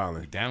 super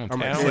wild.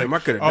 Downtown. I'm like, damn, I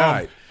could have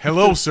died.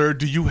 Hello, sir.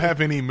 Do you have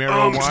any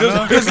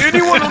marijuana? Does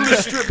anyone on the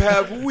strip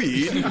have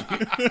weed?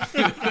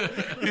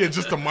 Yeah,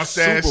 just a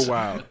mustache. Super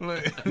wild.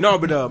 No,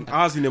 but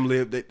Ozzy and them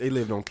lived. They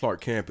lived on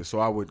Clark campus, so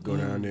I would go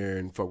down there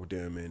and fuck with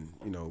them,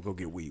 and go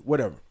get weed,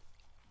 whatever.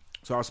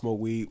 So I smoked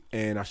weed,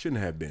 and I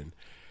shouldn't have been,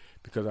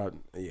 because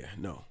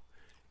no.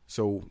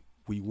 So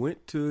we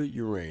went to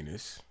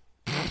Uranus.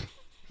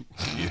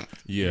 Yeah.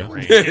 Yeah.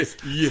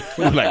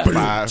 Like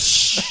 5.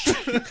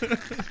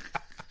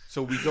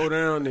 So we go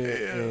down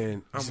there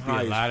and I'm Used to be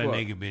high a lot as of fuck.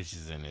 naked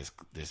bitches in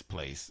this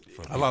place.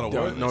 A lot of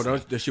what? No,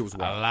 that shit was A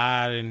wild.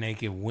 lot of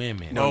naked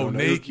women. No, it was-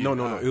 naked.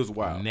 No, it was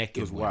wild. Naked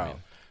it was wild.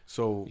 women.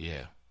 So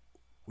Yeah.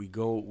 we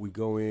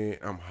go in.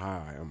 I'm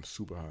high. I'm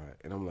super high,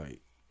 and I'm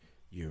like,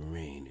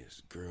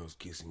 Uranus, girls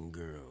kissing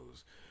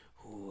girls.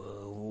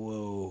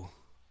 Whoa.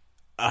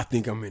 I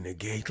think I'm in a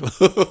gay club.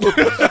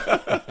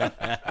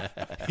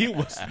 He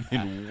was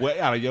way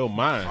out of your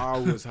mind. I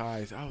was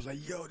high. I was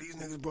like, yo, these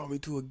niggas brought me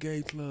to a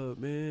gay club,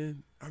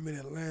 man. I'm in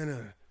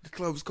Atlanta. The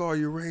club's called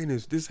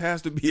Uranus. This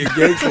has to be a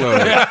gay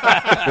club.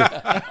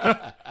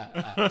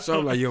 So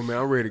I'm like, yo, man,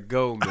 I'm ready to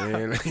go,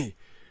 man.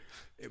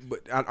 But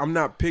I'm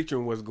not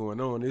picturing what's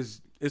going on.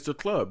 It's a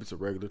club. It's a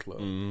regular club.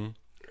 Mm-hmm.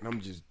 And I'm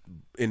just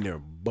in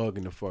there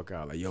bugging the fuck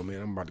out. Like, yo,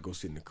 man, I'm about to go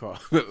sit in the car.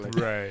 Like,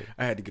 Right.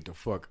 I had to get the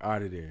fuck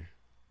out of there.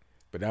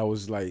 But that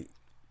was like,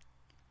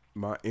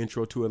 my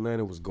intro to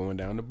Atlanta was going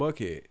down to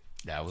Buckhead.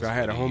 That was So I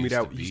had a what it homie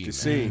that be,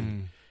 used to man.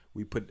 sing.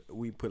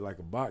 We put like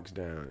a box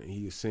down, and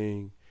he would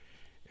sing,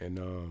 and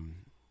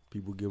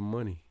people give him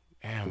money.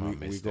 Damn, I we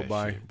missed go that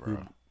buy shit, bro. we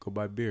go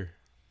buy beer.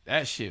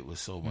 That shit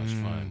was so much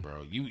fun,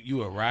 bro.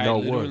 You arrived No, it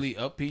was. literally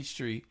up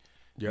Peachtree.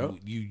 Yep.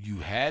 You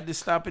had to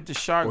stop at the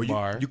Shark Or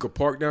Bar. you could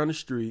park down the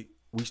street.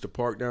 We used to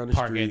park down the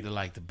park street.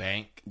 at the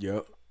bank,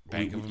 Yep.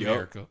 Bank of Yep.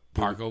 America.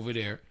 Park over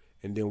there.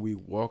 And then we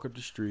walk up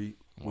the street.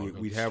 Walk up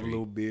We'd the have street. a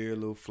little beer, a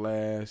little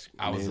flask.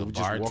 I and was then a we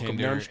just walk up down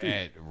bartender the street.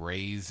 at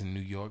Ray's New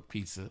York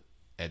Pizza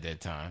at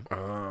that time.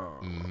 Oh.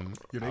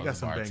 Yeah, they I got was a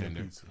some banging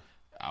bartender. pizza.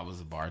 I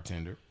was a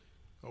bartender.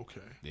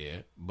 Okay. Yeah,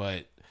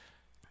 but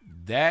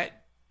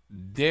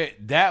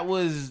that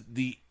was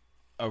the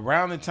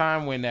around the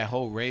time when that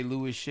whole Ray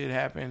Lewis shit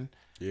happened.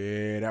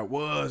 Yeah, that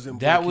was in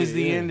That was Buckhead,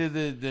 the yeah. end of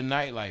the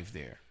nightlife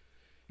there.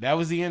 That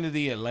was the end of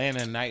the Atlanta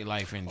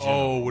nightlife in general.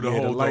 Oh, with the Yeah,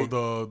 the whole light-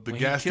 the when he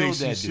gas killed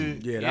station that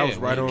shit. dude. Yeah, that Yeah, was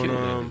right when he killed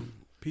that on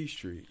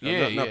Peachtree.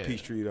 yeah, Not yeah.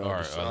 Peachtree, or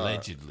the side.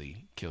 allegedly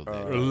killed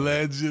that. dude.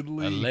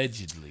 Allegedly.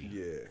 Allegedly.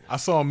 Yeah. I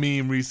saw a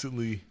meme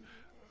recently.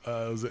 It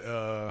was,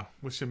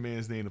 what's your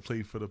man's name that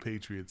played for the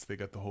Patriots? They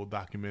got the whole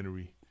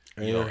documentary.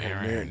 Yo, man.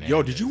 Hernandez,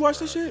 Yo, did you watch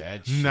bro. this shit?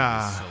 That shit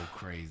Nah. is so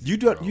crazy. You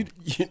do bro. you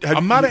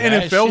I'm not an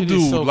that NFL shit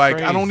is dude. so Like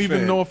I don't crazy. even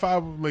Fam. know if I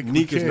like.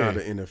 Neek is care. not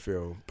an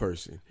NFL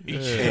person. Yeah.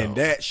 And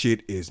that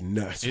shit is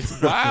nuts. It's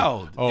bro.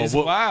 wild. Oh, It's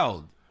what-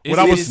 wild. What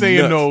I was is saying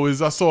nuts. though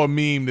is I saw a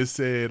meme that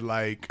said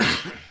like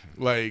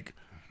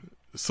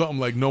something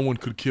like no one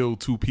could kill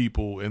two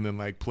people and then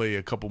like play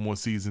a couple more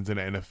seasons in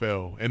the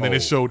NFL, and then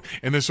it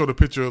showed a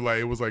picture of, like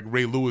it was like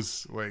Ray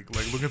Lewis like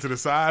looking to the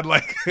side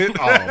like oh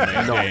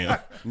man Damn.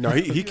 No,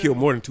 he killed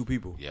more than two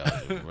people. Yeah,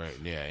 right.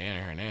 Yeah,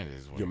 Aaron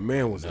Hernandez. Your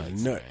man was a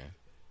nut. Man.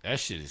 That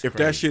shit is If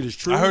crazy. that shit is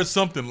true, I heard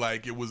something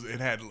like it was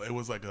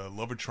like a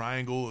lover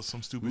triangle or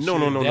some stupid no,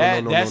 shit. no, no,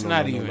 That- no, no, that's no,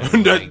 not no, even, no,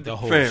 no. like, the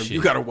whole Fam, shit.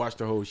 you gotta watch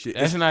the whole shit.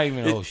 That's not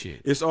even the whole shit.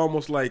 It's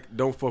almost like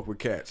Don't Fuck with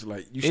Cats.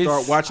 Like you It's-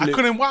 start watching I it.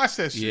 couldn't watch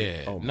that shit.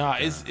 Yeah. Oh my nah,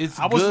 God. it's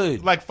I was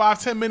good. like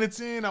 5-10 minutes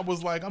in. I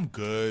was like, I'm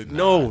good.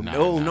 No, Nah,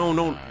 no, nah, no,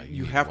 no. nah. You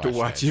You need have to to watch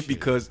watch that it shit.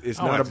 because it's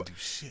I don't not have to about. do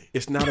shit.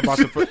 It's not about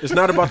the. It's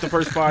not about the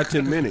first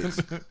 5-10 minutes.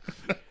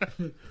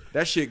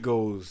 That shit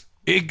goes.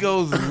 It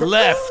goes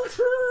left.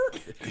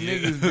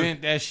 Niggas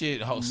bent that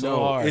shit so No,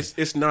 hard.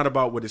 it's not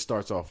about what it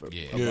starts off of.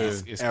 yeah, Yeah.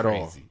 it's At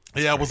all. crazy.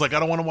 Yeah, I was like, I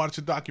don't want to watch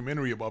a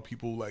documentary about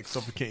people like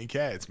suffocating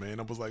cats, man.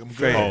 I was like, I'm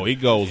good. Fam. Oh, he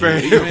goes.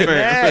 Fam, Even fam.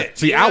 that,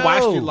 See, I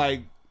watched yo. it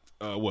like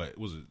what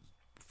was it?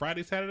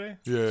 Friday, Saturday?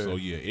 Yeah. So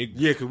yeah, it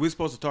Yeah, because we're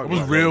supposed to talk. It was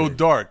about real that.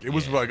 dark. It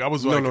was Yeah. like I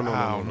was No, like, no, no,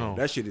 I no, don't no, know.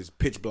 That shit is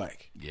pitch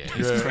black. Yeah,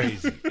 it's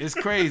crazy. It's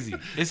crazy.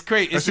 It's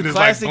crazy. That It's shit the is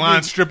like classic.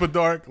 blind stripper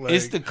dark. Like,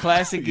 It's the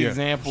classic Yeah.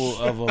 example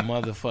of a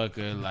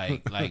motherfucker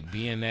like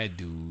being that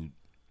dude,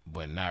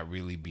 but not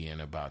really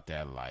being about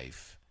that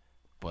life,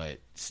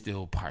 but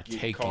still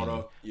partaking caught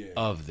up. Yeah.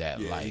 of that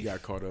Yeah, life. he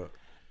got caught up.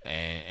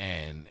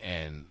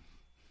 and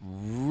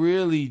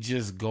really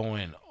just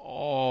going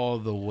all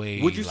the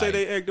way. Would you say like,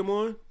 they egged him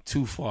on?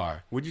 too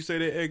far? Would you say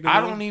they egged him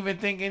I on? don't even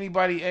think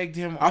anybody egged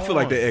him. I feel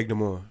like on. they egged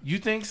him on. You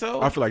think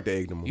so? I feel like they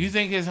egged him on. You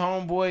think his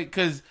homeboy?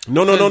 Because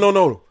No.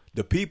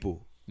 The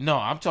people. No,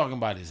 I'm talking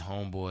about his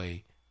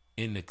homeboy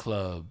in the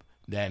club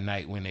that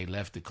night when they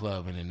left the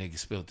club and the nigga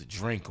spilled the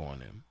drink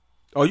on him.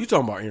 Oh, you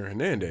talking about Aaron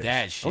Hernandez?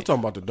 That shit. I'm talking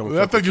about the don't. I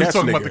Fuck thought with you was Cats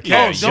talking nigga. about the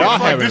cat. Oh, Y'all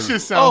don't have fuck- this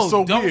shit sounds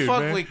so don't weird,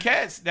 fuck man. with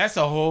cats. That's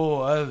a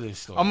whole other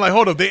story. I'm like,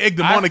 hold up, they egged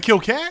him I- on to kill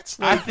cats.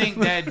 I think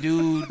that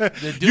dude. The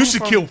dude You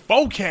should from- kill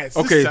 4 cats.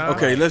 this Okay, time.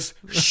 okay. Let's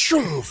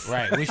shoof.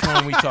 Right. Which one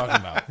are we talking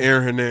about?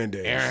 Aaron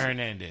Hernandez. Aaron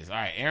Hernandez. All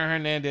right. Aaron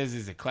Hernandez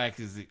is a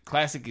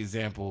classic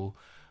example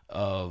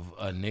of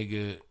a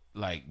nigga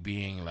like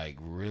being like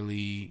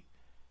really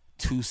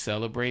too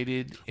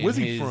celebrated. Where's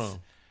he from?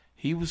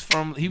 He was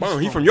from he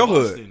from your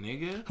hood. Boston,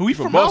 nigga. Who he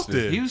from out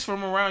there? He was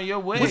from around your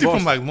way. Was he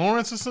from like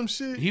Lawrence or some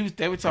shit?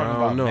 They were talking I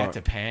about don't know.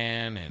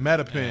 Mattapan and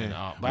Mattapan.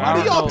 but Why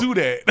do y'all do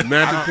that?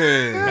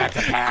 Mattapan.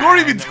 Mattapan?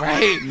 Corey be-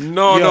 right?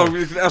 No,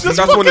 that's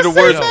one of the fucking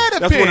words. say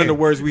That's one of the Mattapan.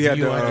 words we had Do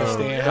you to.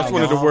 understand That's how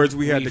one of the long words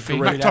we had we to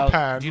figured correct. out?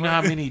 Mattapan, Do you know how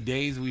right? many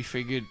days we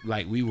figured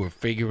we were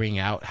figuring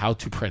out how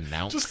to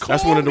pronounce? Just call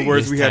That's one of the me.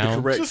 words we had to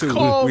Town. correct Just too.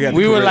 call We had to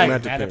we were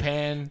correct like Mattapan.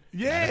 Mattapan.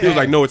 Yeah. He was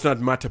like, no, it's not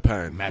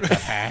Mattapan.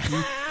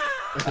 Mattapan.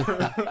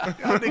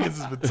 Y'all niggas is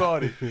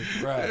retarded.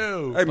 Right.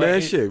 Ew. Hey man,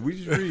 it- shit,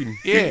 we just reading.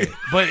 Yeah,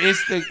 but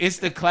it's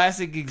the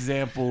classic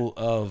example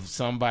of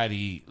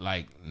somebody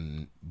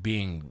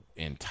being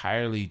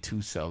entirely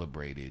too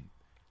celebrated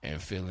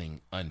and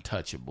feeling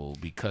untouchable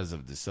because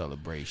of the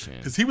celebration.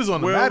 Because he was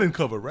on the Well- Madden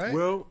cover, right?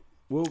 Well,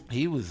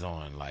 He was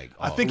on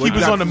I think all he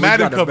was kinds on the of-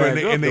 Madden gotta cover back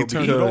and up, they though,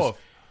 turned it because off.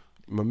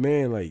 my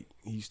man,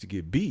 he used to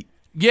get beat.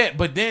 Yeah,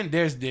 but then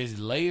there's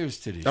layers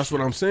to this. That's shit.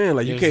 what I'm saying.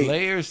 Like, you There's can't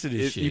layers to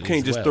this shit. You can't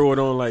as just well. throw it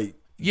on like.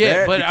 Yeah,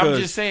 that but I'm because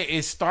just saying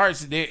it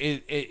starts there.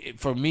 It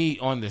for me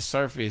on the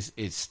surface,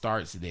 it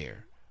starts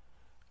there.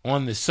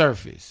 On the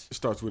surface, it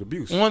starts with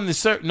abuse. on the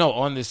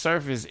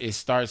surface, it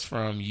starts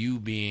from you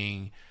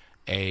being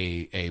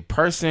a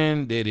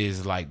person that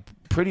is like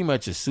pretty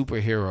much a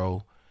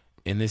superhero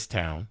in this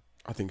town.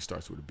 I think it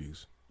starts with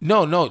abuse.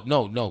 No.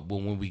 But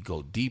when we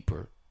go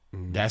deeper,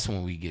 that's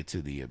when we get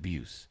to the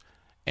abuse.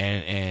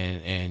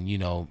 And you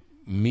know,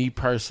 me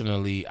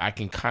personally, I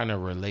can kind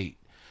of relate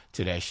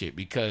to that shit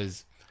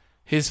because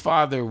his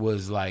father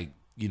was like,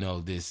 you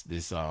know, this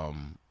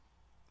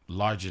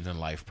larger than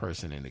life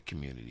person in the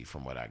community,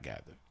 from what I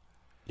gather.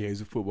 Yeah,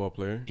 he's a football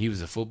player. He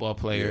was a football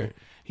player.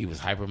 Yeah. He was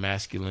hyper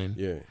masculine.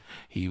 Yeah.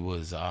 He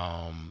was,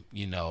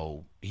 you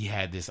know, he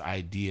had this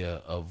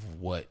idea of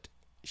what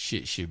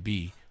shit should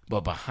be.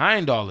 But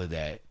behind all of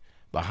that,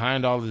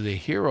 behind all of the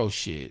hero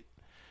shit,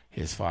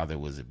 his father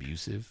was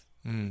abusive.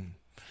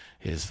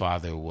 His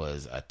father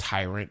was a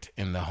tyrant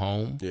in the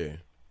home. Yeah.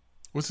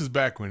 What's his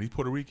background? He's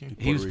Puerto Rican?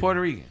 He was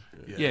Puerto Rican.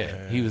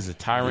 Yeah. He was a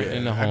tyrant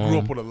in the I home. grew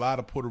up with a lot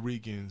of Puerto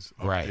Ricans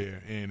up Right.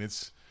 there, and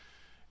it's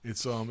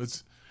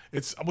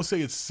I would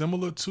say it's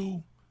similar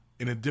to,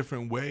 in a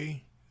different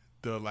way,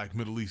 the like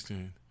Middle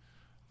Eastern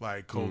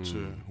like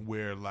culture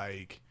where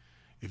like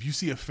if you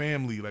see a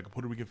family like a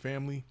Puerto Rican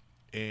family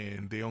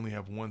and they only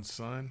have one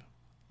son,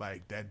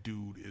 like that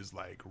dude is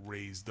like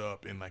raised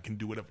up and like can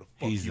do whatever the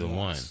fuck He's he the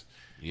wants.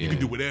 one. You Yeah. can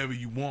do whatever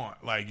you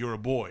want. Like you're a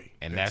boy,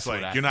 And It's that's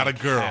like what I you're not a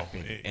think girl,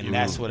 happened. And you-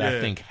 that's what I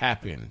yeah. think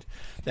happened.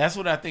 That's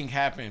what I think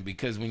happened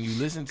because when you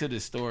listen to the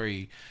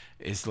story,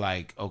 it's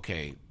like,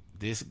 okay,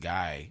 this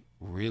guy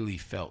really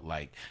felt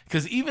like,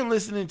 because even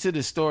listening to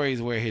the stories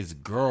where his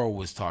girl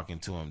was talking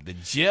to him, the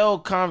jail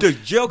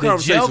conversations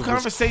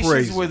was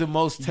crazy. were the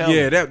most telling.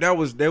 Yeah, that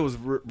was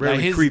very Like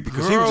his creepy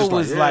because he girl was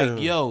was just like, yeah.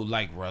 "Yo,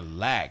 like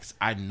relax.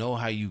 I know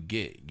how you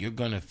get. You're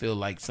gonna feel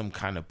like some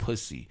kind of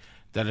pussy."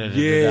 Da da da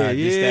Yeah, da.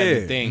 This, that, and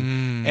the yeah. thing.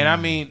 And I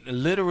mean,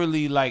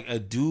 literally, like a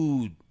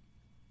dude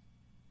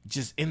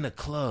just in the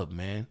club,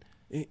 man.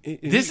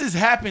 This has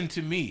happened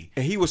to me.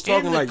 And he was in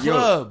talking the like, yo,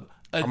 club,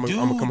 a I'ma dude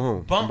come home.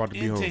 I'm bumped about to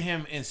be into home.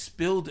 him and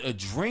spilled a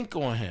drink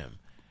on him,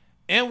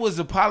 and was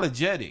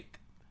apologetic.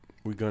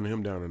 We gunned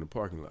him down in the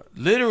parking lot.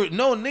 Literally,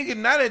 no nigga,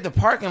 not at the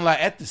parking lot,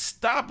 at the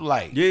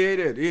stoplight.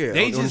 Yeah.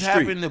 They on the just street.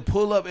 happened to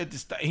pull up at the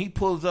stop. He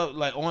pulls up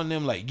like on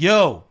them, like,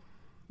 yo,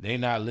 they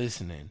not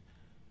listening.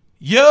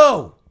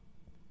 Yo,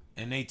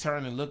 and they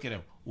turn and look at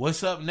him.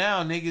 What's up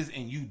now, niggas?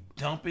 And you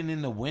dumping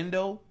in the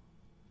window?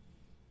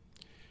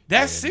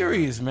 That's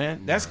serious,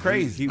 man. That's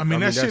crazy. I mean,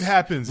 that shit that's-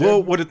 happens.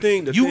 Well, the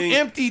thing,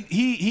 Emptied.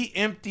 He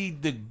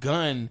emptied the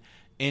gun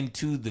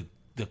into the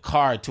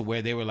car to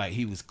where they were like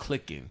he was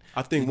clicking.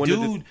 I think the one of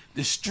the- dude,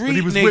 the street but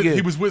he was nigga,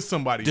 he was with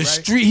somebody, the right?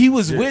 street. He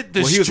was with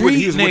the Well, he was street with-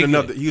 he was with nigga.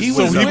 another- he was He with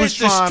was another- with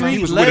the street he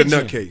was with a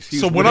legend. nutcase. He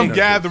So was what with a I'm nutcase.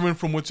 gathering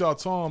from what y'all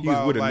talking He was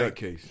about, with a like,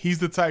 nutcase. he's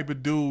the type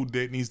of dude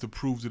that needs to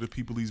prove to the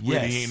people he's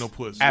with he ain't no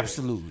pussy.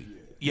 Absolutely.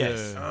 Yes.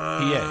 Yes. So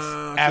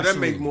that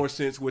Absolutely. make more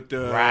sense with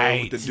the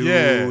Right. with the dude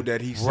Yeah. that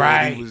he said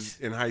Right. he was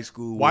in high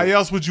school. Why with.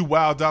 else would you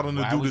wild out on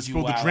the Why dude would that you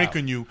spilled the wild drink out?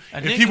 on you? A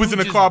If nigga he was who in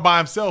the just- car by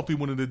himself, he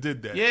wouldn't have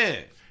did that. Yeah.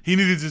 He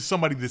needed just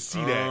somebody to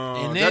see that.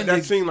 And that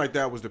then seemed like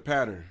that was the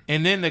pattern.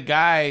 And then the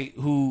guy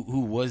who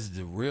was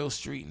the real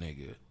street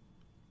nigga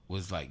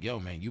was like, "Yo,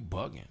 man, you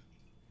bugging."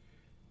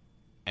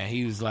 And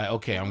he was like,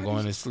 "Okay, I'm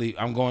going to sleep.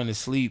 I'm going to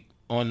sleep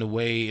on the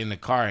way in the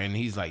car." And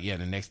he's like, "Yeah."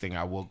 The next thing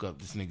I woke up,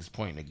 this nigga's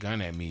pointing a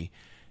gun at me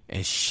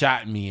and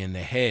shot me in the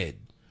head.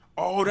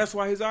 Oh, that's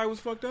why his eye was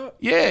fucked up.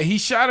 Yeah, he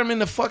shot him in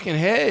the fucking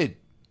head.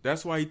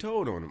 That's why he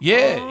told on him.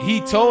 Yeah, he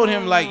told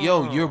him like,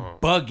 "Yo, you're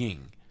bugging."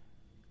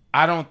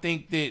 I don't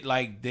think that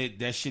like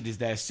that shit is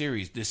that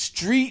serious. The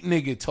street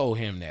nigga told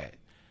him that.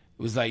 It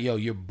was like, "Yo,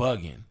 you're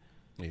bugging."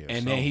 Yeah,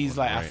 And then he's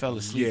like, I fell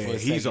asleep Yeah, for a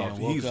he's second off-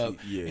 and woke he's- up,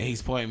 yeah. and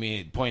he's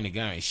pointing a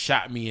gun and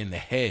shot me in the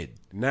head.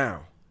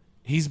 Now,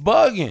 He's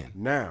bugging.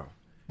 now,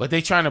 But they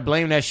trying to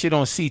blame that shit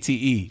on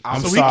CTE.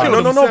 I'm So he sorry.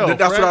 killed No. himself,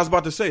 That's what right? I was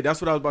about to say. That's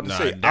what I was about to Nah,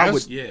 say.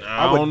 that's-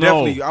 I don't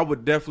know. I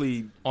would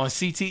definitely. On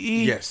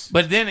CTE? Yes.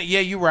 But then,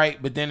 you're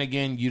right. But then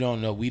again, you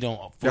don't know. We don't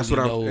fully That's what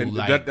know. I'm. And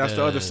like, that's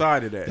the other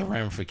side of that. The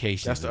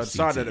ramifications. That's the of other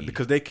side of CTE. it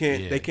because they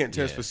can't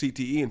test yeah. for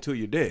CTE until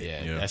you're dead.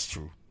 Yeah, that's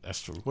true.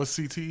 That's true. What's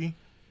CTE?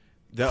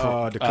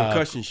 The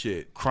concussion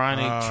shit.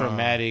 Chronic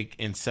traumatic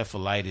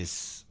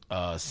encephalitis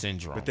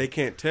syndrome. But they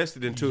can't test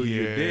it until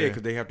you're Yeah. dead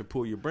because they have to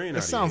pull your brain out.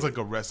 It sounds like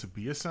a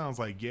recipe. It sounds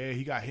like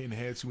he got hit in the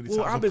head too many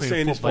Well, times. I've been playing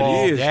saying this for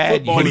football. years. Dad,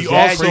 Football but is he the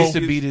also used to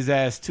craziest- beat his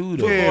ass too,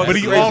 though. Yeah, Football but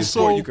is he the craziest also-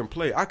 sport you can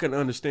play. I can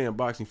understand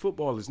boxing.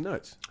 Football is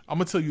nuts. I'm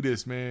gonna tell you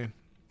this, man.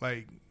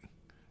 Like,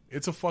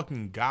 it's a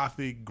fucking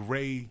gothic,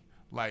 gray,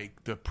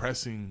 like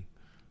depressing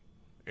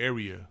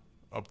area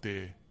up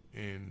there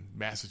in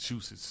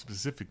Massachusetts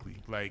specifically.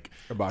 Like,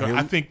 About him?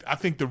 I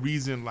think the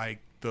reason like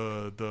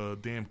the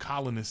damn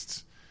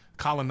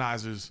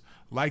colonizers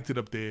liked it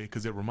up there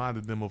because it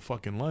reminded them of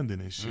fucking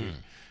London and shit.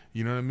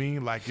 You know what I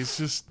mean? Like, it's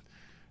just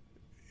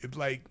it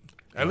like.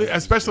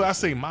 Especially, I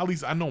say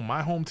Molly's. I know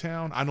my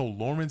hometown. I know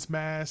Lawrence,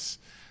 Mass,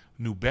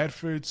 New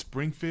Bedford,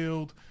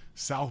 Springfield,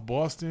 South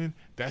Boston.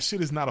 That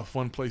shit is not a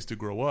fun place to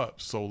grow up.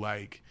 So,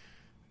 like,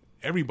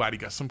 everybody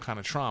got some kind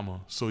of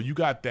trauma. So you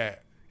got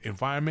that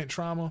environment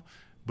trauma,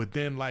 but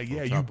then, like,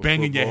 you top of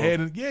banging your football. head,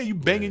 and you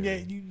banging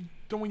you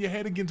throwing your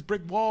head against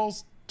brick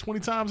walls 20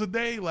 times a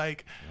day.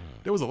 Like,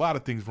 there was a lot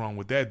of things wrong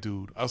with that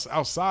dude.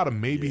 Outside of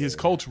maybe his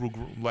cultural,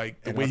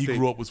 like the And way I he think-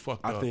 grew up was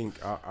fucked I up.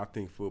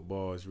 think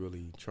football is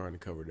really trying to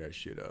cover that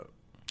shit up.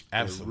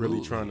 Absolutely.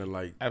 Really trying to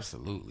like,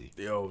 Absolutely.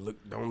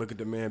 don't look at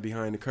the man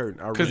behind the curtain.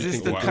 I Because really it's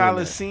think the they're doing that.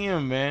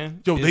 Coliseum,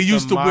 man. Yo, It's they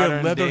used the to wear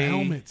modern leather day-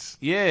 helmets.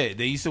 Yeah,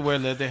 they used to wear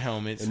leather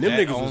helmets. And them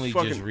that niggas was only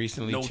fucking just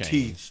recently no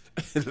changed.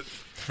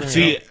 teeth.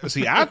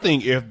 See, I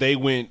think if they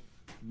went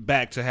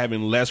back to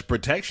having less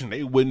protection,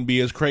 they wouldn't be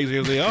as crazy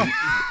as they are.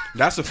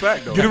 That's a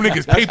fact, though. Get them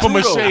niggas That's paper true,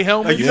 mache though.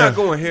 helmets. Like, you're not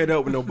going head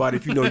up with nobody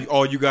if you know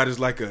all you got is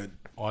like a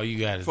All you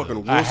got is fucking a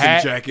Wilson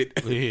hat. jacket.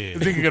 Yeah.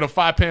 This nigga got a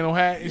 5-panel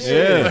hat and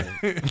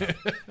shit.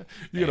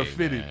 You gotta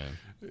fit it. Man.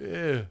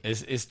 Yeah.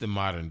 It's the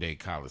modern day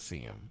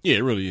Coliseum. Yeah,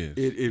 it really is.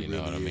 It You really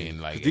know what I is. mean?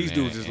 Like, 'Cause these and-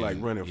 dudes is like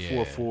and- running yeah.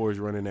 4-4s,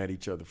 running at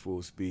each other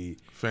full speed,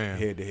 Fam.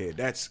 head to head.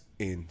 That's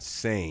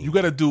insane. You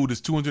got a dude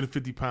that's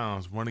 250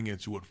 pounds running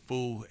at you at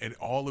full and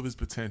all of his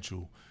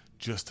potential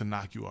just to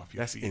knock you off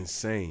your That's feet.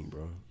 insane,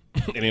 bro.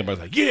 And everybody's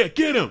like, "Yeah,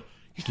 get him."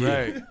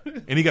 Right.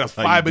 And he got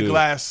a How you do it?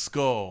 fiberglass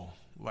skull,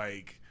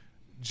 like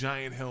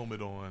giant helmet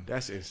on.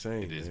 That's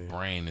insane. His man.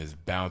 brain is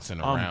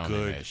bouncing I'm around in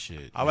good. that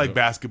shit. I like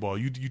basketball.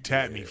 You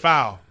tap me.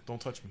 Foul. Don't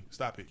touch me.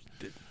 Stop it.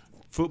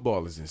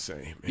 Football is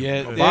insane. Man.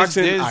 Yeah, there's-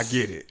 Boxing, there's- I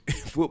get it.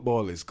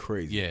 Football is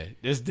crazy. Yeah,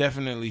 there's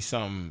definitely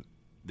some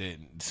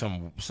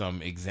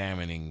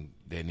examining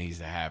that needs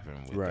to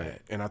happen with Right.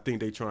 that. And I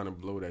think they trying to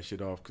blow that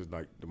shit off because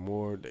like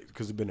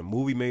because there's been a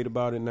movie made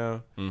about it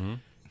now. Mm-hmm.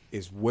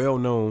 It's well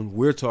known.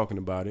 We're talking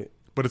about it.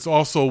 But it's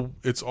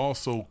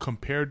also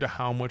compared to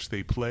how much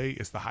they play,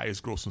 it's the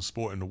highest grossing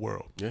sport in the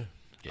world. Yeah.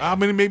 I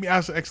mean, maybe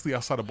actually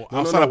outside of No,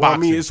 outside no, of well, I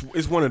boxing. mean,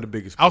 it's one of the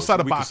biggest sports. Outside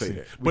of We can say boxing,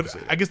 that. We but can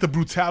say I that. guess the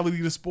brutality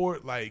of the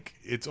sport, like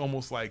it's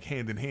almost like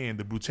hand in hand.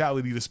 The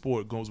brutality of the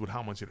sport goes with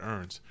how much it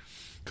earns.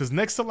 Because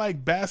next to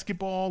like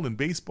basketball and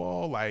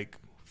baseball, like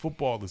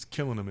football is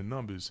killing them in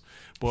numbers.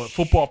 But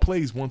football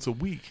plays once a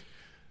week.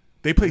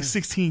 They play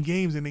 16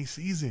 games in a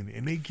season,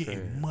 and they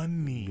getting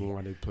money. You know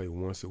why they play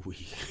once a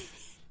week?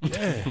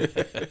 Yeah.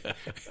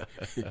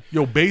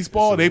 Yo,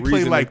 baseball, they There's a play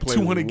reason like play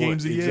 200 one-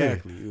 games a year.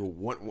 Exactly.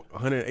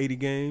 180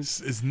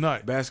 games. It's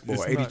nuts. Basketball,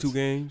 It's 82 nuts.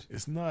 games.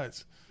 It's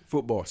nuts.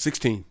 Football,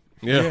 16.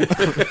 Yeah.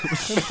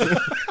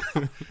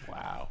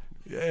 Wow.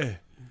 Yeah.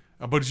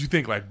 But you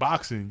think like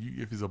boxing,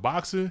 if it's a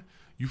boxer,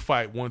 you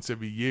fight once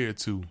every year or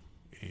two.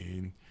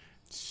 And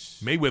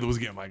Mayweather was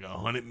getting like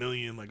 100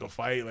 million, like a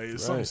fight. Like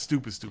it's something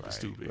stupid.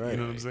 right. You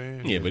know what I'm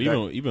saying? Yeah, but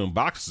even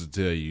boxers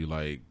tell you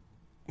like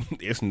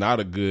it's not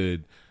a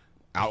good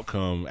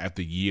outcome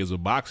after years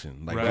of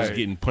boxing. Like just Right.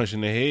 getting punched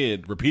in the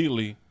head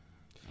repeatedly.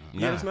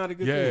 Yeah, it's not a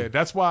good Yeah, thing.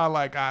 that's why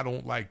I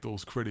don't like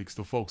those critics,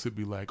 the folks that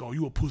be like, "Oh,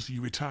 you a pussy,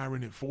 you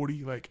retiring at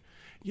 40." Like,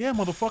 yeah,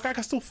 motherfucker, I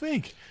can still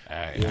think.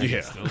 I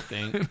Yeah. still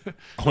think.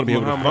 I want to be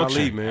able to Muhammad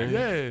function. Ali,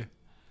 man.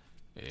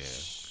 Yeah,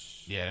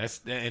 Yeah,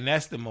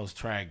 that's the most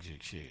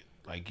tragic shit.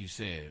 Like you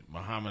said,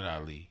 Muhammad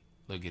Ali.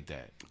 Look at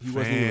that. He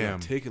wasn't even Fam.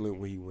 articulate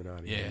when he went out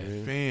of Yeah. here,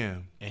 man.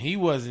 fam. And he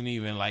wasn't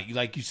even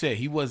like you said,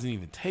 he wasn't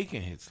even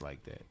taking hits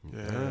like that.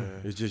 Yeah.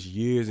 It's just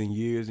years and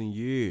years and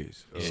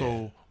years.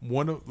 So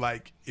one of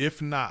like,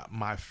 if not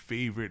my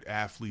favorite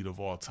athlete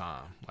of all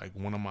time, like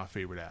one of my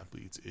favorite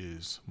athletes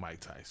is Mike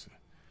Tyson.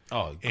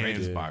 Oh,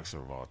 greatest And boxer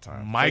of all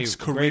time. Mike's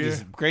career-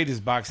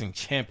 greatest boxing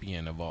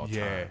champion of all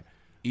Yeah. time.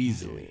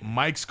 Easily.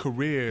 Mike's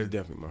career,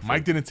 definitely my favorite.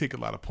 Mike didn't take a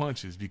lot of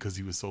punches because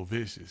he was so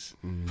vicious.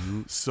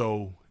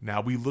 So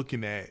now we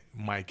looking at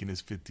Mike in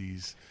his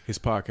 50s. His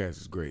podcast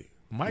is great.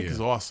 Mike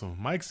is awesome.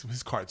 Mike's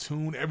his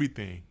cartoon,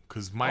 everything.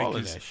 Because Mike All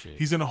of is that shit.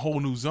 he's in a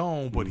whole new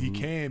zone, but he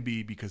can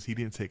be because he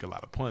didn't take a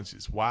lot of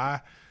punches.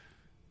 Why?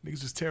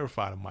 Niggas was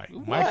terrified of Mike.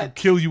 What? Mike could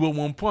kill you with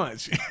one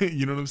punch.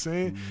 You know what I'm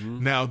saying?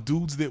 Mm-hmm. Now,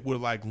 dudes that were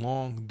like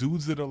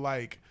dudes that are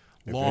like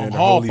long Evander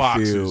haul Holyfield,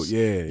 boxers.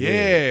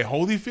 yeah.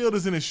 Holyfield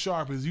isn't as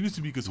sharp as it used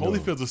to be because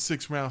Holyfield's a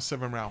 6-round,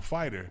 7-round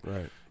fighter.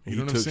 Right. You He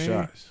know what I'm took saying?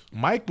 shots.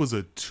 Mike was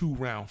a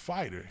 2-round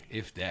fighter.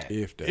 If that.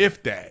 If that.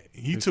 If that.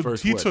 He His took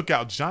first, he what, took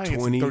out giants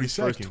 20, in 30 his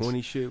first seconds.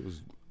 20 shit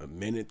was a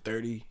minute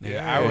 30.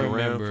 Yeah, I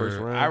remember. First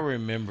round. I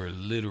remember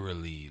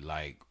literally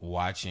like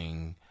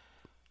watching.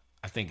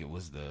 I think it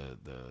was the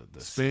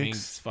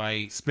Spinks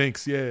fight.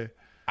 Spinks, yeah.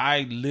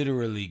 I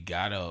literally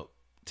got up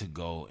to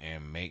go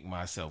and make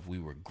myself. We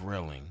were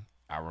grilling.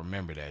 I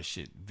remember that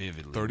shit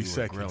vividly. 30 we were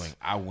seconds. grilling.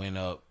 I went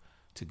up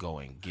to go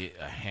and get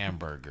a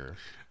hamburger.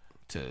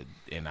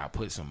 And I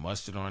put some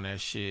mustard on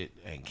that shit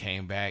and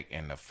came back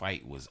and the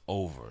fight was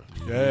over.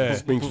 Yeah.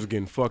 Spinks was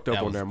getting fucked up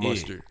That on that was it.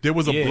 mustard. There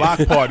was a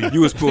block party.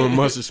 You was pulling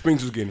mustard.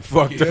 Spinks was getting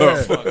fucked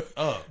up. Fucked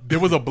up. There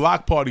was a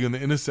block party on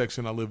the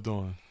intersection I lived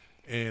on.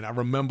 And I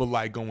remember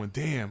like going,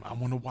 damn, I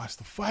want to watch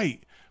the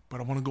fight, but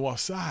I want to go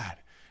outside.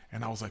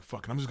 And I was like,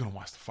 fuck it, I'm just going to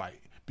watch the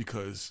fight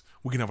because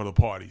we can have other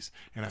parties.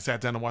 And I sat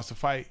down to watch the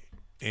fight.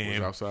 Was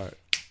And outside.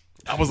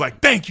 I was like,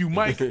 thank you,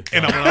 Mike.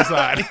 And I went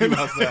outside.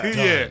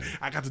 Yeah,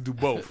 I got to do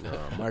both.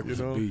 Mike was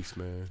You know? a beast,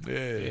 man.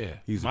 Yeah. Yeah,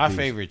 He's a my beast.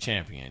 favorite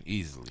champion,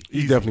 easily.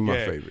 He's Easy, definitely my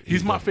yeah. favorite.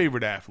 He's my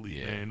favorite athlete,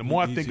 Yeah. man. The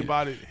more I think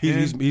about it,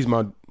 He's him-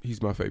 he's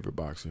my favorite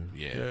boxer.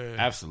 Yeah, Yeah.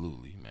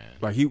 absolutely, man.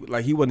 Like he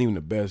wasn't even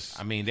the best.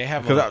 I mean, they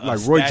have Because a like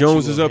Roy statue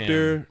Jones is of up him.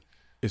 there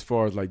as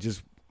far as like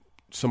just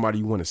somebody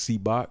you want to see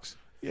box.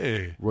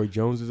 yeah. Roy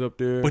Jones is up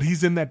there. But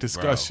he's in that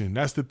discussion.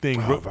 That's the thing.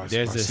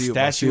 There's a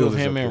statue of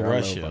him in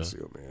Russia.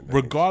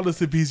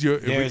 Regardless if he's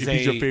if There's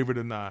he's your a favorite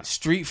or not.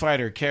 Street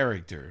Fighter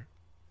character.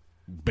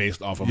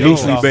 Based off of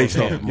Loosely Off based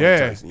of off him. of Mike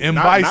Yeah, Tyson. M.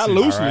 Not Bison.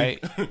 loosely.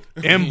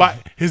 All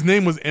right, His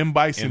name was M.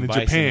 Bison, M. in,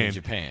 Bison Japan, in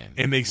Japan.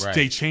 and they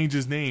Right. changed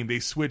his name. They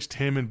switched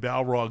him and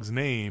Balrog's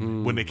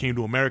name when they came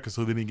to America,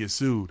 so they didn't get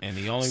sued. and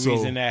the only So-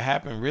 reason that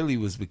happened really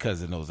was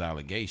because of those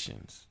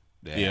allegations.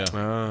 Yeah.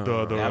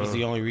 That was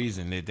the only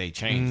reason that they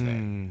changed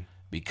that,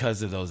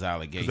 because of those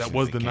allegations. That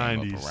was the came up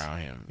 90s. around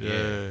him.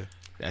 Yeah.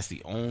 That's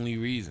the only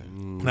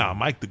reason. Nah,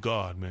 Mike the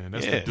God, man.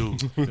 That's Yeah. the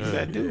dude. He's Yeah.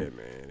 that Yeah, dude.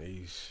 man.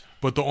 He's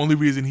But the only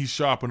reason he's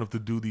sharp enough to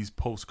do these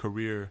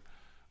post-career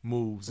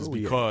moves is Oh,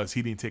 yeah. because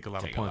he didn't take a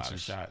lot Take of a lot of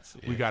punches. shots.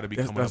 We Yeah. got to be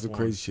that's coming the up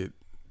crazy shit.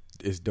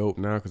 It's dope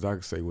now because I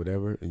can say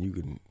whatever, and you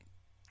can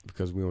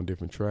because we on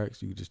different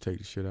tracks. You can just take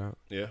the shit out.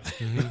 Yeah.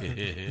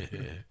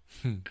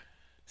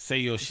 Say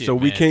your shit. So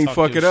we man. can't Talk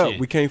fuck your it up. shit.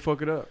 We can't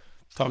fuck it up.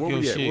 Talk Where your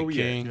we at? shit, Where we at?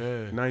 King.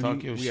 Yeah. 90.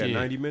 Talk your we shit. at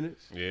 90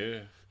 minutes. Yeah.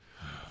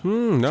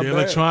 Not Jay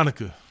bad.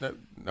 Electronica. That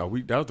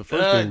was the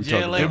first thing we Jay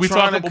talked about. Yeah, we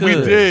talked about. We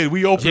Electronica. did.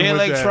 We opened Jay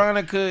with that.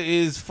 Electronica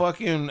is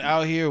fucking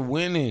out here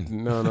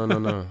winning.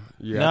 No.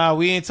 Yeah, Nah,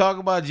 we ain't talk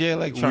about Jay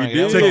we Electronica. did.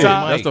 That was TikTok.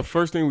 That's Mike. the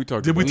first thing we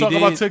talked Did we about. talk did.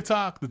 about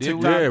TikTok? The Did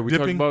we? TikTok Yeah, we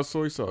talked dipping. about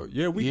soy sauce.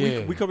 Yeah,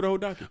 Yeah. we covered the whole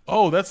docket.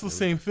 Oh, that's the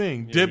same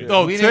thing. We didn't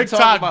TikTok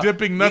talk about-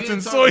 dipping we nuts didn't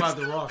and talk soy. about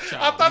the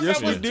Rothschild. I thought Yes,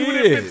 that was we two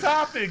did. different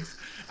topics.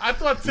 I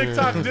thought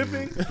TikTok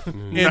dipping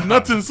and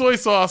nuts and soy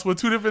sauce were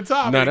two different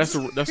topics.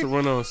 Nah, that's a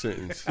run-on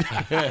sentence.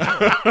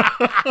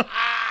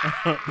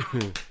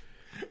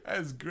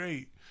 That's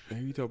great.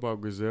 Hey, we talk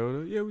about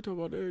Griselda. Yeah, we talk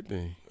about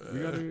everything. We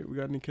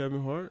got any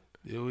Kevin Hart.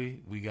 Did we?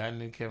 We got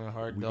into Kevin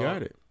Hart. We dog.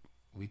 got it.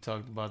 We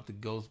talked about the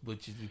Ghost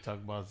Butchers. We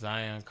talked about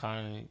Zion,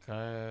 Corona.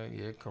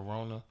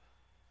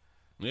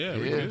 Yeah.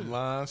 Yeah.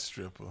 Blind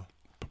stripper.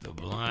 The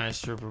blind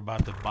stripper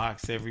about to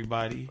box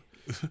everybody.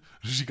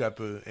 She got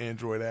the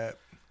Android app.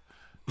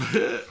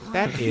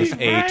 That is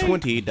a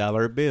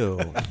 $20 bill.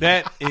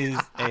 That is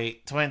a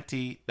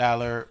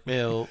 $20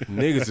 bill.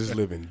 Niggas is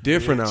living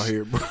different out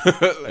here, bro.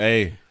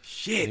 Hey,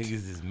 shit.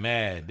 Niggas is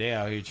mad. They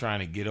out here trying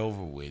to get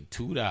over with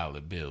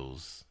 $2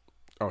 bills.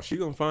 Oh, she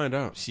gonna find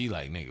out. She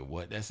like, nigga,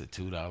 what? That's a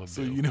 $2 bill.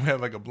 So you never had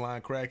like a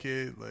blind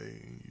crackhead?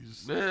 Like, you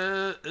just,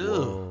 Ew.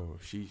 Whoa,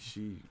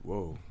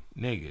 whoa.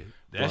 Nigga,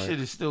 that Right. shit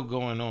is still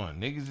going on.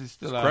 Niggas is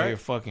still out crack. here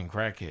fucking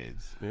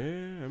crackheads.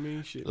 Yeah, I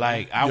mean, shit.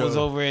 Like, I was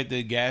Yo. over at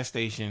the gas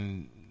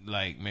station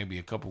like maybe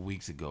a couple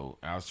weeks ago.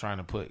 I was trying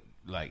to put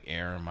like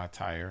air in my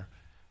tire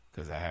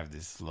because I have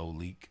this slow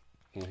leak.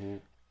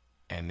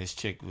 And this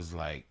chick was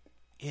like,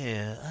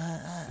 yeah,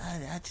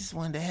 I just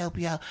wanted to help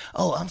you out.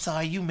 Oh, I'm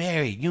sorry, you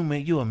married.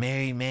 You a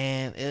married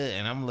man.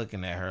 And I'm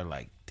looking at her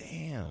like,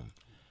 damn.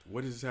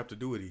 What does this have to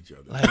do with each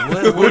other?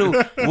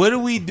 Like, what are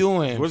we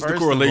doing? What's the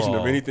first correlation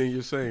of all? anything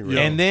you're saying? Right?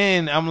 And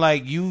then I'm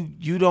like, you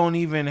don't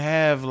even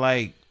have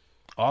like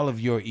all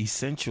of your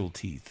essential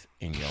teeth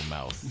in your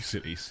mouth. You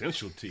said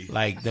essential teeth.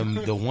 Like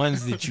the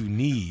ones that you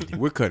need.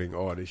 We're cutting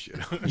all this shit.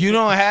 You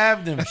don't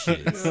have them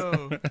shits.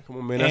 Come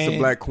on, man. That's a And-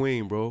 black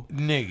queen, bro.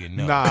 Nigga,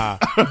 no. nah.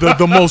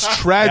 The most That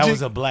tragic,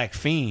 was a black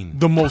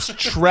fiend. the most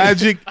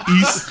tragic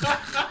East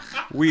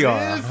We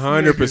are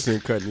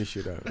 100% cutting this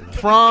shit out.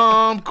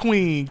 prom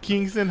queen,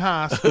 Kingston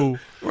High School.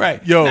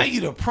 Right. Yo. Now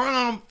you the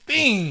prom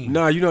fiend.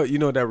 Nah, you know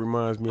what that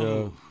reminds me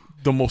of?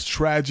 The most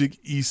tragic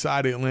East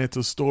Side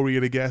Atlanta story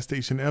at a gas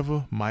station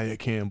ever, Maya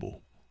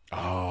Campbell.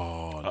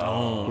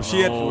 When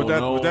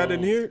Was that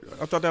in here?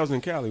 I thought that was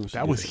in Cali.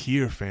 That was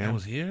here, fam. That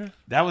was here.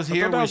 That was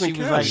here thought that when was she in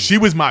was Cali. like, She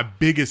was my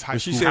biggest high When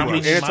she school said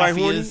crush. you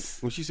anti-horny?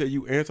 Mafias. When she said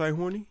you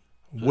anti-horny?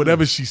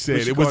 Whatever she said.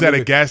 When she It was called at a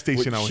nigga- gas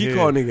station when out she here.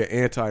 called nigga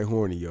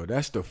anti-horny, yo.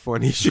 That's the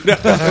funny shit. She like,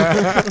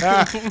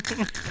 nigga,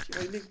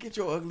 get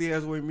your ugly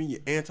ass away from me, you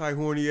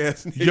anti-horny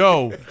ass nigga.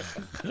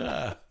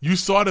 Yo, you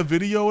saw the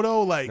video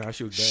though. Like Nah,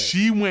 she was bad.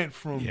 she went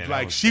from Yeah, that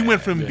like was she went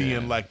bad, from yeah.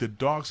 being like the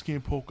dark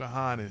skinned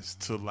Pocahontas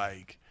to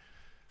like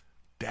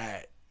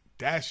that.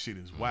 That shit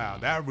is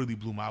wild. That really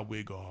blew my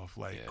wig off.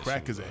 Like Yeah,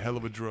 crack she is a was hell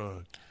of a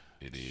drug.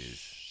 it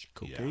is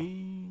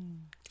Cocaine.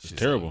 It's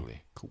terrible.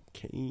 Ugly.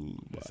 Cocaine.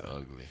 It's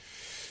ugly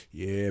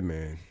Yeah,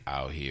 man.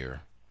 out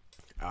here.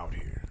 Out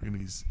here. In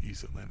these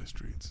East Atlanta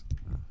streets.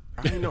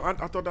 I didn't know. I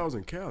thought that was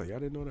in Cali. I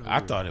didn't know that. I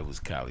thought it was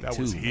Cali That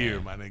too. was here,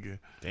 man. my nigga.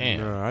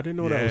 Damn. Nah, I didn't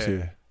know that was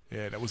here.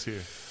 Yeah, that was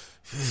here.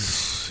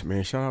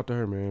 Man, shout out to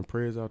her, man.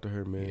 Prayers out to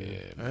her, man.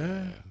 Yeah,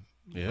 man.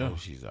 Yeah. Oh,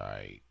 she's all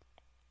right.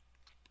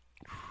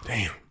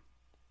 Damn.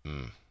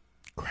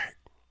 Crack.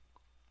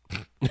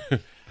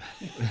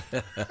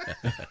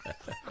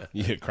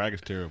 Yeah, crack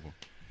is terrible.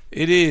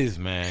 It is,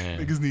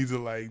 man. Niggas need to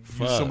like use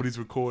Fuck. some of these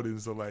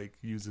recordings to like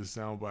use as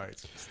sound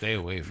bites. Stay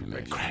away from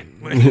that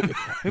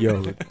shit.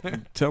 Yo,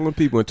 telling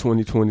people in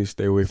 2020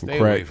 stay away from Stay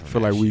crack. away from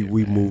feel that like we shit,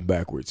 we man. moved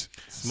backwards.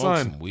 Smoke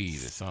Son. some weed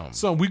or something.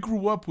 Son, we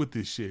grew up with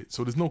this shit.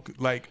 So there's no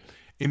like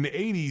in the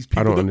 80s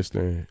people I don't that-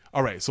 understand.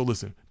 All right, so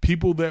listen,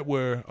 people that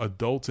were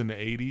adults in the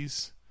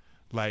 80s,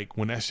 like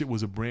when that shit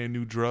was a brand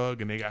new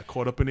drug and they got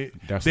caught up in it,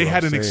 That's they what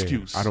had I'm an saying.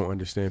 excuse. I don't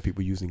understand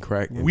people using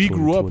crack. In We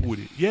grew up 2020. with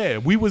it. Yeah,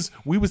 we was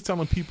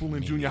telling people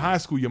in junior high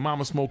school your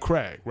mama smoked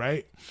crack,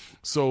 right?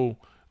 So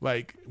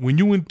like when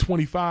you in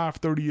 25,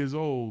 30 years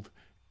old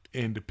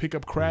and to pick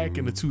up crack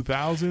in the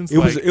 2000s, It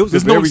was like, it was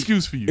there's a no very,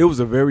 excuse for you. It was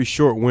a very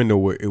short window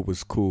where it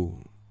was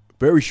cool.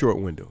 Very short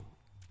window.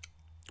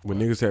 When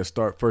niggas had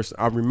start first,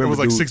 I remember it was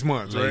like dude- 6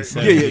 months, Late right?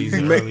 70s, Yeah,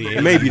 early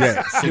 80s. maybe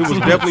that. It was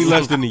definitely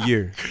less than a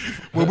year.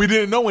 When we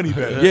didn't know any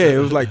better. Yeah, it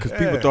was like because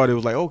people Yeah. thought it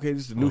was like, okay,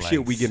 this is the new Like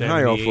shit we getting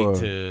high off 78 of.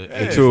 to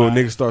Until 85.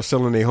 niggas start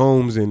selling their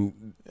homes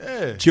and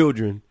Yeah.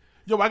 children.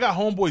 Yo, I got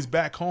homeboys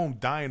back home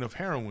dying of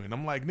heroin.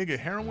 I'm like, nigga,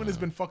 heroin has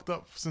been fucked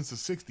up since the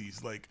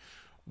 60s. Like,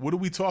 what are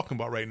we talking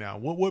about right now?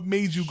 What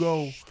made you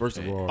go, First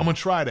of all, I'm going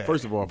to try that?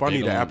 First of all, if I They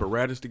need an gonna-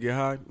 apparatus to get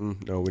high,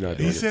 no, we're not doing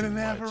he it. said an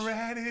much.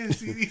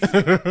 apparatus.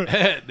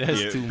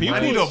 That's Yeah, too people- I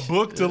much. need a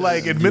book to,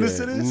 like,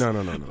 administer Yeah. this? No.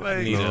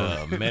 Like, Need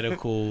a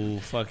medical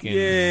fucking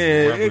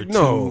Yeah, rubber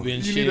no. tube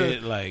and You need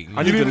shit. Like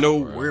I need to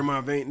know bro. where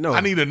my vein. No,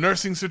 I need a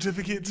nursing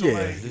certificate to, Yeah.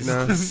 like,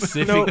 Nah.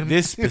 specific. No.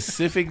 This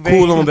specific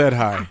vein. cool on that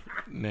high.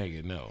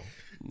 nigga. No,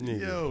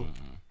 yo.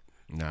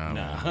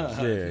 Nah.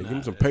 Yeah, give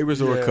me some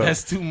papers or a cup.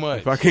 that's too much.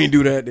 If I can't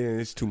do that, then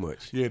it's too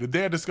much. Yeah, the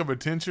day I discovered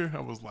tincture,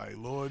 I was like,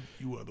 Lord,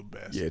 you are the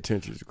best. Yeah,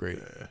 tincture's great.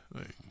 Yeah,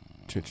 like,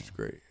 Tincture's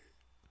great.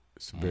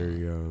 It's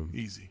very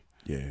easy.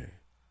 yeah.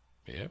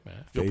 Yeah,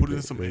 man. Yo, put it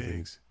in some Favorite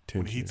eggs.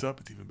 When it tincture. heats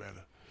up, it's even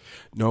better.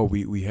 No,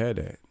 we had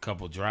that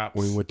Couple drops.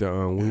 when we went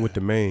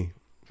to Maine.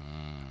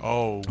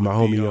 Oh,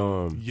 My with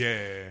homie,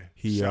 yeah.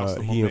 He Shouts to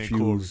my he man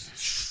infused.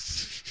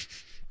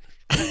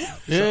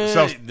 Yeah,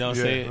 Shouts- don't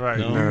yeah, say it. Right.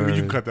 No. You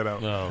can cut that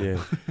out. No.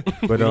 Yeah,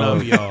 but I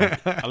love y'all.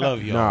 I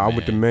love y'all. nah, I man.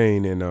 went to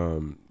Maine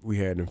and we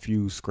had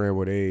infused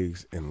scrambled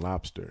eggs and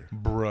lobster,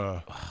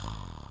 Bruh.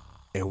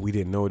 and we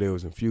didn't know they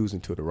was infused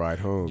until the ride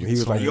home. He was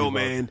told like, me "Yo, about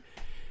man,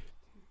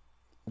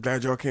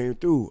 glad y'all came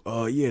through.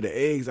 Yeah, the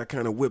eggs I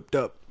kind of whipped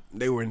up.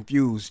 They were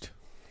infused."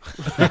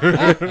 He's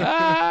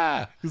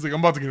like,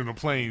 I'm about to get in a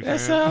plane, That man.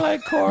 sound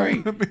like Corey.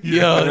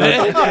 Yo,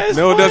 that's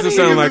No, it doesn't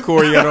sound like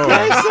Corey at all.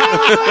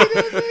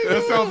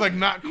 That sounds like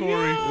not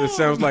Corey. It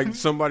sounds like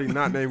somebody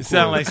not named Corey.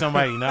 sound like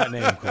somebody not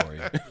named Corey.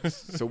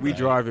 So we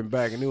driving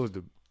back, and it was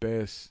the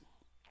best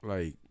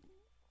like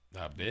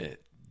I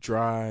bet.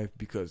 drive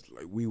because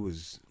like we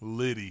was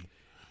Liddy.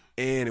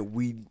 and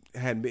we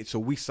had been, so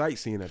we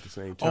sightseeing at the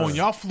same time. Oh, and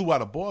y'all flew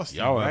out of Boston,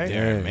 Y'all right? up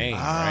there in Yeah. Maine,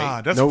 Ah,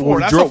 right? that's No, four.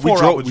 we That's drove- a we 4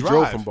 hour drove- we drive.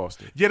 drove from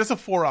Boston. Yeah, that's a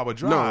 4 hour no,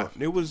 drive.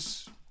 it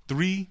was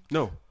 3.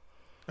 no,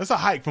 That's a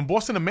hike from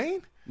Boston to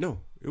Maine.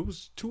 it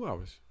was 2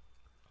 hours.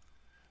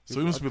 So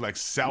it must be like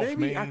South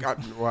Maybe Maine. I got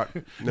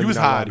You was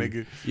high,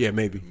 nigga. Yeah,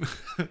 maybe.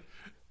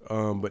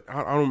 But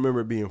I don't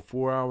remember it being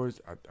 4 hours.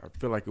 I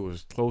feel like it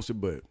was closer,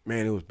 but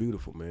man, it was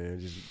beautiful, man.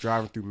 Just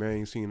driving through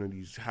Maine, seeing all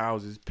these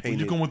houses When painted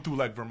you're going through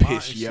like Vermont, and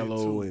pitch shit,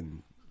 yellow,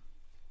 too.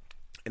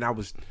 and I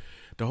was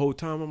the whole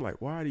time I'm like,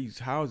 why are these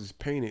houses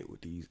painted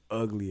with these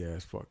ugly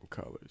ass fucking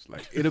colors?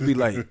 Like it'll be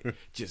like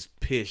just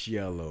piss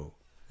yellow,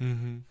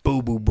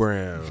 boo boo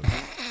brown,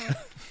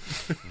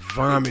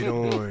 vomit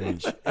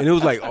orange, and it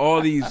was like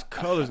all these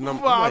colors, and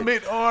I'm like,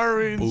 vomit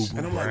orange.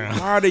 and I'm like,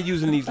 why are they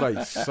using these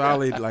like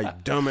solid,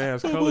 like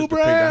dumbass colors to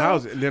paint the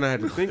house? And then I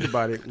had to think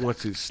about it.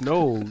 Once it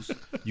snows,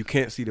 you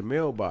can't see the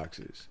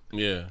mailboxes.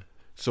 Yeah.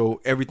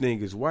 So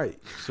everything is white.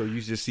 So you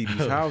just see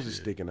these houses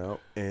sticking out,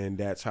 and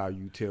that's how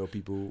you tell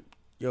people,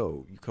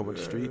 "Yo, you come on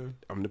the street,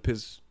 I'm the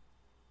piss,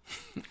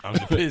 I'm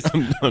the piss.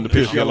 I'm the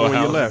piss yellow on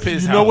your left."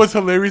 Piss You know house. what's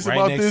hilarious right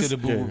about next this? to the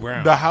Boo Boo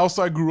Brown. The house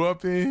I grew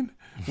up in,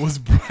 was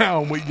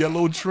brown with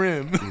yellow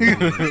trim.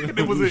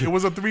 It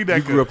was a 3-decker.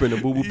 You grew up in the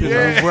Boo Boo Pin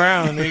Yeah. House?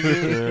 Brown,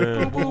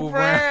 nigga. Boo Boo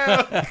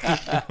Brown.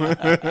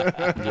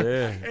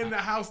 Yeah. And the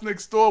house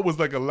next door was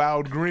like a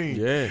loud green.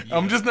 Yeah.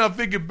 I'm just now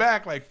thinking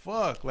back, like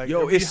fuck, like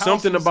Yo, every it's house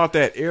something was- about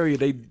that area.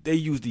 They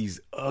use these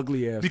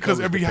ugly ass because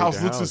colors every to paint house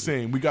their looks the houses.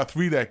 same. We got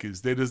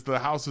 3-deckers. There's the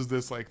houses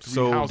that's like 3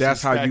 So houses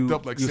that's how stacked you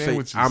up like you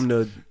sandwiches. say I'm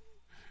the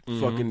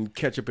fucking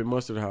ketchup and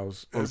mustard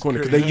house on the That's corner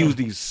because they crazy. use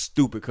these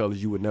stupid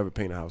colors you would never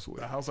paint a house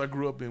with. The house I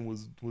grew up in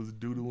was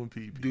doo-doo and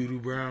pee-pee.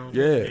 Doodoo brown.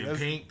 Yeah, That's-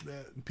 Pink.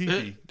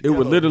 Pee-pee. it would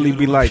Yellow. literally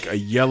be like a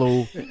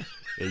yellow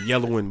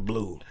and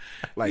blue,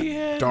 like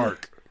Yeah.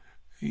 dark.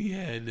 He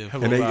had the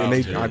And they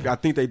Wow. I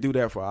think they do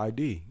that for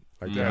ID,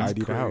 like they That's ID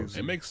the crazy. house.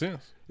 It makes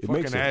sense. It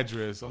Fucking makes it.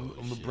 address on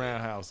the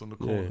brown house on the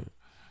corner. Yeah.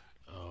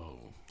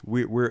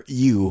 We're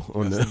you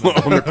on the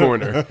on the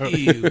corner.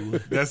 Ew.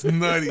 That's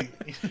nutty.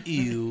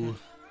 Ew.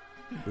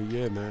 But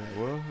yeah, man.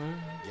 Well,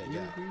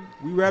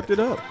 we wrapped it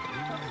up.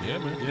 Yeah,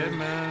 man. Yeah,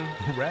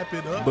 man. Wrap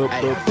it up. But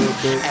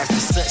As the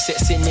sun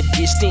sets in the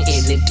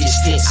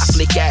distance, I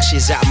flick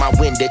ashes out my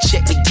window,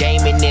 check the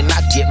game, and then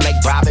I dip like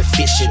Bobby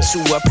Fischer to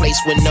a place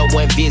where no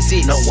one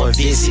visits.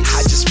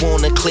 I just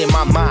wanna clear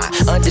my mind,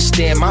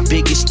 understand my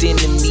biggest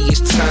enemy is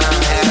time.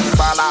 Had to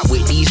fall out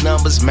with these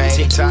numbers, man.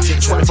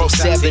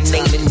 24/7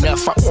 ain't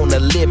enough. I wanna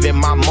live in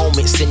my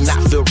moments and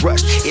not feel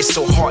rushed. It's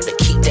so hard to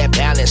keep that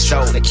balance, so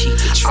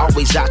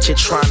always out here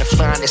trying to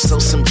find it. So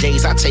some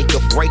days I take a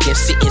break and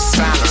sit in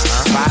silence.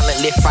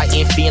 Violently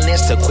fighting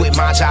feelings to quit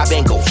my job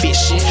and go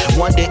fishing.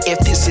 Wonder if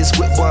this is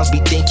what ones be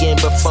thinking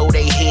before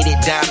they headed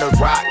down the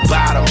rock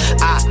bottom.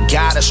 I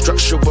got a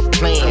structure a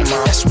plan.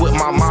 That's what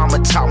my mama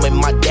taught me.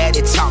 My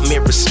daddy taught me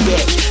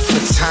respect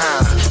for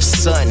time,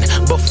 son,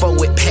 before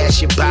it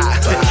pass you by.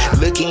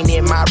 Looking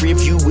in my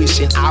review,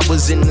 wishing I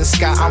was in the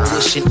sky. I'm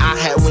wishing I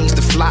had wings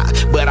to fly,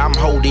 but I'm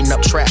holding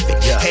up traffic.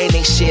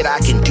 Ain't shit I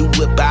can do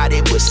about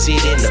it but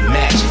sit in the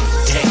magic.